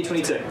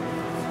 D22.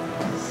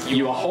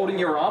 You are holding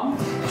your arm.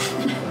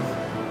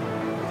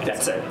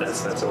 That's it.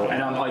 That's all.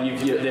 And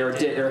there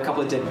are a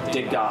couple of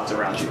dead guards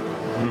around you.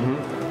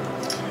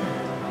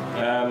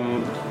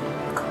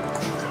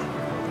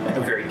 A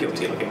very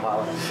guilty looking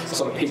Myla.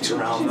 Sort of peeks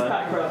around She's there.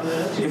 background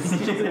there. She's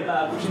in a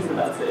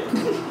bad state.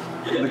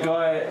 The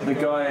guy,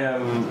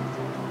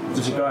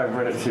 there's a guy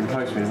relatively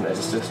close to me, isn't there?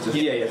 Just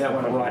Yeah, that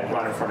one right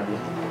in front of you.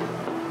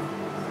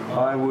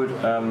 I would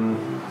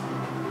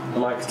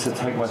like to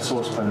take my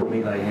saucepan and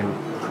melee him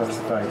across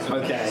the face.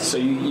 Okay, so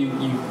you're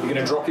going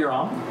to drop your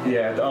arm?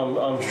 Yeah,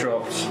 arm's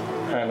dropped,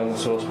 hand on the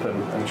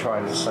saucepan, and try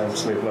in the same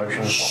smooth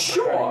motion.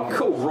 Sure,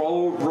 cool.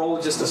 Roll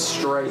just a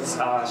straight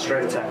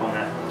attack on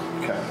that.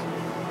 Okay.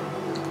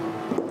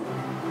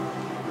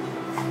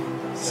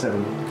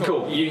 7.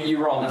 Cool. You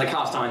roll, and the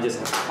cast iron just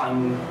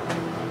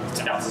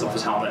bounces off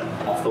his helmet,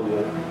 off the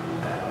wall.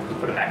 You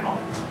put it back on.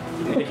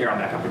 You can pick your arm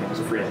back up again as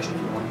a free action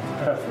if you want.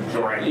 Perfect.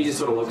 Alright, he just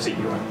sort of looks at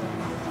you.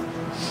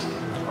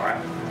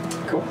 Alright.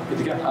 Cool. Good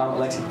to go.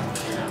 Alexei.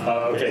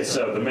 Okay,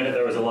 so the minute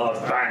there was a loud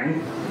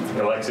bang,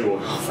 Alexei will,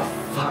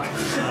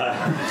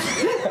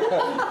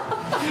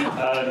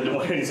 and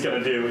what he's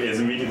going to do is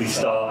immediately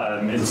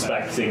start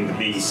inspecting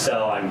the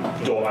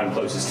door I'm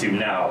closest to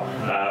now.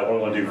 What I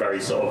want to do very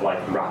sort of like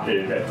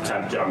rapid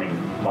attempt,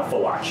 my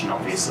full action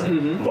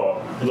obviously,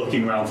 but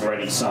looking around for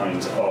any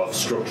signs of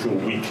structural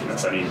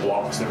weakness, any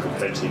blocks that could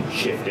potentially be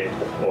shifted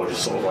or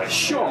just sort of like...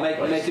 Sure,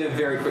 make a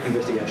very quick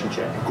investigation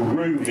check.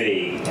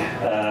 Groovy.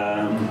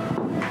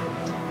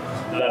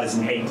 That is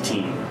an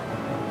 18.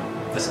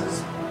 This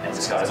is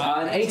disguise.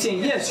 An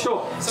 18, yeah,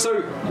 sure.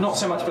 So, not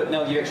so much, but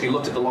now you actually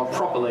looked at the log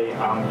properly,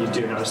 you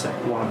do notice that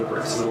one of the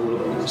bricks is a little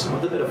bit loose.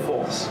 With a bit of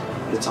force,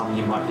 at the time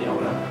you might be able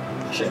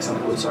to shake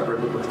something loose over a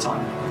little bit of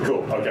time.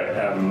 Cool, okay.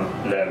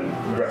 Then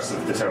the rest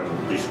of the turn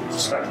will be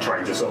spent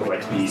trying to sort of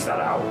like ease that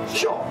out.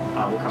 Sure.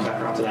 We'll come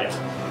back around to that.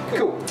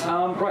 Cool.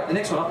 Right, the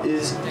next one up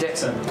is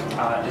Dexon.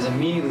 Is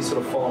immediately sort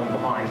of following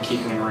behind,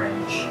 keeping in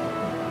range.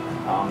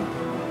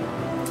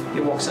 He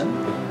walks in.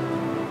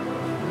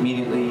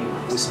 Immediately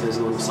whispers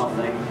a little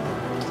something,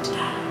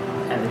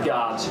 and the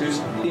guards, who's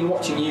been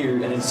watching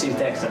you and then sees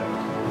Dexter,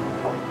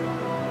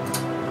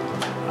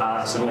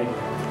 suddenly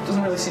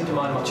doesn't really seem to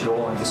mind much at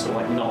all and just sort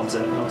of like nods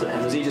at him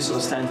as he just sort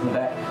of stands in the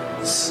back,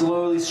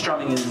 slowly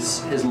strumming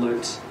his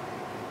lute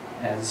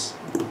as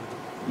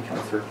you come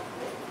through.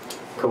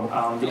 Cool.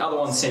 The other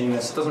one seeing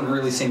this doesn't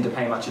really seem to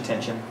pay much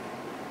attention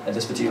at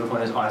this particular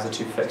point. His eyes are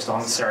too fixed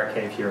on Sarah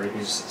Cave Fury,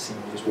 who's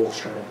seeming to just walk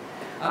straight in.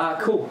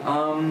 Cool.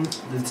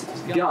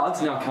 The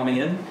guards now coming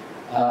in.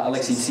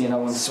 Alexei, you see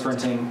another one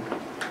sprinting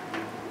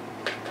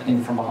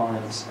in from behind,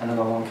 and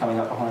another one coming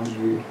up behind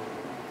you.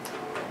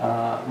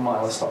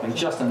 Myla stopping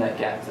just in that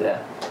gap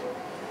there.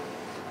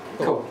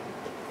 Cool.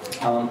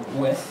 No,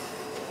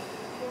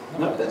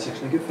 that's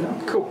actually good for now.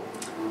 Cool.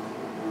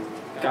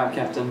 Guard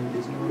captain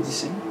is nowhere to be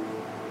seen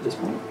at this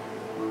point.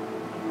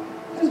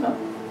 There's none.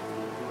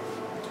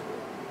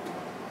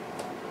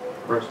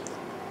 Rose.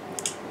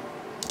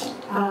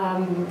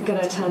 I'm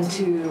gonna turn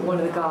to one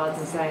of the guards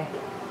and say,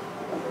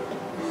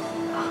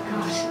 "Oh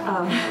gosh,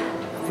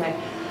 say,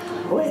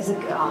 where's the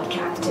guard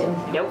captain?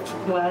 Nope.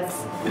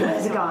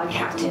 Where's the guard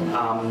captain?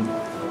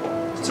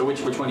 So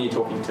which one are you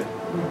talking to?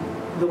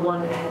 The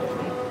one ahead of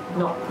me,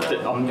 not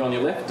on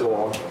your left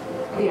or?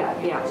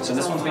 Yeah. So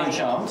this one's being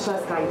charmed.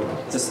 First guy.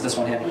 This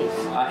one here.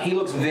 He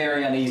looks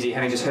very uneasy,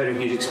 having just heard a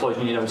huge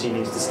explosion. You know he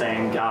needs to stay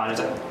in guard. It's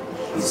like,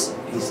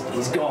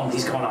 He's gone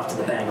after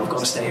the bang. I've got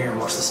to stay here and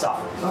watch the stuff.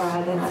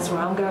 Alright, then that's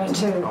where I'm going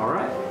to.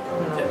 Alright.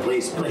 Yeah,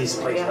 please,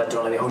 Yeah.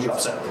 don't let me hold you up,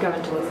 sir.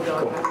 Going towards the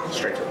door. Cool.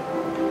 Straight to it.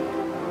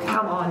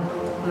 Come on.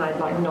 And I'd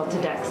like nod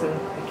to Dex and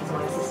think he's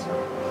my assistant.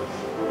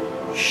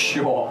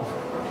 Sure.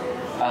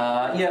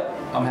 Yeah,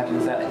 I'm happy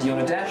with that. Do you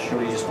want to dash or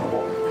do you just want to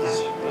walk?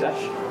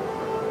 Dash?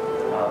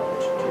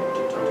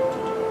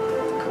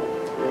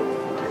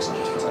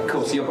 Cool.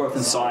 Cool, so you're both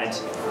inside.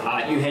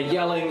 You hear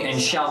yelling and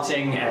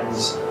shouting and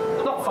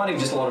not finding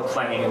just a lot of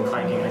clanging and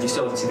clanking, and you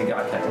still haven't seen the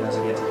guard captain as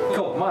of yet.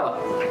 Cool, Myla.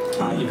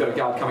 You've got a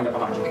guard coming up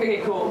behind you.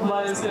 Okay, cool.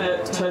 Myla's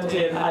gonna turn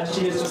to him and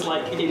she is just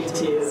like in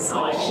tears.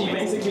 Like she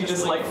basically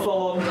just like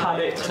full on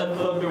panicked and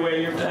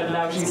thunderwaved, and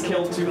now she's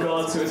killed 2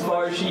 guards who as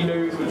far as she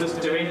knows were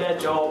just doing their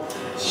job.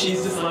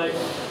 She's just like,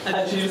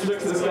 and she just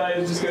looks at this guy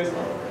and just goes,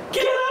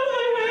 "Get out of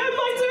my way, I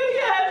might do it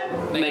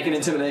again!" Make an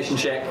intimidation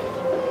check.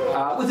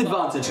 With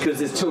advantage, because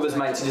there's 2 of his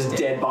mates are just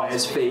dead by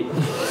his feet.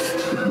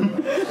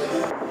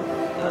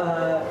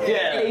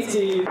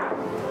 18.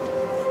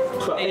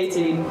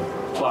 18.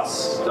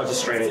 Plus, just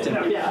straight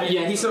 18.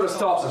 Yeah, he sort of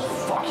stops and,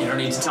 fuck, you don't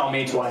need to tell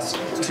me twice.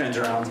 Turns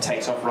around,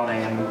 takes off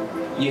running,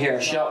 and you hear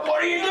a shout,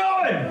 "What are you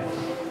doing?"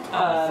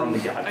 from the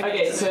guard.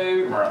 Okay,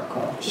 so Right,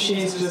 cool.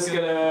 she's just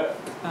gonna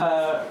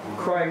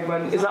cry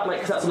when is that like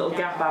 'cause that's a little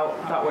gap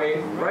out that way,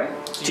 right?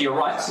 To your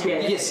right? Yeah.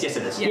 Yes, it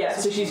is. Yeah,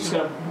 so she's just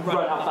gonna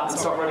run out that and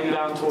start running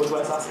down towards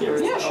where Saskia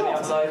is Yeah, on sure. the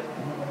outside.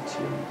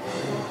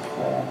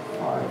 4,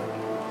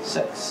 5,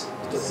 6.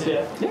 Just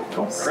yeah,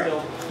 Cool. Great.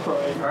 still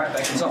crying. Alright,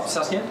 back things up.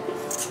 Saskia?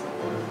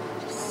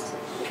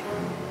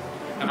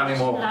 How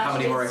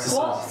many more exercises?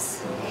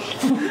 Squats.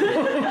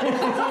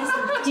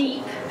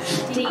 deep,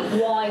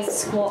 wide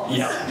squats.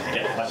 Yeah,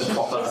 like the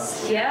proper.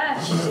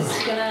 Yeah, she's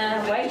just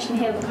gonna wait. She can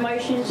hear the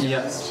commotion.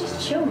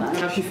 She's chill, man.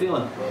 How's she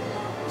feeling?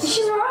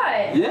 She's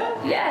alright. Yeah?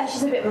 Yeah,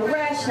 she's a bit of a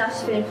wreck. Now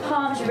she's feeling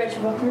pumped. She's ready to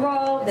rock and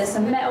roll. There's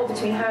some metal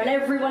between her and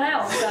everyone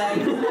else, so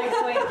there's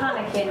no point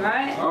panicking,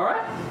 right?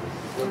 Alright.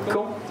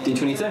 Cool.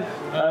 D22.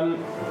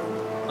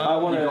 I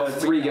want You've got to.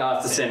 3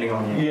 guards descending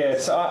on you.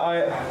 Yes, yeah.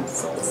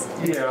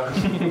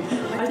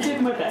 I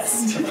did my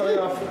best. Funny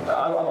enough,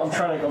 I'm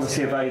trying to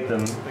obviously evade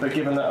them, but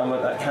given that I'm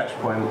at that catch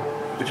point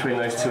between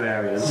those two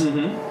areas,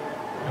 and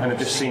I've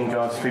just seen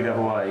guards through the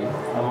other way,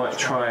 I might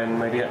try and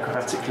maybe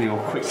acrobatically or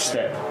quick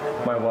step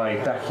my way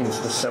back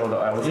into the cell that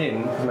I was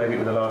in, because maybe it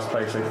was the last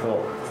place they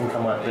thought I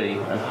might be,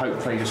 and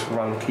hopefully just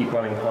keep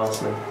running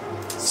past me.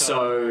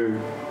 So,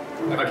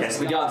 okay,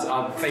 so the guards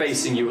are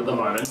facing you at the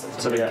moment,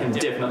 so they can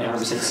definitely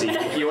 100% see you.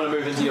 If you want to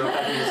move into your,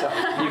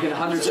 you can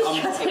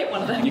 100%. Hit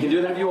one of them. You can do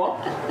whatever you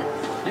want.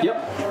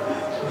 Yep.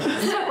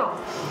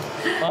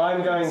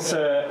 I'm going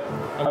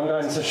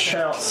to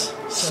shout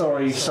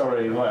sorry,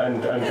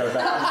 and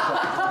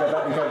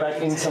go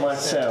back into my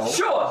cell.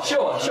 Sure.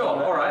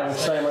 All right. And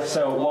stay in my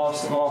cell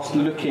whilst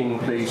looking,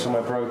 please, for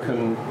my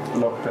broken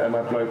lockpick and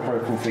my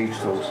broken thieves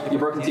tools. Your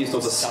broken thieves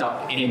tools are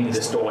stuck in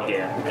this door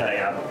here. They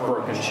are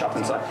broken shut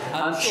inside.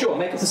 Sure,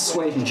 make a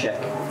persuasion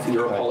check for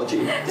your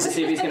apology to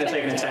see if he's going to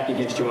take an attack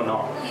against you or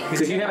not.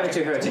 Because you haven't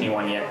actually hurt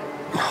anyone yet.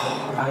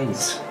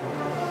 8.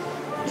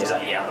 He's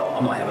like, yeah, no,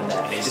 I'm not having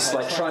that. And he just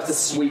like tries to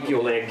sweep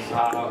your leg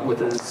with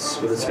his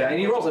spear, and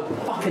he rolls a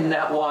fucking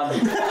that one.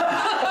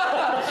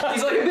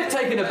 He's like a bit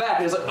taken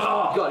aback. He's like,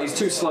 oh god, he's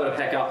too slow to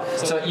pack up.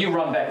 So you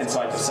run back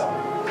inside your cell,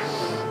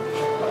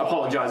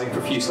 apologising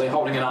profusely,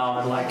 holding an arm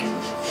and like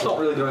not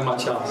really doing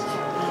much else.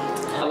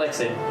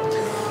 Alexei.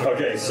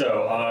 Okay,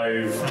 so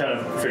I've kind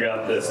of figured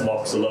out this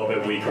lock's a little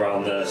bit weak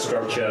around the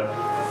structure.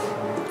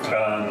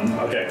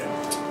 Okay.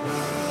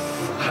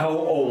 How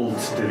old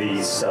do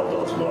these cell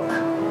doors look?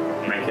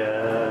 Make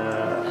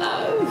a.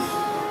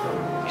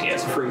 Yeah,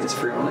 it's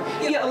free on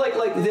it. Yeah, like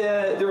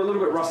they're a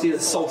little bit rusty.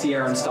 It's salty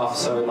air and stuff,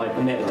 so like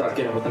the metal does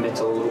get in with the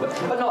metal a little bit,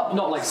 but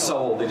not like so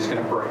old they're just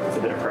going to break with a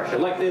bit of pressure.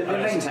 Like they're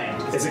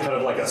maintained. Is it kind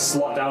of like a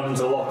slot down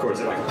into the lock, or is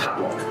it like a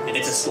padlock?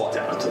 It's a slot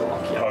down into the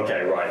lock. Yeah.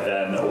 Okay, right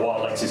then. What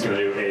Alexei's going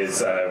to do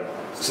is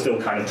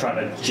still kind of trying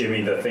to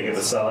jimmy the thing at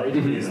the side.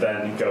 Is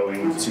then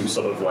going to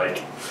sort of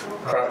like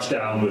crouch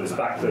down with his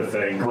back to the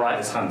thing, Right.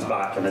 his hands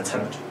back, and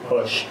attempt to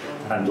push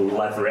and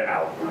lever it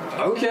out.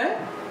 Okay.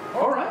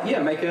 All right.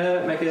 Yeah. Make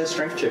a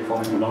strength check for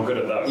me. I'm not good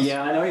at those.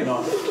 Yeah, I know you're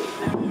not.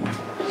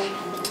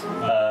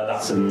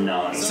 That's a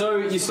 9. So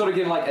you sort of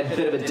get in like a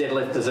bit of a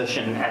deadlift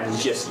position, and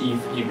just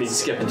you've been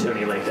skipping too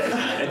many leg days.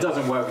 It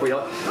doesn't work for you.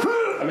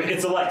 I mean,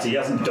 it's Alexei. He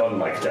hasn't done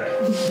like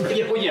that.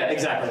 Yeah, well, yeah,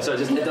 exactly. So it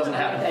doesn't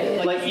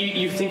happen. Like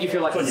you think you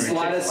feel like the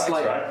slightest,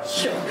 like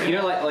right? you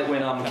know, like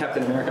when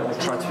Captain America like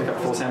tried to pick up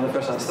force hammer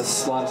first, it's the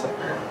slightest, like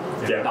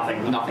Yeah.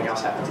 nothing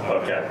else happens.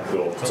 Okay,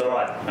 cool. It's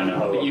alright. I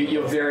know. But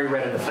you're very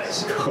red in the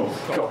face. Cool.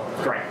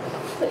 Great.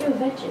 But you're a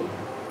veggie.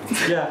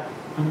 Yeah.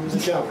 It was a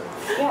joke.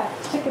 Yeah,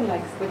 chicken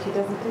legs, which he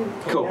doesn't do.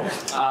 Cool.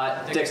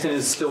 Dexton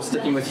is still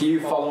sticking with you,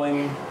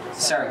 following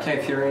Sarah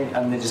K. Fury,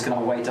 and they're just going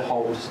to wait to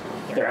hold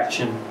their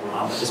action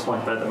at this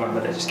point. But at the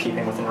moment, they're just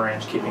keeping within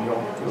range, keeping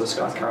your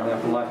disguise currently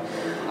up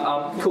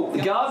alive. Cool.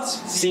 The guards,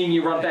 seeing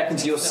you run back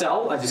into your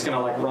cell, are just going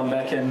to like run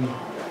back in.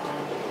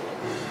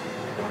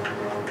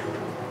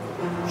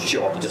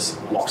 Sure,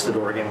 just locks the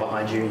door again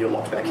behind you. You're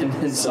locked back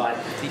inside.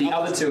 The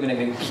other two are going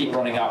to keep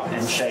running up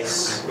and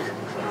chase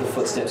the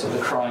footsteps of the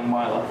crying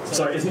Myla.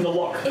 Sorry, isn't the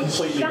lock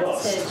completely Shattered,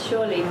 lost?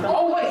 surely. From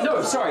Oh wait,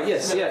 no, sorry,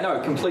 yes, yeah, no,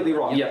 completely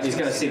wrong. Yep, he's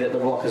going to see that the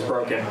lock is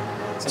broken.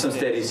 So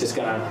instead he's just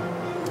going to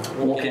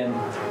walk in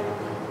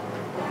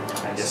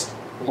and just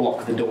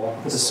block the door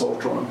with a sword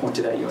drawn and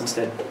pointed at you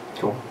instead.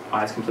 Cool.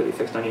 Eyes completely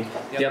fixed on you.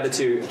 The other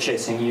two are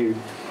chasing you.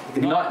 The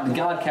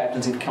guard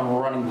captains had come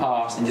running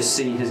past and just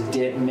see his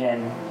dead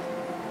men.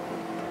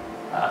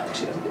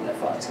 Actually doesn't get that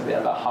far. He's going to be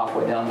about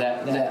halfway down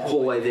that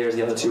hallway there as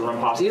the other two run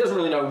past. He doesn't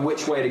really know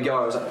which way to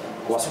go. He's like,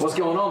 what's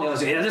going on? The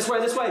other's like, yeah, this way.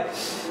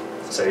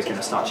 So he's going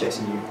to start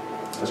chasing you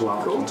as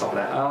well. Cool. On top of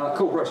that.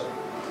 Cool, Rose.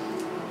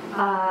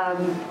 I'm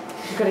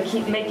going to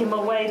keep making my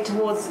way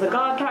towards the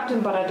guard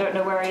captain, but I don't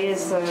know where he is,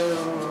 so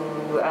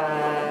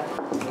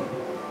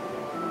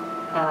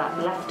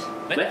left.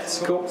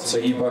 Left, cool. So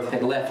you both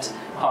head left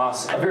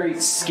past a very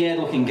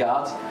scared-looking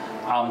guard.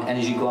 And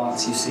as you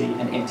glance, you see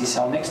an empty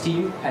cell next to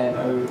you, and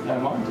no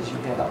mind as you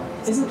head up.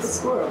 Isn't the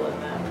squirrel in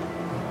there?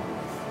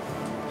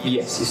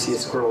 Yes, you see a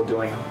squirrel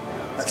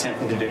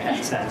attempting to do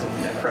handstands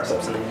and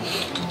press-ups in the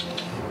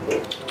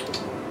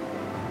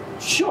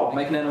Sure,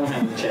 make an animal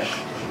handling check.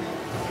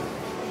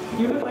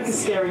 You look like a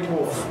scary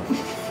dwarf.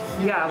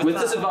 Yeah. With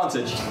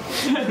disadvantage.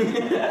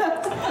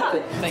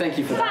 Thank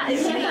you for that. That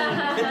is mean.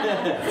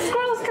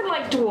 Squirrels can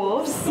like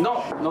dwarves.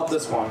 Not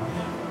this one.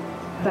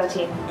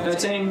 13.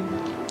 13.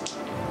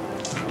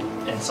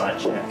 Insight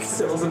check.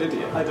 Cyril's an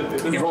idiot. I don't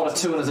know. He rolled a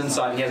 2 on his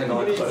inside. He hasn't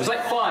got it. It's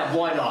like, fine,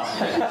 why not?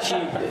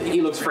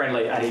 He looks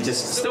friendly, and he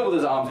just, still with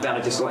his arms down,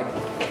 it just like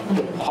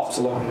hops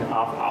along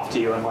after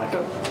you and like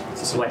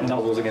just like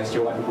nuzzles against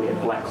your like weird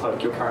black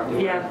cloak you're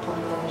currently wearing. Yeah,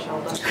 on the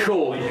shoulder.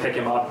 Cool. You pick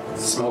him up. It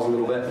smells a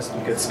little bit. It's a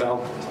good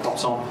smell.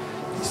 Pops on.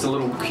 Just a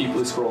little cute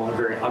blue squirrel and a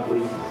very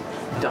ugly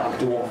dark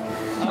dwarf.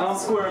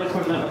 Squirrel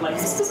equivalent of like.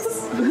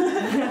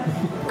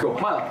 Cool.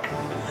 Myla.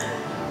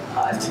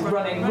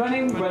 Running.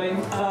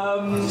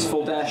 Just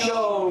full dash.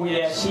 Oh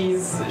yeah, she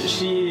is.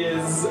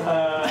 She's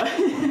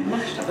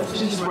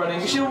just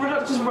running. She'll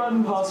just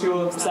run past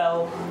your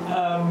cell.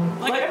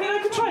 Like I mean, I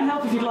could try and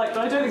help if you'd like,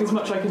 but I don't think there's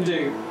much I can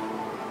do.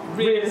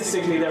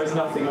 Realistically, there is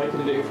nothing I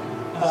can do.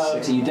 Are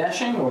you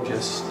dashing or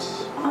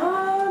just?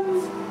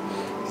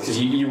 Because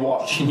you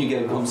watch and you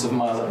get a glimpse of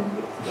Myla.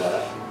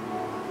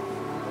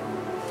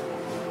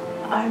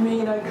 I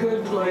mean, I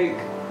could like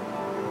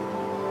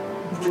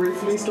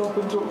briefly stop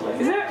and talk. Like,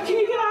 can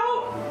you get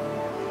out?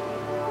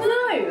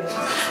 No!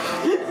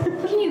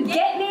 Can you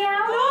get me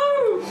out?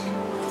 No!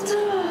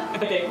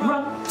 Okay,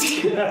 run.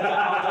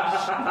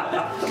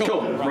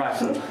 Cool. Right.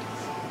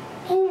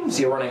 So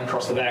you're running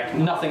across the back.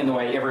 Nothing in the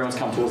way. Everyone's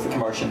come towards the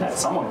commotion that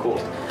someone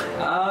caused.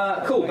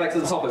 Cool. Back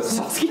to the top of it.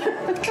 Saskia.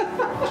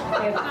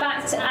 We're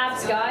back to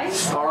abs,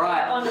 guys. All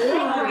right. On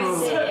leg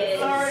raises.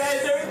 Sorry,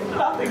 there's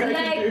nothing I can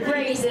Leg do.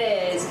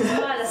 raises, because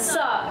Myla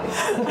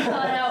sucks.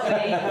 Can't help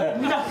me.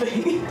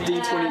 Nothing.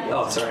 D20.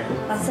 Oh, sorry.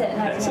 That's it.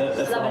 No,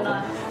 That's love and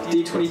life.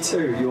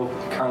 D22. You're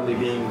currently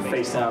being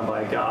faced down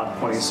by a guard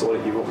pointing a sword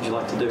at you. What would you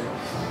like to do?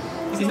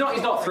 He's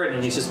not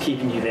threatening. He's just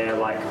keeping you there,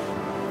 like.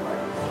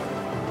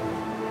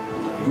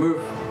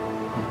 Move.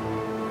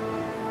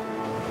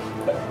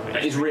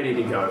 He's ready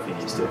to go if he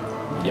needs to.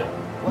 Yeah.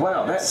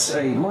 Wow, that's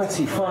a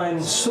mighty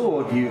fine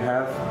sword you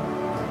have.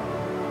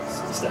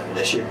 Is that an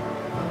issue?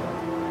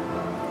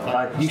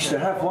 I used to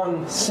have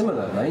one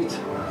similar, mate.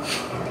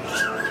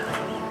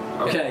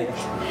 Okay.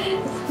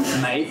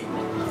 Mate.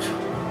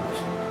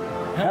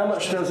 How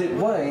much does it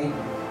weigh?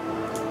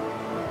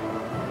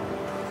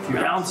 A few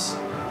pounds?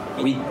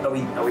 Are we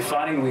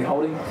fighting? Are we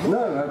holding?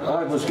 No,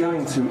 I was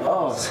going to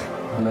ask,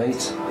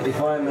 mate,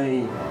 if I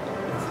may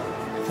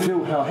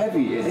feel how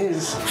heavy it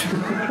is.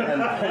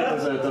 And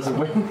does a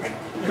wink.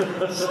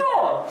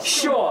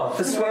 Sure.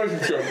 Persuasion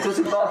check.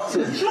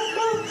 Disadvantage.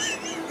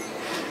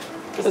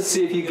 Let's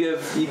see if you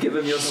give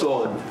him your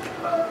sword.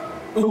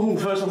 Ooh,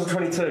 first one's a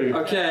 22.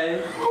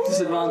 Okay.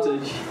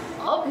 Disadvantage.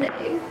 Oh, no.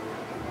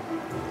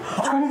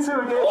 22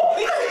 again.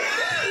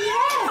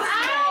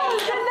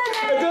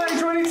 A dirty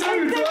 22.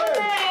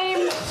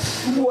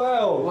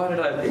 Wow. Why did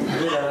I do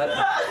that?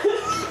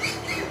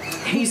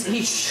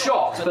 He's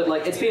shocked, but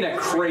like it's been a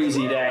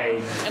crazy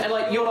day, and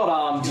like you're not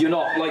armed, you're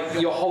not like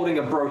you're holding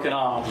a broken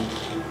arm,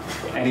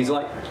 and he's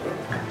like,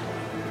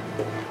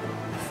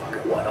 "Fuck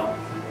it, why not?"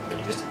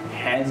 He just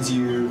hands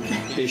you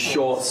his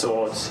short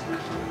swords.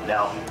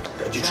 Now,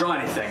 don't you try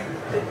anything?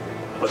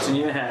 Puts in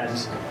your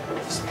hands.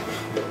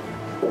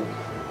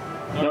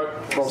 No,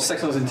 roll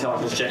 6 on his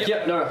intelligence check.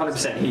 Yep, no,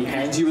 100%. He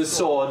hands you his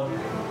sword.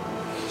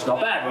 It's not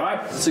bad,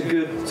 right? It's a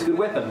good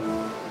weapon.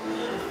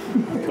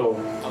 Cool.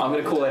 I'm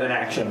going to call that an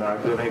action, though,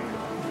 because I think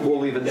we'll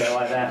leave it there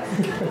like that.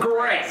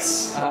 Great!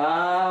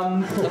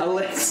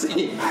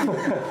 Alexei.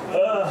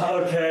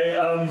 Okay,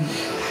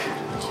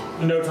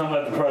 no time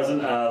like the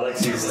present.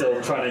 Alexei's still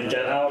trying to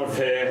get out of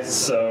here,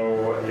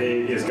 so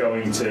he is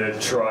going to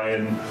try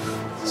and...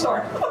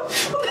 Sorry.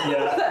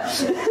 Yeah.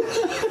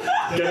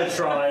 Gonna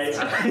try...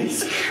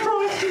 He's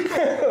crying.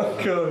 Oh,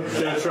 God.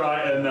 Gonna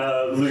try and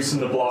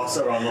loosen the blocks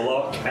around the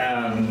lock,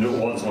 and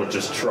once more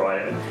just try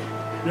it.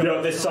 You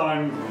know, this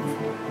time...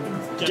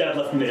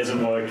 Deadlifting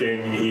isn't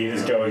working. He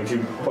is going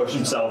to push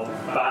himself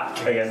back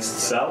against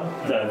the cell,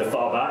 the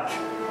far back,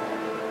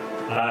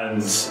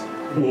 and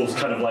will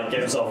kind of like get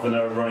himself in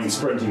a running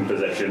sprinting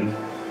position,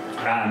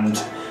 and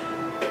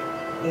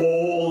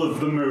all of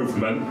the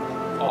movement.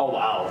 Oh,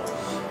 wow.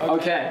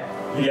 Okay.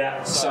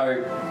 Yeah.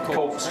 So,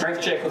 cool.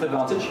 Strength check with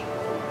advantage.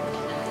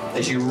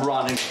 As you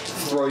run and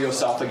throw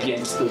yourself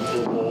against the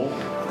wall.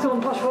 Come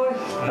on, posh boy.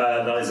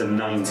 That is a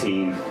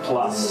 19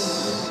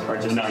 Plus... or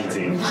just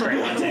 19. Straight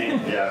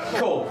 19. Yeah.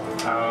 Cool.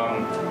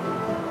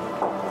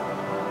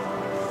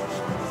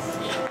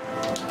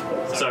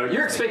 So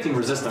you're expecting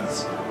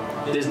resistance.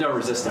 There's no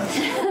resistance.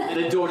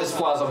 The door just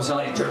flies off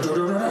and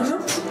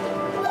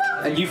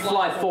and you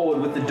fly forward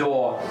with the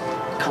door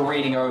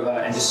careening over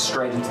and just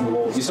straight into the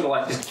wall. You sort of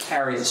like just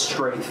carry it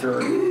straight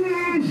through.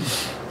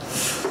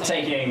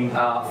 Taking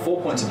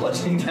 4 points of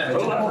bludgeoning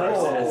damage in that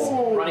process.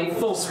 Running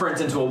full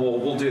sprint into a wall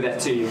will do that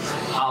to you.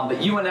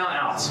 But you are now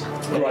out.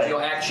 Right.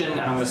 Your action,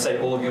 and I'm going to say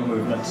all of your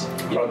movements.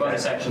 Your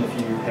bonus action if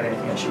you have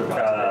anything that you would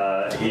like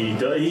to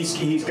do.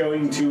 He's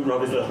going to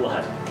rub his little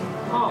head.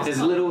 His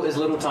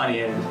little tiny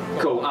head.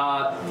 Cool.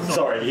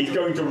 Sorry, he's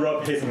going to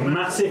rub his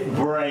massive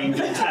brain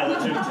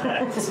intelligent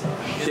head.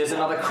 There's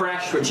another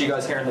crash, which you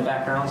guys hear in the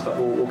background, but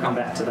we'll come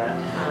back to that.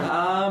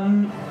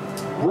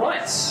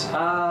 Right.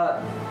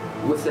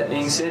 With that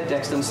being said,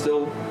 Dexton's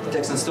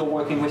still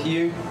working with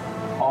you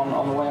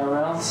on the way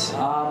around.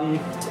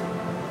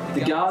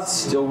 The guards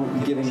still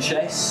giving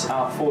chase.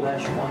 4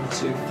 dash, 1,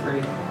 2,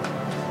 3,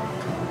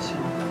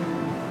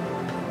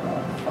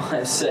 4,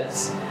 5,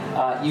 6.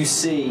 You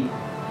see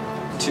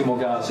 2 more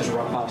guards just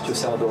run past your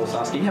cell door,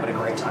 Saskia. You're having a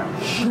great time.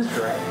 It's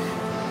great.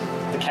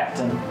 The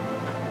captain,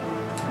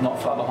 not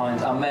far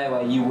behind.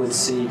 Meue, you would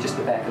see just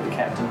the back of the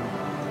captain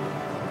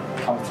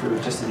come through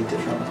just as he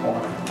dips around the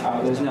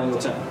corner. There's now your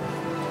turn.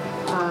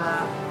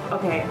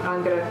 Okay,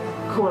 I'm gonna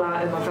call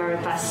out in my very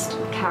best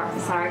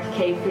character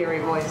K Fury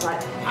voice,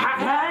 like,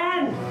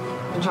 Happen!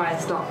 And try and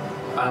stop.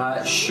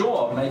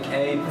 Sure, make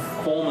a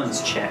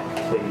performance check,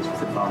 please,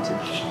 with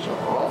advantage. Sure.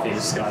 For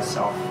this guy's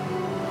self.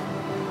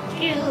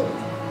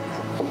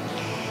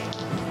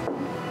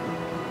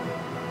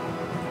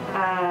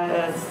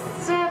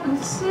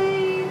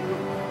 17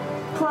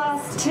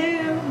 plus 2,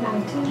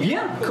 19.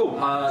 Yeah, cool.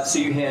 So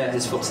you hear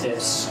his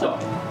footsteps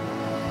stop.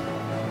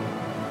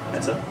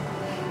 That's it.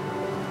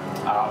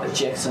 But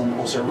Jackson,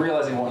 also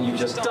realizing what you've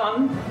just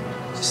done,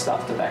 just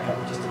starts to back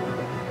up just a little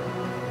bit.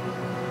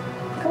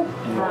 Cool.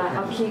 Right,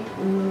 I'll keep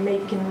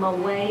making my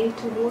way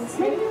towards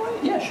him.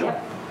 Yeah, sure.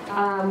 Yep.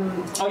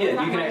 Oh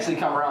yeah, you can actually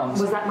come around.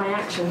 Was that my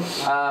action?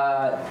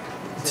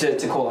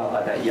 To call out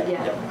like that, yeah.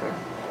 Okay.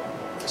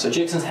 So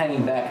Jackson's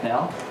hanging back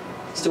now,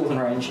 still within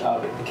range,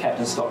 but the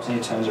captain stops and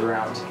he turns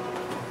around.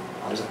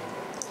 What is it?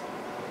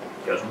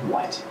 He goes,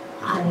 white.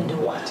 I need a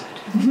word.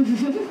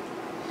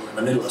 In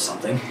the middle of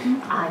something.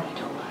 I need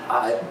a word.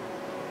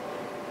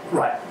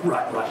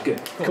 Right,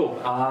 good. Cool.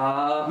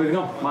 Moving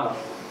on, Myla.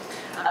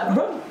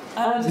 Run.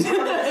 Around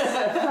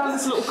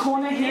this little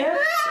corner here.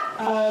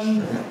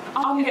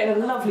 I'm getting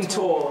a lovely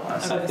tour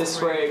of this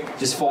rig.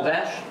 Just 4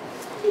 dash?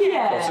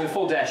 Yeah. So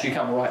 4 dash, you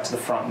come right to the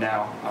front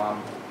now.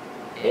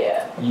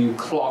 Yeah. You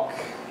clock,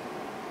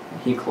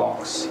 he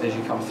clocks as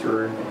you come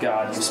through. The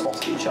guard, you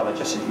spot each other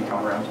just as you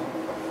come around.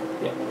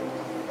 Yeah.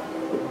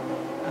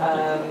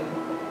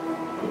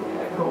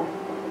 Yeah, cool.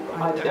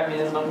 I mean,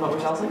 there's not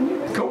much else I can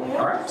do. Cool. Yeah.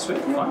 Alright,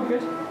 sweet. Fine.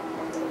 Good.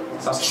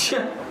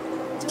 Saskia.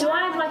 Do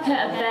I have like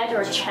a bed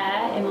or a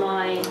chair in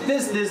my...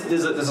 There's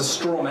a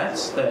straw mat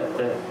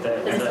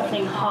There's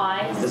something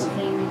high, there's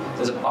something...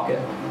 There's a bucket.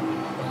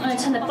 I'm going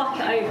to turn the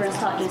bucket over and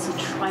start doing some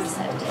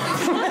tricep dips.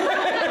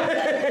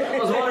 I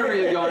was wondering where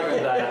you're going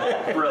with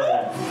that.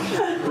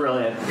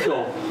 Brilliant.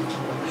 Cool.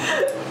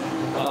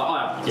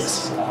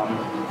 Yes.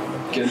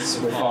 Good.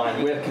 We're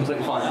fine. We're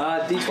completely fine.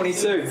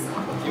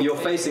 D22. You're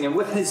facing him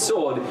with his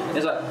sword.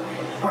 He's like,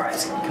 all right,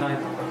 can I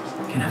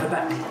have it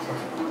back?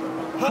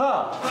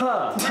 Ha!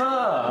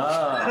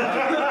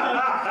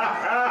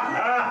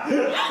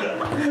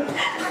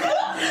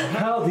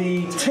 How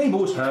the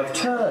tables have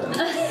turned.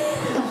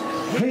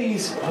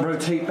 Please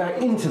rotate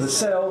back into the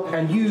cell,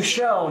 and you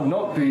shall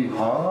not be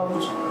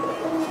harmed.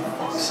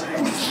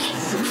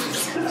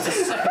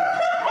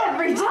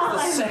 Every time.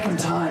 The second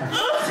time.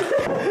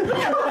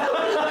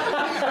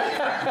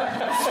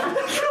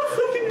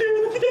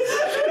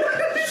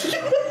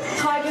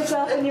 Hide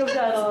yourself in your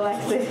girdle,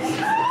 Alexei.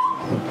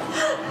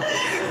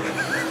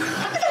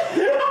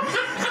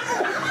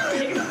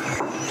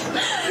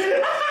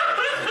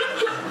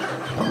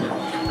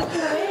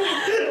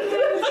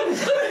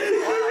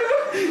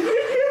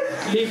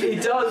 He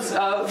does.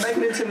 Make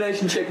an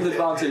intimidation check with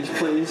advantage,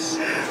 please.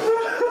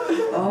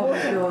 Oh my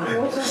god.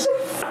 What a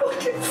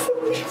fucking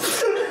fool.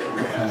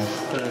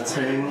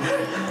 13.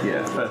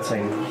 Yeah,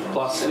 13.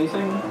 Plus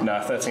anything?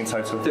 No, 13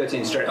 total.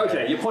 13 straight.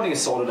 Okay, you're pointing a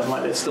sword at him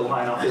like that's still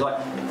high enough. He's like,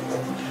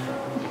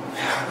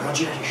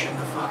 Roger, you shouldn't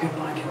have fucking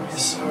like him with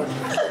his sword.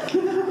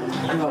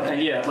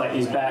 And yeah, like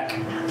he's back,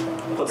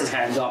 puts his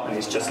hands up, and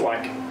he's just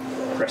like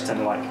pressed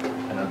in like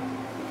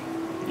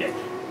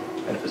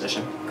in a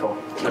position. Cool.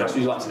 What else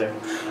would you like to do?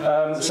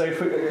 So if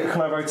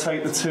can I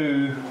rotate the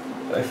two?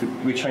 If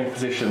we change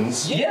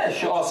positions. Yeah,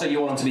 sure. Oh, so you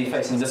want him to be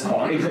facing this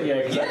corner?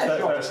 Yeah, because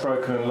that's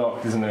broken and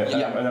locked, isn't it?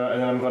 Yeah. And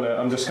then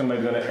I'm just gonna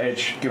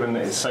edge. Given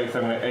that it's safe,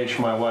 I'm gonna edge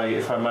my way.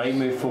 If I may,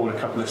 move forward a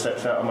couple of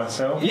steps out of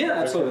myself. Yeah,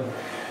 absolutely.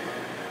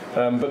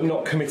 But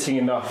not committing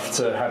enough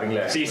to having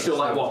left. So you're still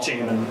like watching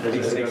him and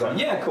he's like,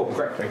 yeah, cool,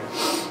 correctly.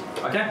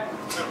 Okay.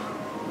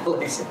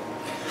 Alexei.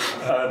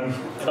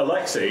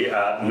 Alexei,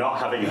 not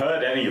having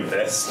heard any of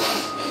this,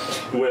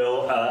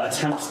 will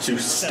attempt to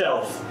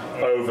stealth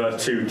over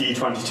to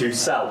D22's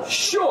cell.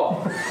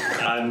 Sure!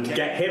 And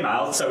get him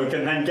out so we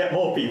can then get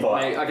more people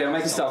out. Okay, I'll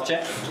make a stealth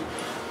check.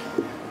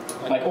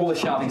 Like all the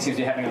shouting seems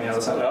to be happening on the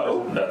other side.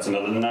 Oh, that's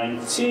another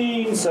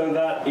 19, so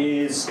that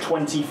is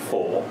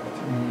 24.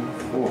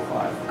 4,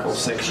 5, cool.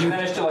 6. You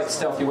managed to like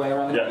stealth your way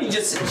around. Yeah. You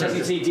just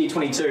see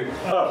D22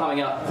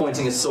 coming up,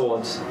 pointing his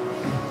sword.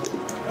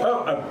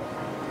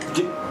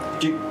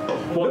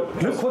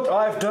 Look what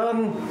I've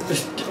done.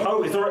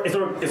 Oh, is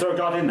there a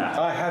guard in there?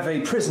 I have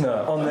a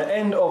prisoner on the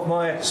end of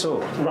my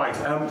sword. Right.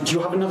 Do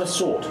you have another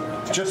sword?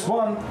 Just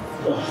one.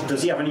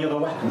 Does he have any other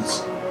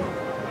weapons?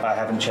 I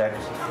haven't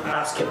checked.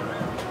 Ask him.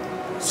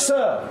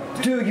 Sir,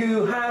 do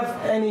you have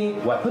any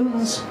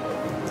weapons?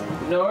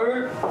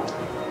 No.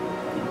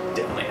 He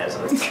definitely has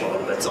a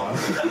sword that's on.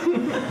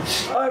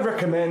 I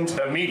recommend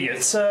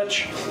immediate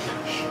search.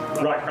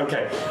 Right,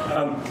 okay.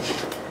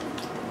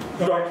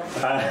 Right,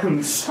 and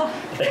if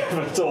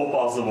it's all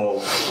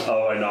possible.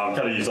 Oh, I know, I'm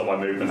kind of used up my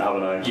movement,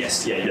 haven't I?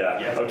 Yes,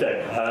 yeah.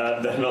 Okay,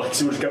 then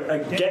Alexei would go.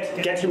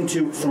 Get him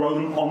to throw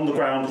them on the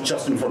ground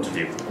just in front of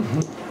you.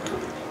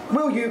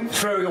 Will you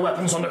throw your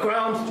weapons on the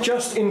ground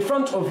just in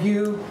front of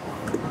you?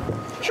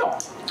 Sure.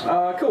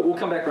 Cool, we'll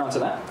come back around to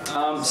that.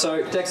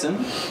 So,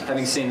 Dexon,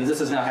 having seen that this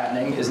is now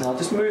happening, is now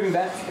just moving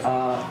back.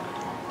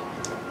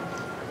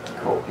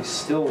 Cool, he's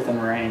still within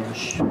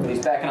range, but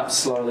he's backing up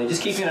slowly,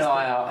 just keeping an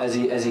eye out as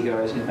he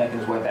goes and making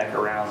his way back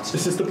around.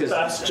 This is the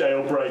best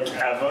jailbreak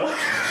ever.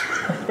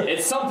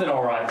 It's something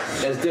alright.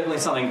 There's definitely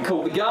something.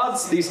 Cool, the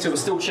guards, these two are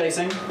still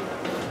chasing.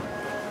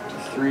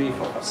 3,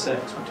 4, 5,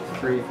 6, 1, 2,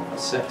 3, 4, 5,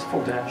 6,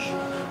 full dash.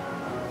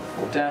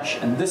 Full dash,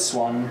 and this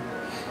one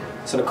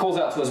sort of calls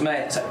out to his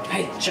mate, so,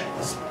 hey, check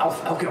this.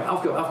 I'll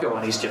go,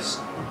 and he's just...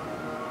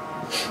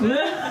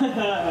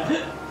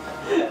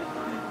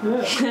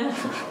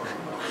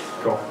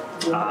 Cool.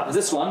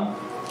 This one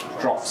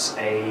drops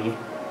 2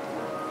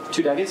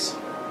 daggers,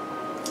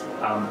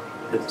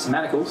 with some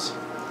manacles,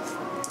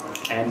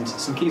 and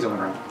some keys on the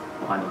ground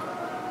behind him.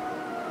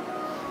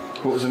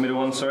 What was the middle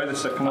one, sorry? The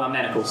second one?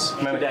 Manacles.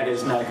 2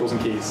 daggers, manacles,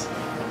 and keys.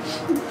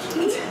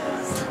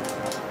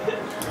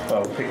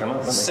 Well, we'll pick them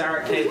up,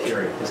 Sarah K.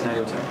 Fury, it's now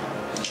your turn.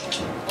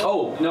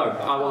 Oh, no.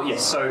 Well,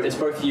 yes, so it's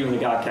both you and the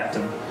guard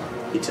captain.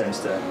 He turns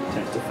to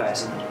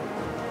face and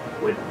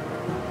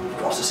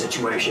what's the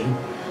situation?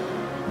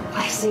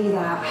 I see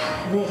that.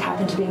 They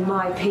happen to be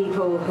my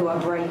people who are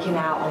breaking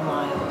out on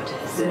my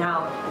orders.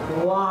 Now,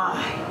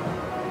 why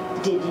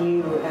did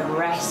you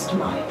arrest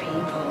my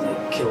people? They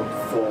killed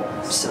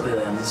 4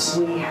 civilians.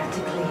 We had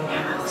to clean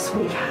house.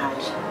 We've had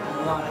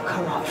a lot of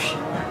corruption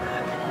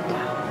happening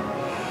down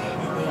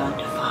in the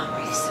underfarm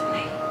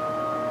recently.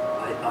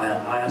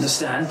 I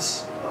understand.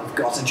 I've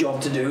got a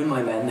job to do, and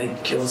my men, they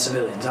killed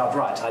civilians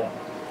outright.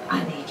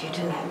 I need you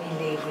to let me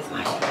leave with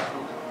my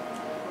people.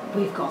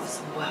 We've got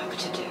some work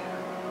to do.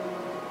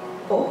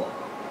 Or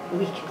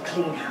we can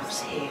clean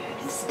house here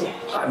instead.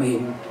 I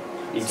mean,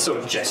 he sort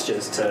of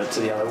gestures to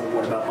the other.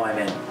 What about my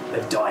men?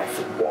 They've died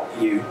for what?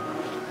 You?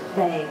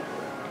 They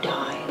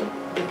died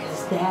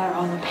because they're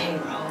on the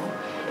payroll,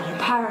 and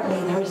apparently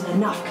there isn't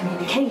enough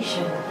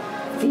communication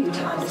for you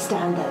to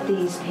understand that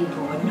these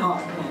people were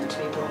not meant to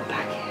be brought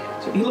back here.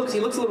 So he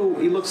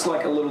looks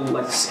like a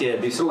little scared,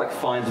 but he sort of like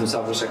finds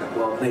himself just like,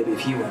 well, maybe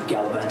if you went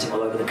gallivanting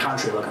all over the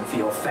country looking for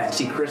your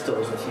fancy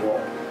crystals with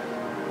your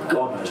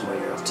God knows where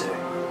you're up to.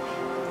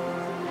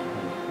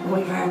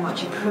 We very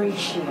much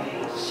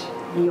appreciate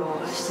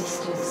your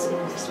assistance in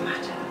this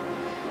matter,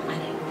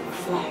 and it will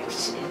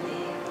reflect in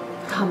the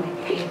coming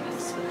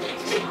payments for the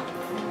next month.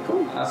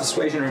 Cool.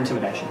 Persuasion or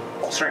intimidation?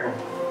 Straight roll.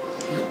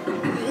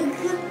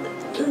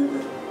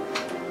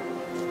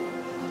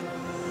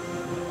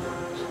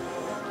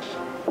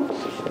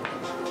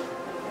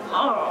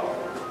 Oh,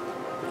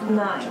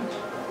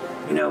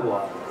 9. You know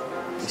what?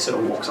 He sort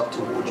of walks up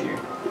towards you. I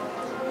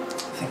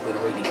think we'll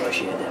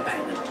renegotiate that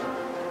payment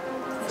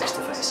face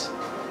to face.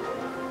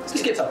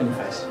 Just gets up in your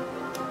face.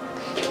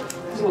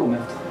 He's a little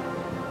miffed.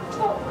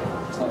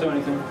 It's not doing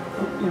anything.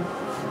 Yeah.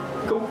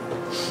 Cool.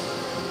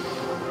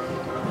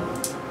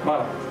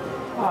 Myla.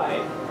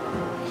 Hi.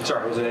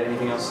 Sorry, was there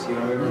anything else you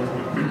want to move?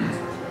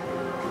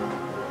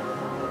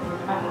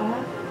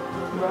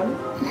 Run.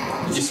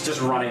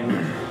 Just running.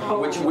 Oh.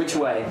 Which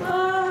way?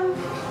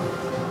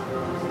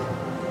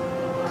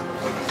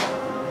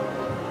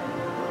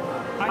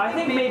 I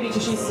think maybe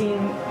because she's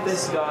seen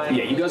this guy.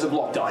 Yeah, you guys have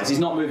locked eyes. He's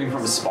not moving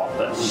from the spot,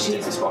 but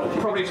She's spotted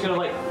you. probably just gonna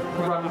like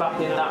run back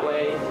in that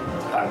way.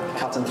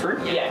 Cutting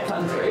through? Yeah,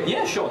 cutting through.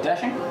 Yeah, sure.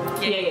 Dashing?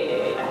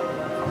 Yeah.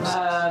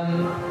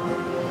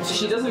 So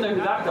she doesn't know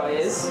who that guy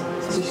is,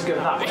 so she's going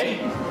that way.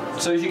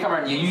 So as you come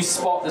around, you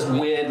spot this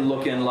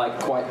weird-looking, like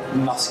quite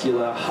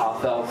muscular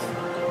half elf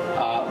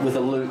with a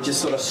lute,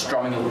 just sort of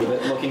strumming a little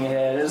bit, looking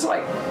ahead. It's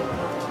like,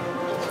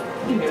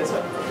 You can go this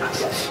way.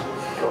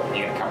 cool.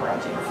 You're gonna come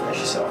around to finish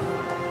yourself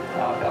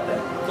about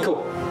that.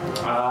 Cool.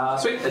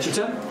 Sweet. That's your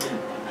turn.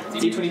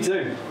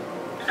 D22.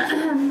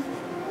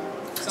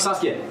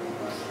 Saskia.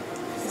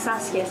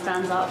 Saskia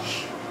stands up,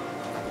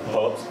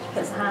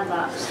 puts her hands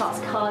up, starts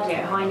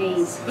cardio, high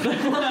knees.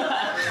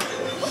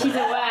 She's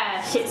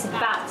aware shit's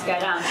about to go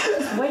down.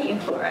 She's waiting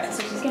for it,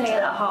 so she's going to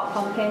get that heart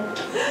pumping,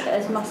 get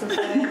those muscles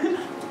going.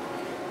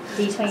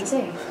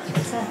 D22.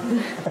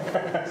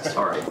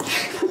 Sorry.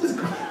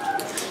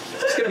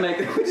 Just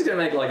gonna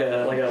make like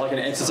an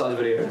exercise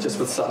video just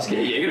with Saskia.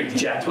 Yeah, you're gonna be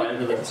jacked by the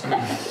end of this.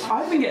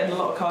 I've been getting a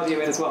lot of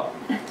cardio in as well.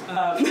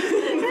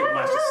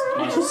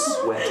 Mine's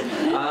just sweat.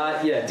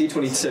 Yeah,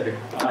 D22.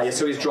 Yeah,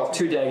 so he's dropped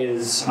 2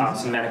 daggers,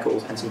 some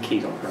manacles, and some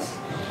keys on the ground.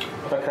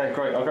 Okay,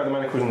 great. I'll grab the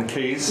manacles and the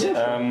keys.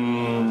 Yeah,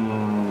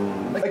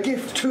 A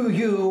gift to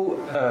you,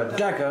 a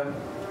dagger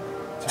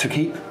to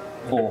keep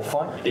or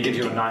fight. It gives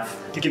you a knife.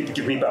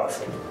 Give me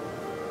both.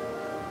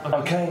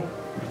 Okay.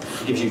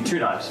 It gives you 2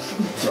 knives.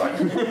 Right. I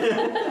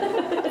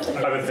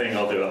have a thing,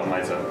 I'll do that on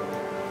my turn.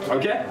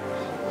 Okay.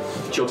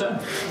 It's your turn.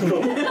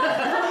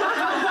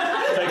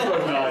 Take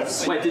both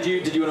knives. Wait, did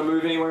you want to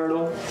move anywhere at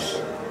all?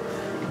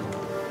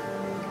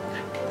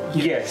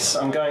 Yes,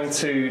 I'm going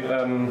to.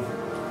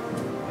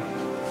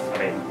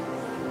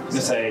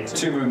 Let's say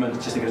 2 movements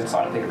just to get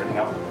inside and pick everything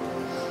up.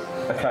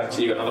 Okay. So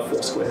you got another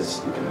 4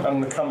 squares. I'm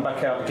going to come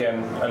back out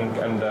again and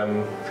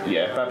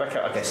back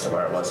out, I guess, to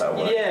where it was. That'll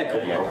work. Yeah,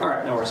 cool. Yeah. All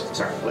right, no worries.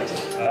 Sorry, Alexei.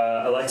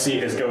 Alexei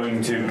is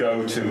going to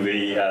go to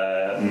the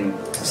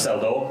cell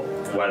door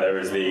where there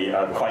is the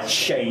quite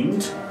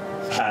shamed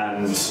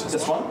and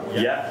This one?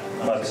 yeah,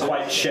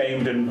 quite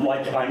shamed and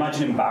like I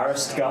imagine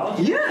embarrassed guard.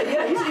 Yeah.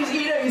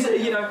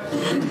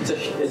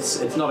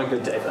 It's not a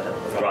good day for him.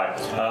 Right.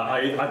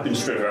 I've been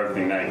stripped of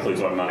everything. That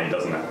includes my money,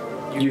 doesn't it?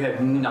 You have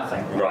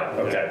nothing. Right.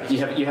 Okay.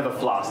 You have a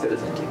flask that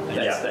is empty.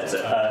 That's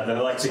it. Then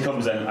Alexei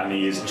comes in and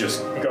he is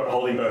just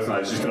holding both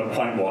knives, just going to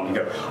point one and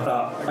go.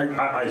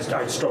 I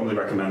strongly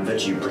recommend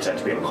that you pretend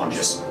to be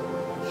unconscious.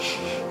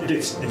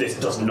 This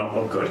does not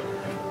look good.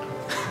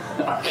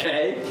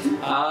 Okay.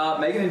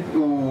 Make an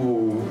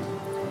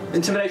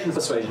intimidation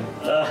persuasion.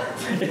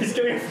 He's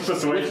doing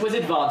persuasion With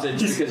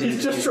advantage because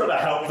he's just trying to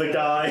help the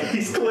guy.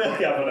 He's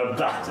clearly having a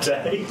bad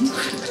day.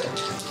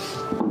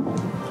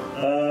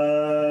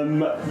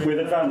 With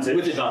advantage?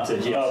 With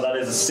advantage, yes. Oh, that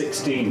is a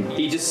 16.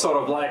 He just sort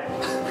of like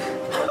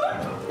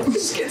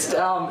just gets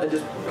down and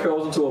just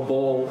curls into a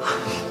ball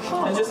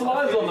and just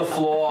lies on the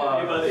floor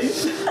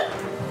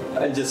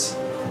and just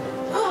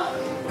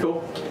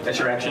cool. That's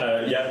your action.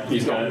 Yeah,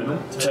 he's going to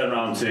turn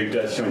around to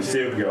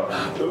 22 and go,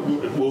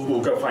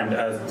 we'll go find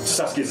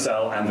Saskia's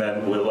cell and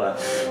then we'll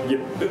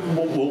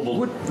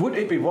Would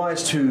it be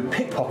wise to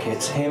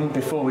pickpocket him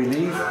before we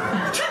leave?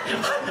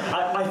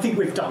 I think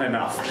we've done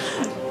enough.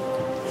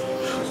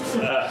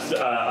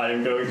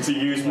 I'm going to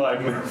use my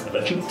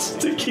movement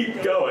to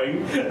keep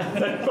going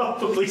and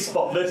probably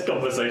spot this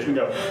conversation and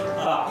go,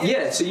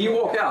 Yeah, so you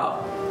walk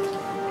out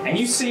and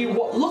you see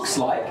what looks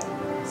like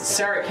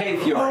Sarah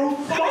Cave Fury. oh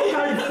fuck,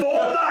 I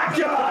fought that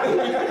guy!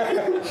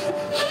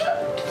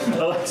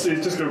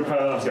 Alexei's just going to turn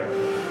around and go,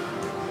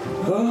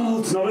 well,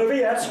 it's not over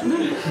yet.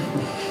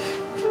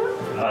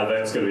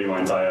 That's going to be my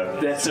entire...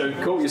 That's so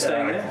cool, you're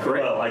staying there?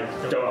 Great. Well, I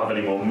don't have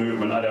any more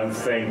movement, I don't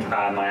think,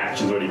 and my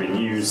action's already been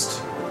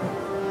used.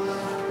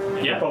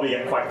 Yeah. I'll probably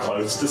get quite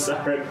close to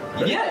Sarah.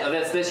 Yeah,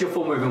 that's your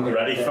full movement.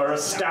 Ready for a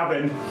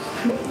stabbing.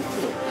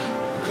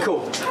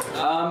 Cool.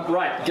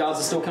 Right, guards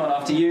are still coming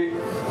after you.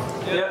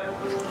 Yep.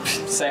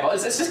 Same.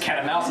 It's just cat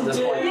and mouse at this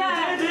point.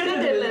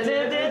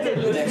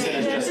 Next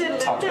is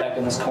just tucked back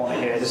in this corner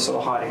here, just sort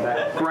of hiding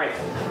back. Great.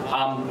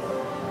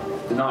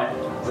 The knight,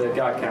 the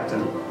guard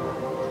captain.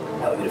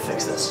 How are we going to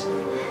fix this?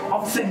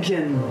 I'm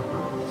thinking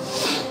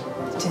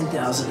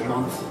 10,000 a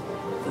month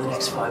for the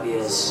next 5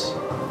 years.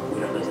 We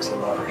don't need this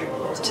little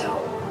hotel.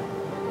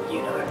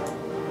 You know.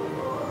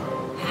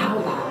 How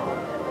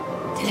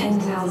about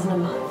 10,000 a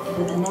month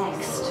for the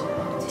next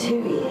 2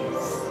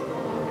 years?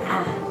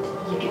 And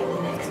you get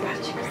the next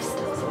batch of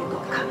crystals we've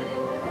got coming in.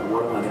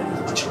 What am I going to do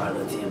with the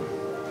trilithium?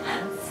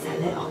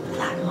 Sell it on the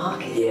black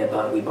market. Yeah,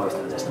 but we both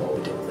know that's not what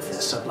we're doing with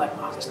this. So black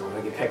market's not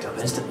going to get picked up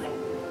instantly.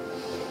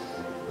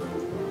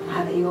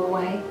 Have it your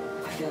way.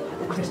 I feel like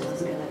the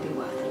crystals are going to be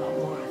worth a lot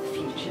more in the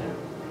future.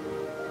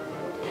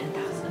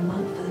 10,000 a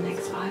month for the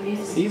next 5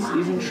 years. He's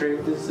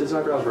intrigued. His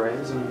eyebrows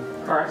raised.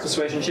 Alright,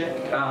 persuasion check.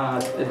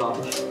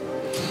 Advantage.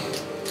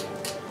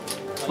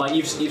 Like,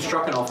 you've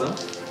struck an offer.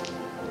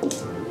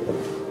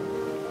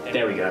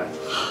 There we go.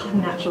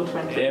 Natural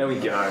 20. There we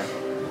go.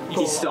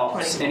 He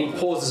stops and he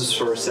pauses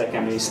for a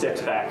second and he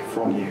steps back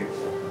from you.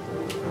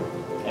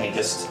 And he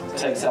just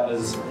takes out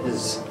his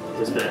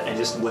bit and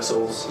just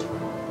whistles.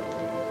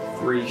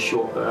 3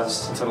 short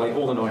bursts and suddenly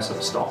all the noise sort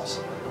of stops.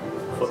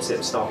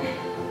 Footsteps stop.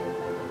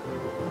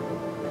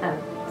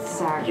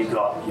 Sorry. You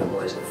got your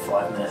boys in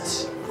 5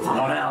 minutes. If I'm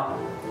not out,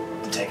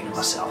 I'm taking it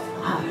myself.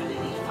 I only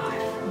need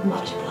 5.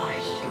 Much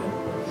obliged.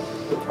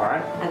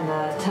 Alright.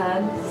 And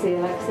turn, see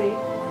Alexei.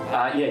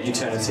 Yeah, you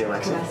turn and see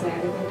Alexei. Can I say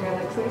anything to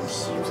Alexei?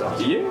 It's up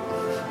to you.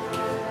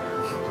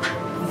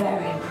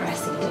 Very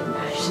impressive. Didn't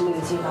manage to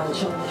lose your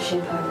lunch on the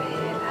ship over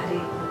here,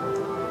 laddie.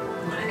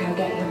 Wanna go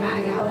get your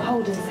bag out of the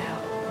holding cell?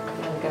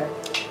 I'll go.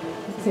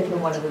 See if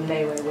one of them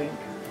Meue wink.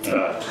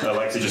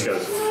 Alexei just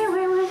goes,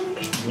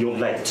 you're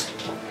late.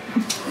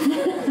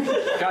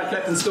 Guard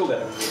captain still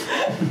there.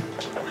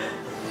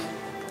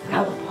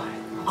 Out of boy.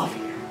 Off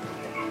you.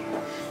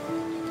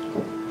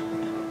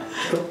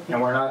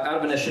 And we're out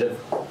of initiative.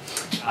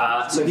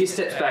 So he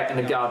steps back and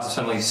the guards have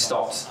suddenly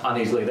stopped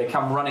uneasily. They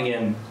come running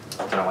in. I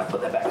don't know why I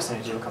put that back, I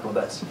need to do a couple of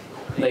bits.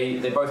 They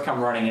both come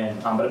running in,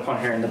 but upon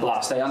hearing the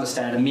blast, they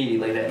understand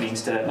immediately that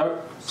means to,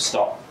 nope,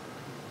 stop.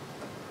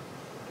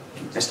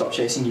 They stop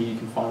chasing you, you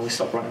can finally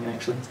stop running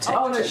actually.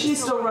 Oh no,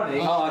 she's still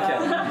running. Oh,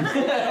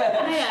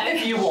 okay.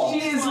 If you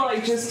want. She is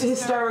like just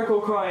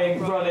hysterical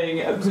crying,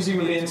 running,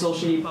 presumably until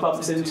she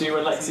bumps into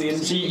Alexei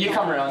and You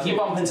come around, you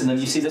bump into them,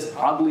 you see this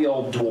ugly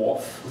old dwarf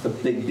with a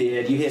big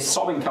beard, you hear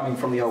sobbing coming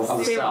from the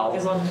other cell.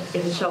 is on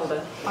his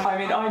shoulder. I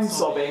mean, I'm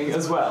sobbing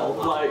as well.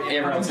 Like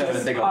Everyone's having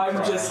a big old I'm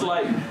cry. just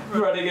like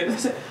running and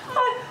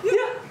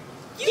yeah,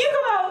 you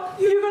come out,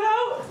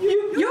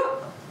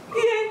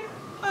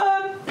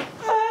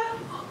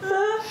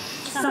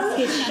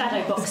 Saskia's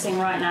shadow boxing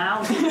right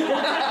now.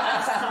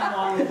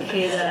 Someone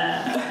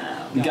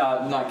could.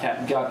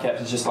 Guard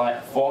captain's just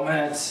like 4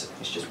 minutes.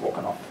 He's just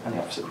walking off in the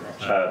opposite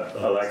direction.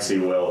 Alexei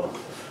will.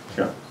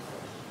 Yeah.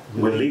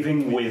 We're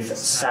leaving with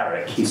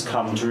Sarek. He's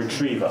come to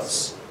retrieve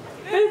us.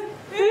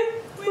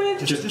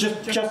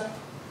 Just.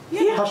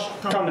 Hush,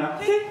 come now.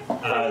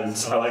 And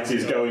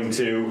Alexei's going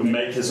to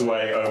make his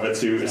way over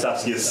to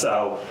Saskia's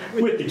cell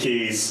with the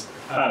keys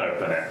and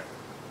open it.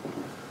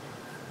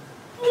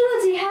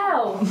 Bloody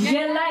hell!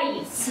 You're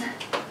late.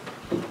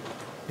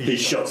 He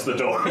shuts the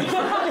door.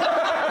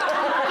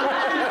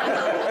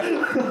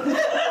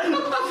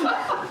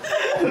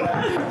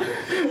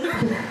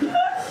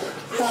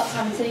 Start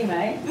time tea,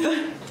 mate.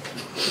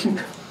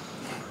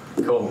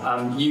 Cool.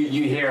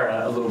 You hear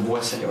a little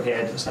voice in your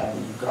head saying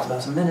you've got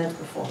about a minute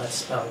before that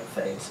spell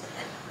fades.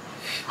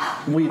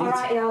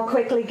 Alright, y'all,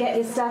 quickly get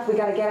your stuff. We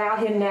gotta get out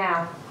here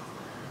now.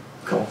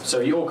 Cool. So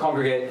you all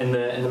congregate in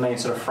the main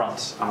sort of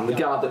front. The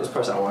guard that was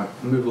posted, I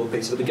won't move all the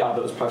pieces, but the guard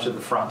that was posted at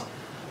the front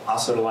are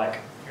sort of like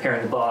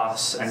hearing the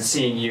blast and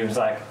seeing you is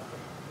like,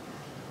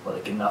 well,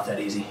 it getting off that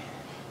easy.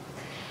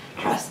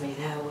 Trust me,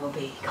 there will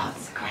be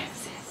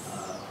consequences.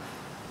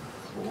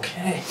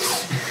 Okay.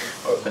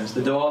 Opens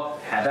the door.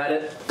 Have at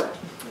it.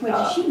 Wait,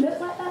 does she look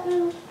like that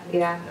now?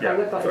 Yeah, Yeah, I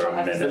look like for a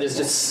that. minute. So there's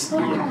just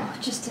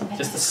Just a minute.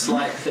 just the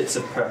slight bits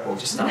of purple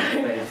just starting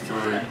to fade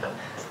through.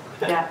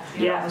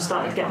 Yeah, I'm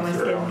starting to get my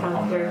skin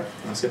coming through.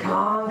 That's good. Come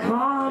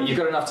on. You've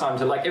got enough time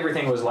to, like,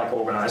 everything was, like,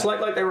 organised.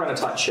 Like they were on a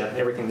tight ship.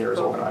 Everything there is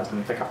organised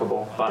and pick up a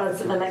ball. But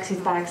Does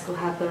Alexei's bag still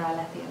have the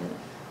Rylethi in it?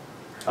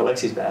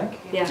 Alexei's bag,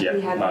 Yeah, Yeah,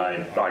 he had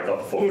I got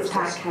the 4 his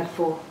crystals. pack had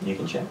 4. you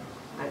can check.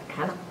 I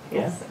can.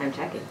 Yes, I'm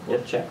checking.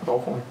 Yep, check.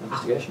 Roll for me.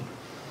 Investigation.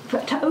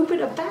 But to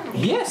open a bag.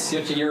 Yes,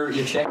 you're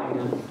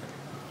checking.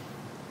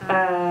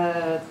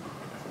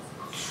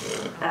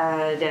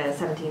 Yeah,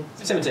 17.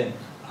 17.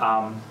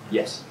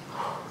 Yes.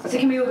 So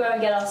can we all go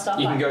and get our stuff?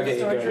 You can go get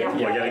your Yeah.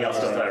 We're getting our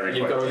stuff very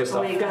You've got all quick. your So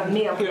stuff. we got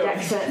me up with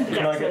Dexter.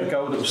 Can I get the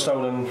gold that was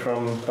stolen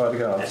by the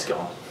guards? That's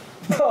gone.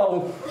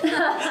 Oh!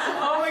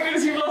 oh my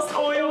goodness, you've lost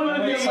all your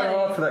money. Worked so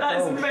hard for that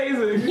That's gold.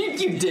 amazing.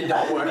 You did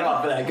not work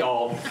hard for that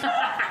gold.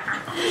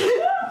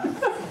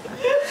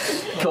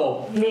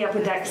 Cool. Me up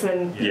with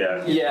Dexter.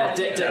 Yeah. Yeah,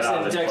 Get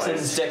out of this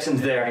place.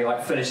 Dexton's there and he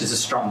like finishes a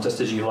strum just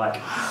as you like.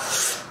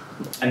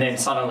 And then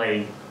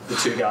suddenly the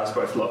two guys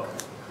both look.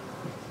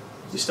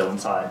 You're still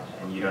inside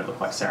and you don't look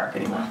like Sarek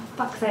anymore.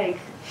 Fuck's sake.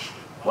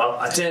 Well,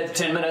 I said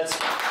 10 minutes.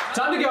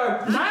 Time to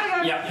go!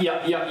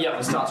 Yep.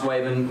 And starts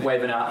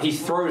waving out. He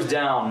throws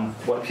down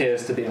what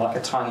appears to be like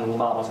a tiny little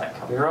marble. It's like,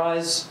 cover your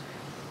eyes.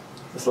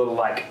 This little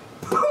like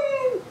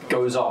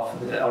goes off,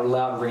 a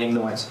loud ringing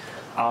noise.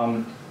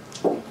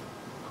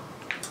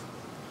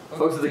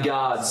 Both of the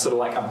guards sort of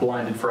like are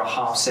blinded for a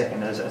half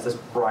second as this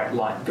bright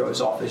light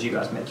goes off as you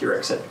guys make your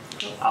exit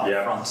up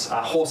front.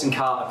 A horse and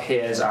cart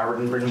appears,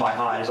 ridden by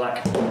Hyde. He's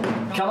like,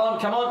 come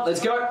on,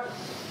 let's go.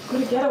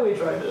 Got a getaway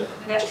driver.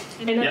 Yeah.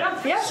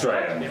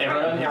 Straight in.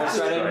 Everyone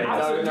straight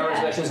in. No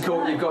reservations.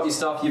 Cool. You've got your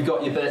stuff. You've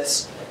got your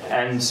bits.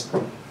 And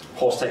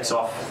horse takes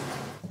off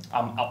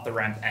up the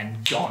ramp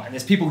and gone. And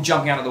there's people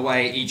jumping out of the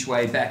way each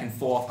way, back and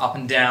forth, up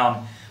and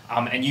down.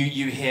 And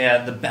you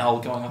hear the bell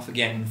going off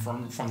again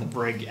from the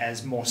brig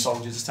as more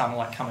soldiers are starting to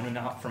like coming in and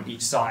out from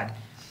each side.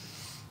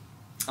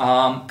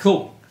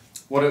 Cool.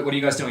 What are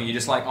you guys doing? You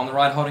just like on the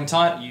ride holding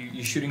tight?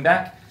 You shooting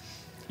back?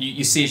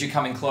 You see as you're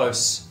coming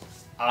close,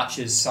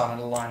 archers starting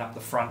to line up the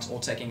front, all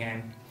taking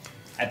aim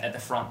at the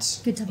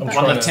front. Good to I'm back.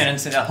 One trying lieutenant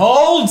said,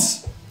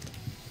 "Holds!"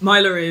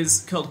 Myla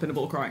is curled up in a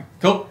ball crying.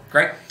 Cool,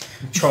 great.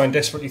 Trying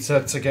desperately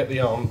to get the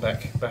arm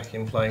back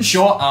in place.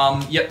 Sure.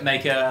 Yep.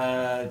 Make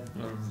a.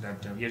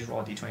 Yes, roll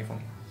a d20 for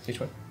me.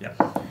 D20.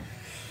 Yep.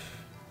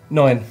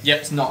 9. Yep.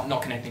 It's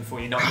not connecting for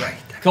you. Not yet.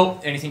 Cool.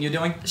 Anything you're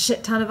doing?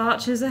 Shit ton of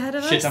archers ahead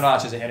of us. Shit ton of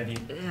archers ahead of you.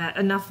 Yeah,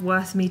 enough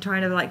worth me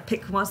trying to like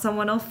pick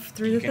someone off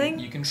through the thing.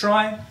 You can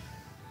try.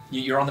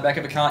 You're on the back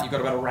of a cart. You've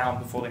got about a round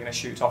before they're going to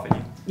shoot off at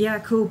you. Yeah,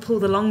 cool. Pull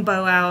the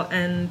longbow out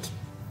and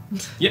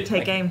Yep.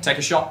 take aim. Take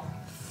a shot.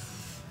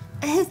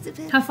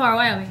 How far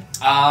away are we?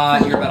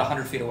 You're about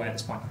 100 feet away at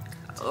this point.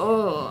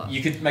 Oh.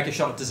 You could make a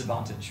shot at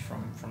disadvantage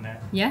from there.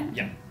 Yeah?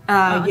 Yeah.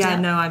 Yeah,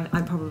 no,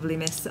 I probably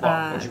miss.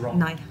 What'd you roll?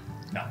 9.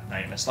 No,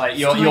 you missed. Like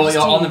you're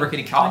on the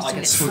rickety cart, like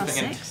it's swooping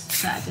in.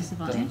 Is that a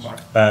disadvantage?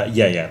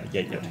 Yeah.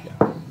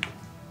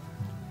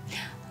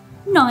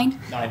 9.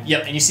 9.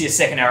 Yep, and you see a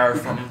second arrow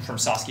from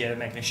Saskia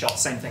making a shot.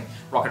 Same thing,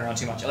 rocking around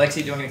too much.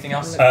 Alexei, doing anything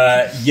else?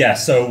 Yeah,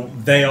 so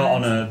they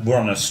are we're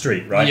on a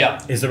street, right?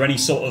 Yeah. Is there any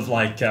sort of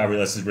like, I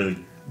realize this is a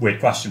really weird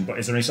question, but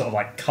is there any sort of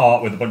like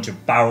cart with a bunch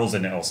of barrels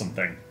in it or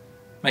something?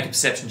 Make a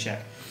perception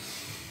check.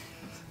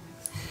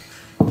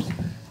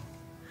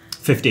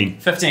 15.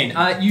 15.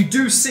 You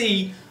do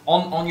see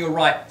on your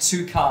right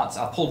 2 carts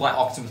pulled by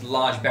oxen with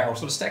large barrels,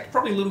 sort of stacked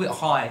probably a little bit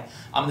high.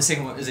 The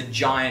second one is a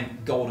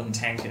giant golden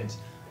tankard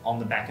on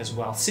the back as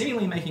well,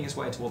 seemingly making its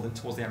way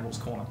towards the Admiral's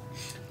corner.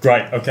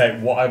 Great, okay,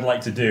 what I'd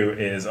like to do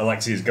is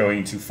Alexei is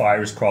going to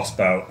fire his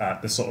crossbow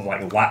at the sort of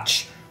like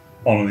latch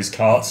on one of these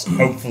carts,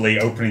 hopefully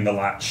opening the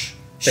latch,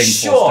 thing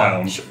falls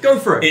down. Go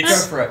for it, Go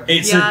for it.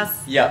 It's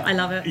Yes. Yeah. I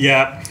love it.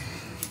 Yeah,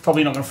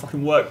 probably not going to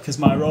fucking work because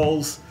my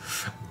rolls.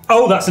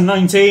 Oh, that's a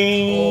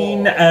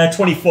 19,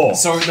 24.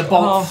 So the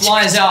bolt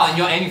flies out and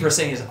you're aiming for a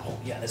second, he's like, oh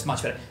yeah, that's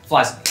much better.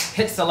 Flies,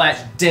 hits the latch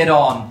dead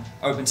on,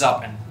 opens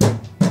up and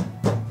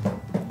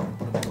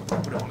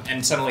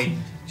suddenly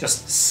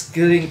just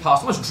skidding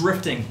past, almost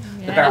drifting,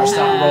 the barrels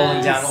start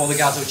rolling down, all the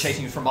guards that were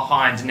chasing you from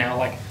behind now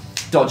like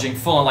dodging,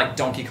 full on like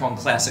Donkey Kong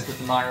classic with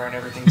the Myra and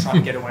everything, trying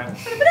to get away.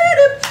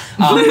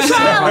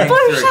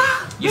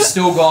 You've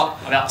still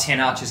got about 10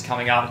 archers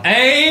coming up.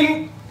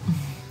 Aim!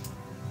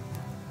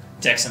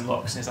 Dexon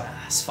looks and he's like,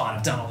 it's fine,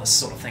 I've done all this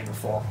sort of thing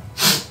before.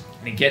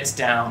 And he gets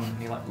down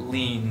and he like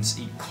leans,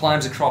 he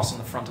climbs across on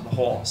the front of the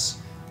horse,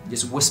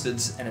 just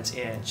whispers in its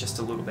ear just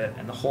a little bit,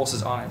 and the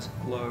horse's eyes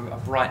glow a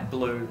bright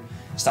blue,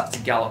 starts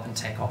to gallop and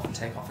take off and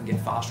get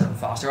faster and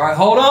faster. All right,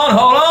 hold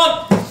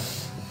on!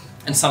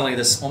 And suddenly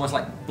this almost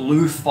like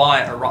blue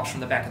fire erupts from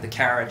the back of the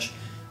carriage,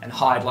 and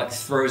Hyde like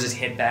throws his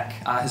head back,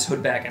 his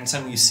hood back, and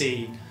suddenly you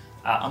see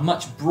a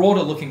much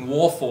broader looking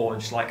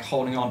warforged, like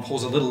holding on,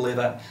 pulls a little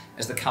lever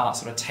as the cart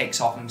sort of takes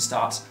off and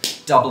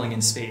starts doubling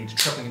in speed,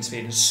 tripling in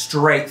speed, and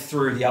straight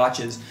through the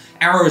archers.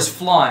 Arrows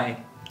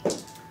fly,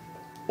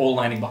 all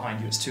landing behind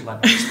you. It's too late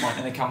at this point,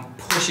 and they come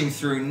pushing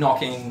through,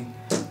 knocking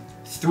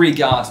 3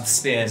 guards with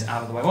spears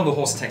out of the way. One of the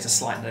horses takes a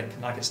slight nick,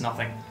 like it's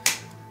nothing.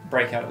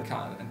 Break out of the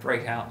car and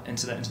break out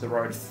into the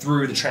road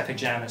through the traffic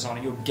jam that's on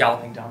it. You're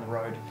galloping down the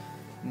road,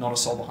 not a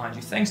soul behind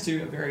you, thanks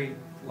to a very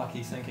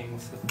lucky thinking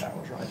with the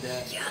barrels right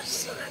there.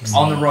 Yes.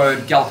 On the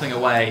road, galloping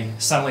away,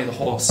 suddenly the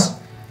horse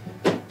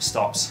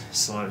stops,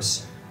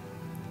 slows,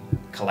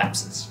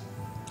 collapses.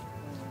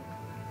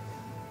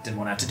 Didn't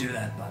want to have to do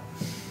that, but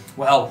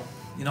well,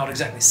 you're not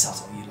exactly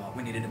subtle, you lot.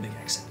 We needed a big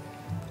accent.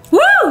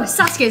 Woo!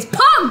 Saskia's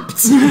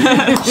pumped!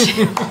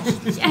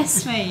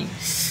 Yes, mate.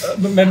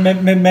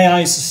 May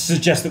I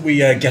suggest that we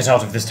get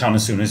out of this town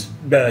as soon as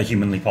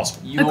humanly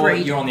possible?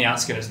 You're on the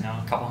outskirts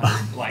now, a couple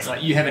hundred.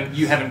 like you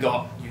haven't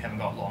got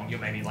long. You're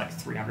maybe like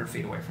 300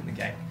 feet away from the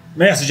gate.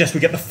 May I suggest we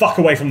get the fuck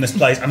away from this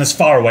place and as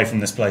far away from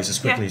this place as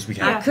quickly as we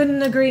can? I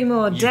couldn't agree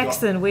more.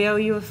 Dexon, we owe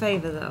you a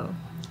favour though.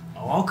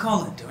 Oh, I'll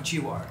call it. Don't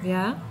you worry.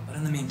 Yeah. But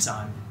in the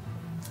meantime,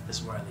 this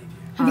is where I leave you.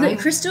 Have you got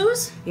your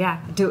crystals? Yeah.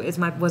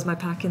 Was my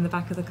pack in the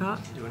back of the cart?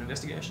 Do an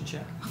investigation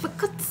check. Oh, for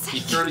God's sake. He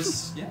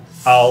throws. Yeah.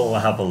 I'll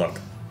have a look.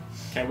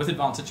 Okay, with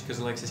advantage because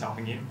Alexei's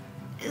helping you.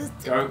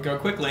 Go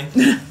quickly.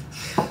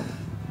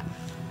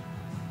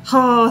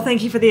 Oh,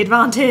 thank you for the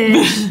advantage.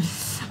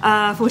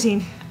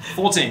 14.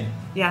 14.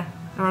 Yeah.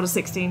 I rolled a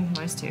 16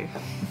 minus 2. You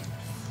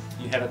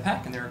have a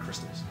pack and there are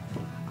crystals.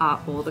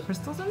 Are all the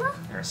crystals in there?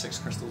 There are 6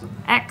 crystals in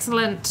there.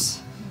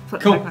 Excellent.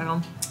 Put Cool. the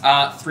backpack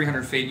on.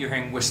 300 feet, you're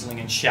hearing whistling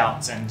and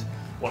shouts and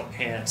what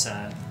appear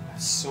to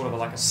sort of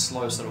like a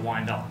slow sort of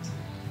wind up.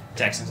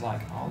 Dexon's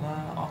like,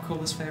 I'll call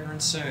this favor in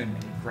soon.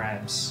 And he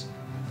grabs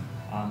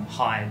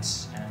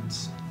hides and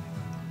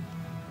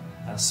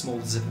a small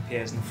zip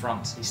appears in the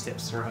front. He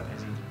steps through it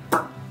as he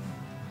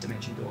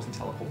dimension doors and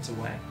teleports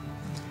away.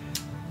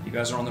 You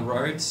guys are on the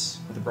roads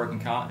with a broken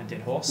cart and a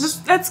dead horse.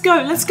 Let's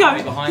go. Let's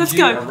go. Behind Let's you,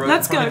 go. a road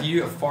Let's in front go. of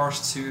you, a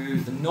forest to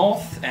the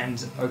north,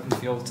 and open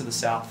field to the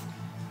south.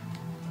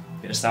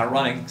 Better start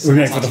running. We're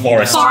going for the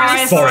forest.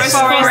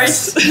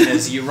 Forest.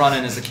 As you run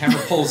in, as the camera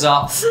pulls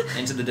up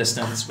into the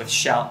distance with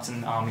shouts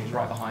and armies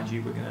right behind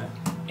you, we're going to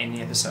end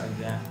the episode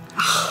there.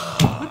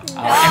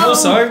 And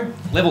also,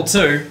 level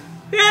 2.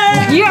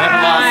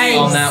 Yeah.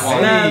 On that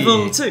one.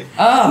 Level 2.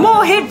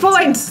 More hit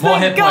points. More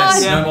Thank hit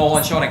points, God. no more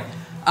one-shotting.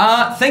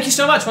 Thank you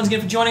so much once again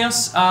for joining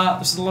us.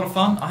 This was a lot of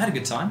fun. I had a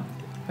good time.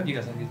 Hope you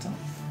guys had a good time.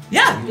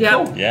 Yeah.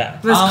 Yeah. Cool. Yeah.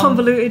 Most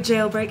convoluted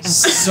jailbreak ever.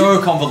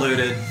 So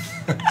convoluted.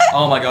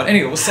 Oh my god.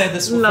 Anyway, we'll save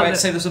this. We'll Love it.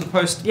 save this for the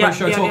post-show Yeah,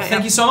 talk. yeah,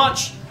 Thank you so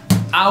much.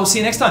 I'll see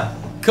you next time.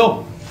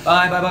 Cool.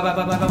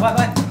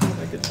 Bye.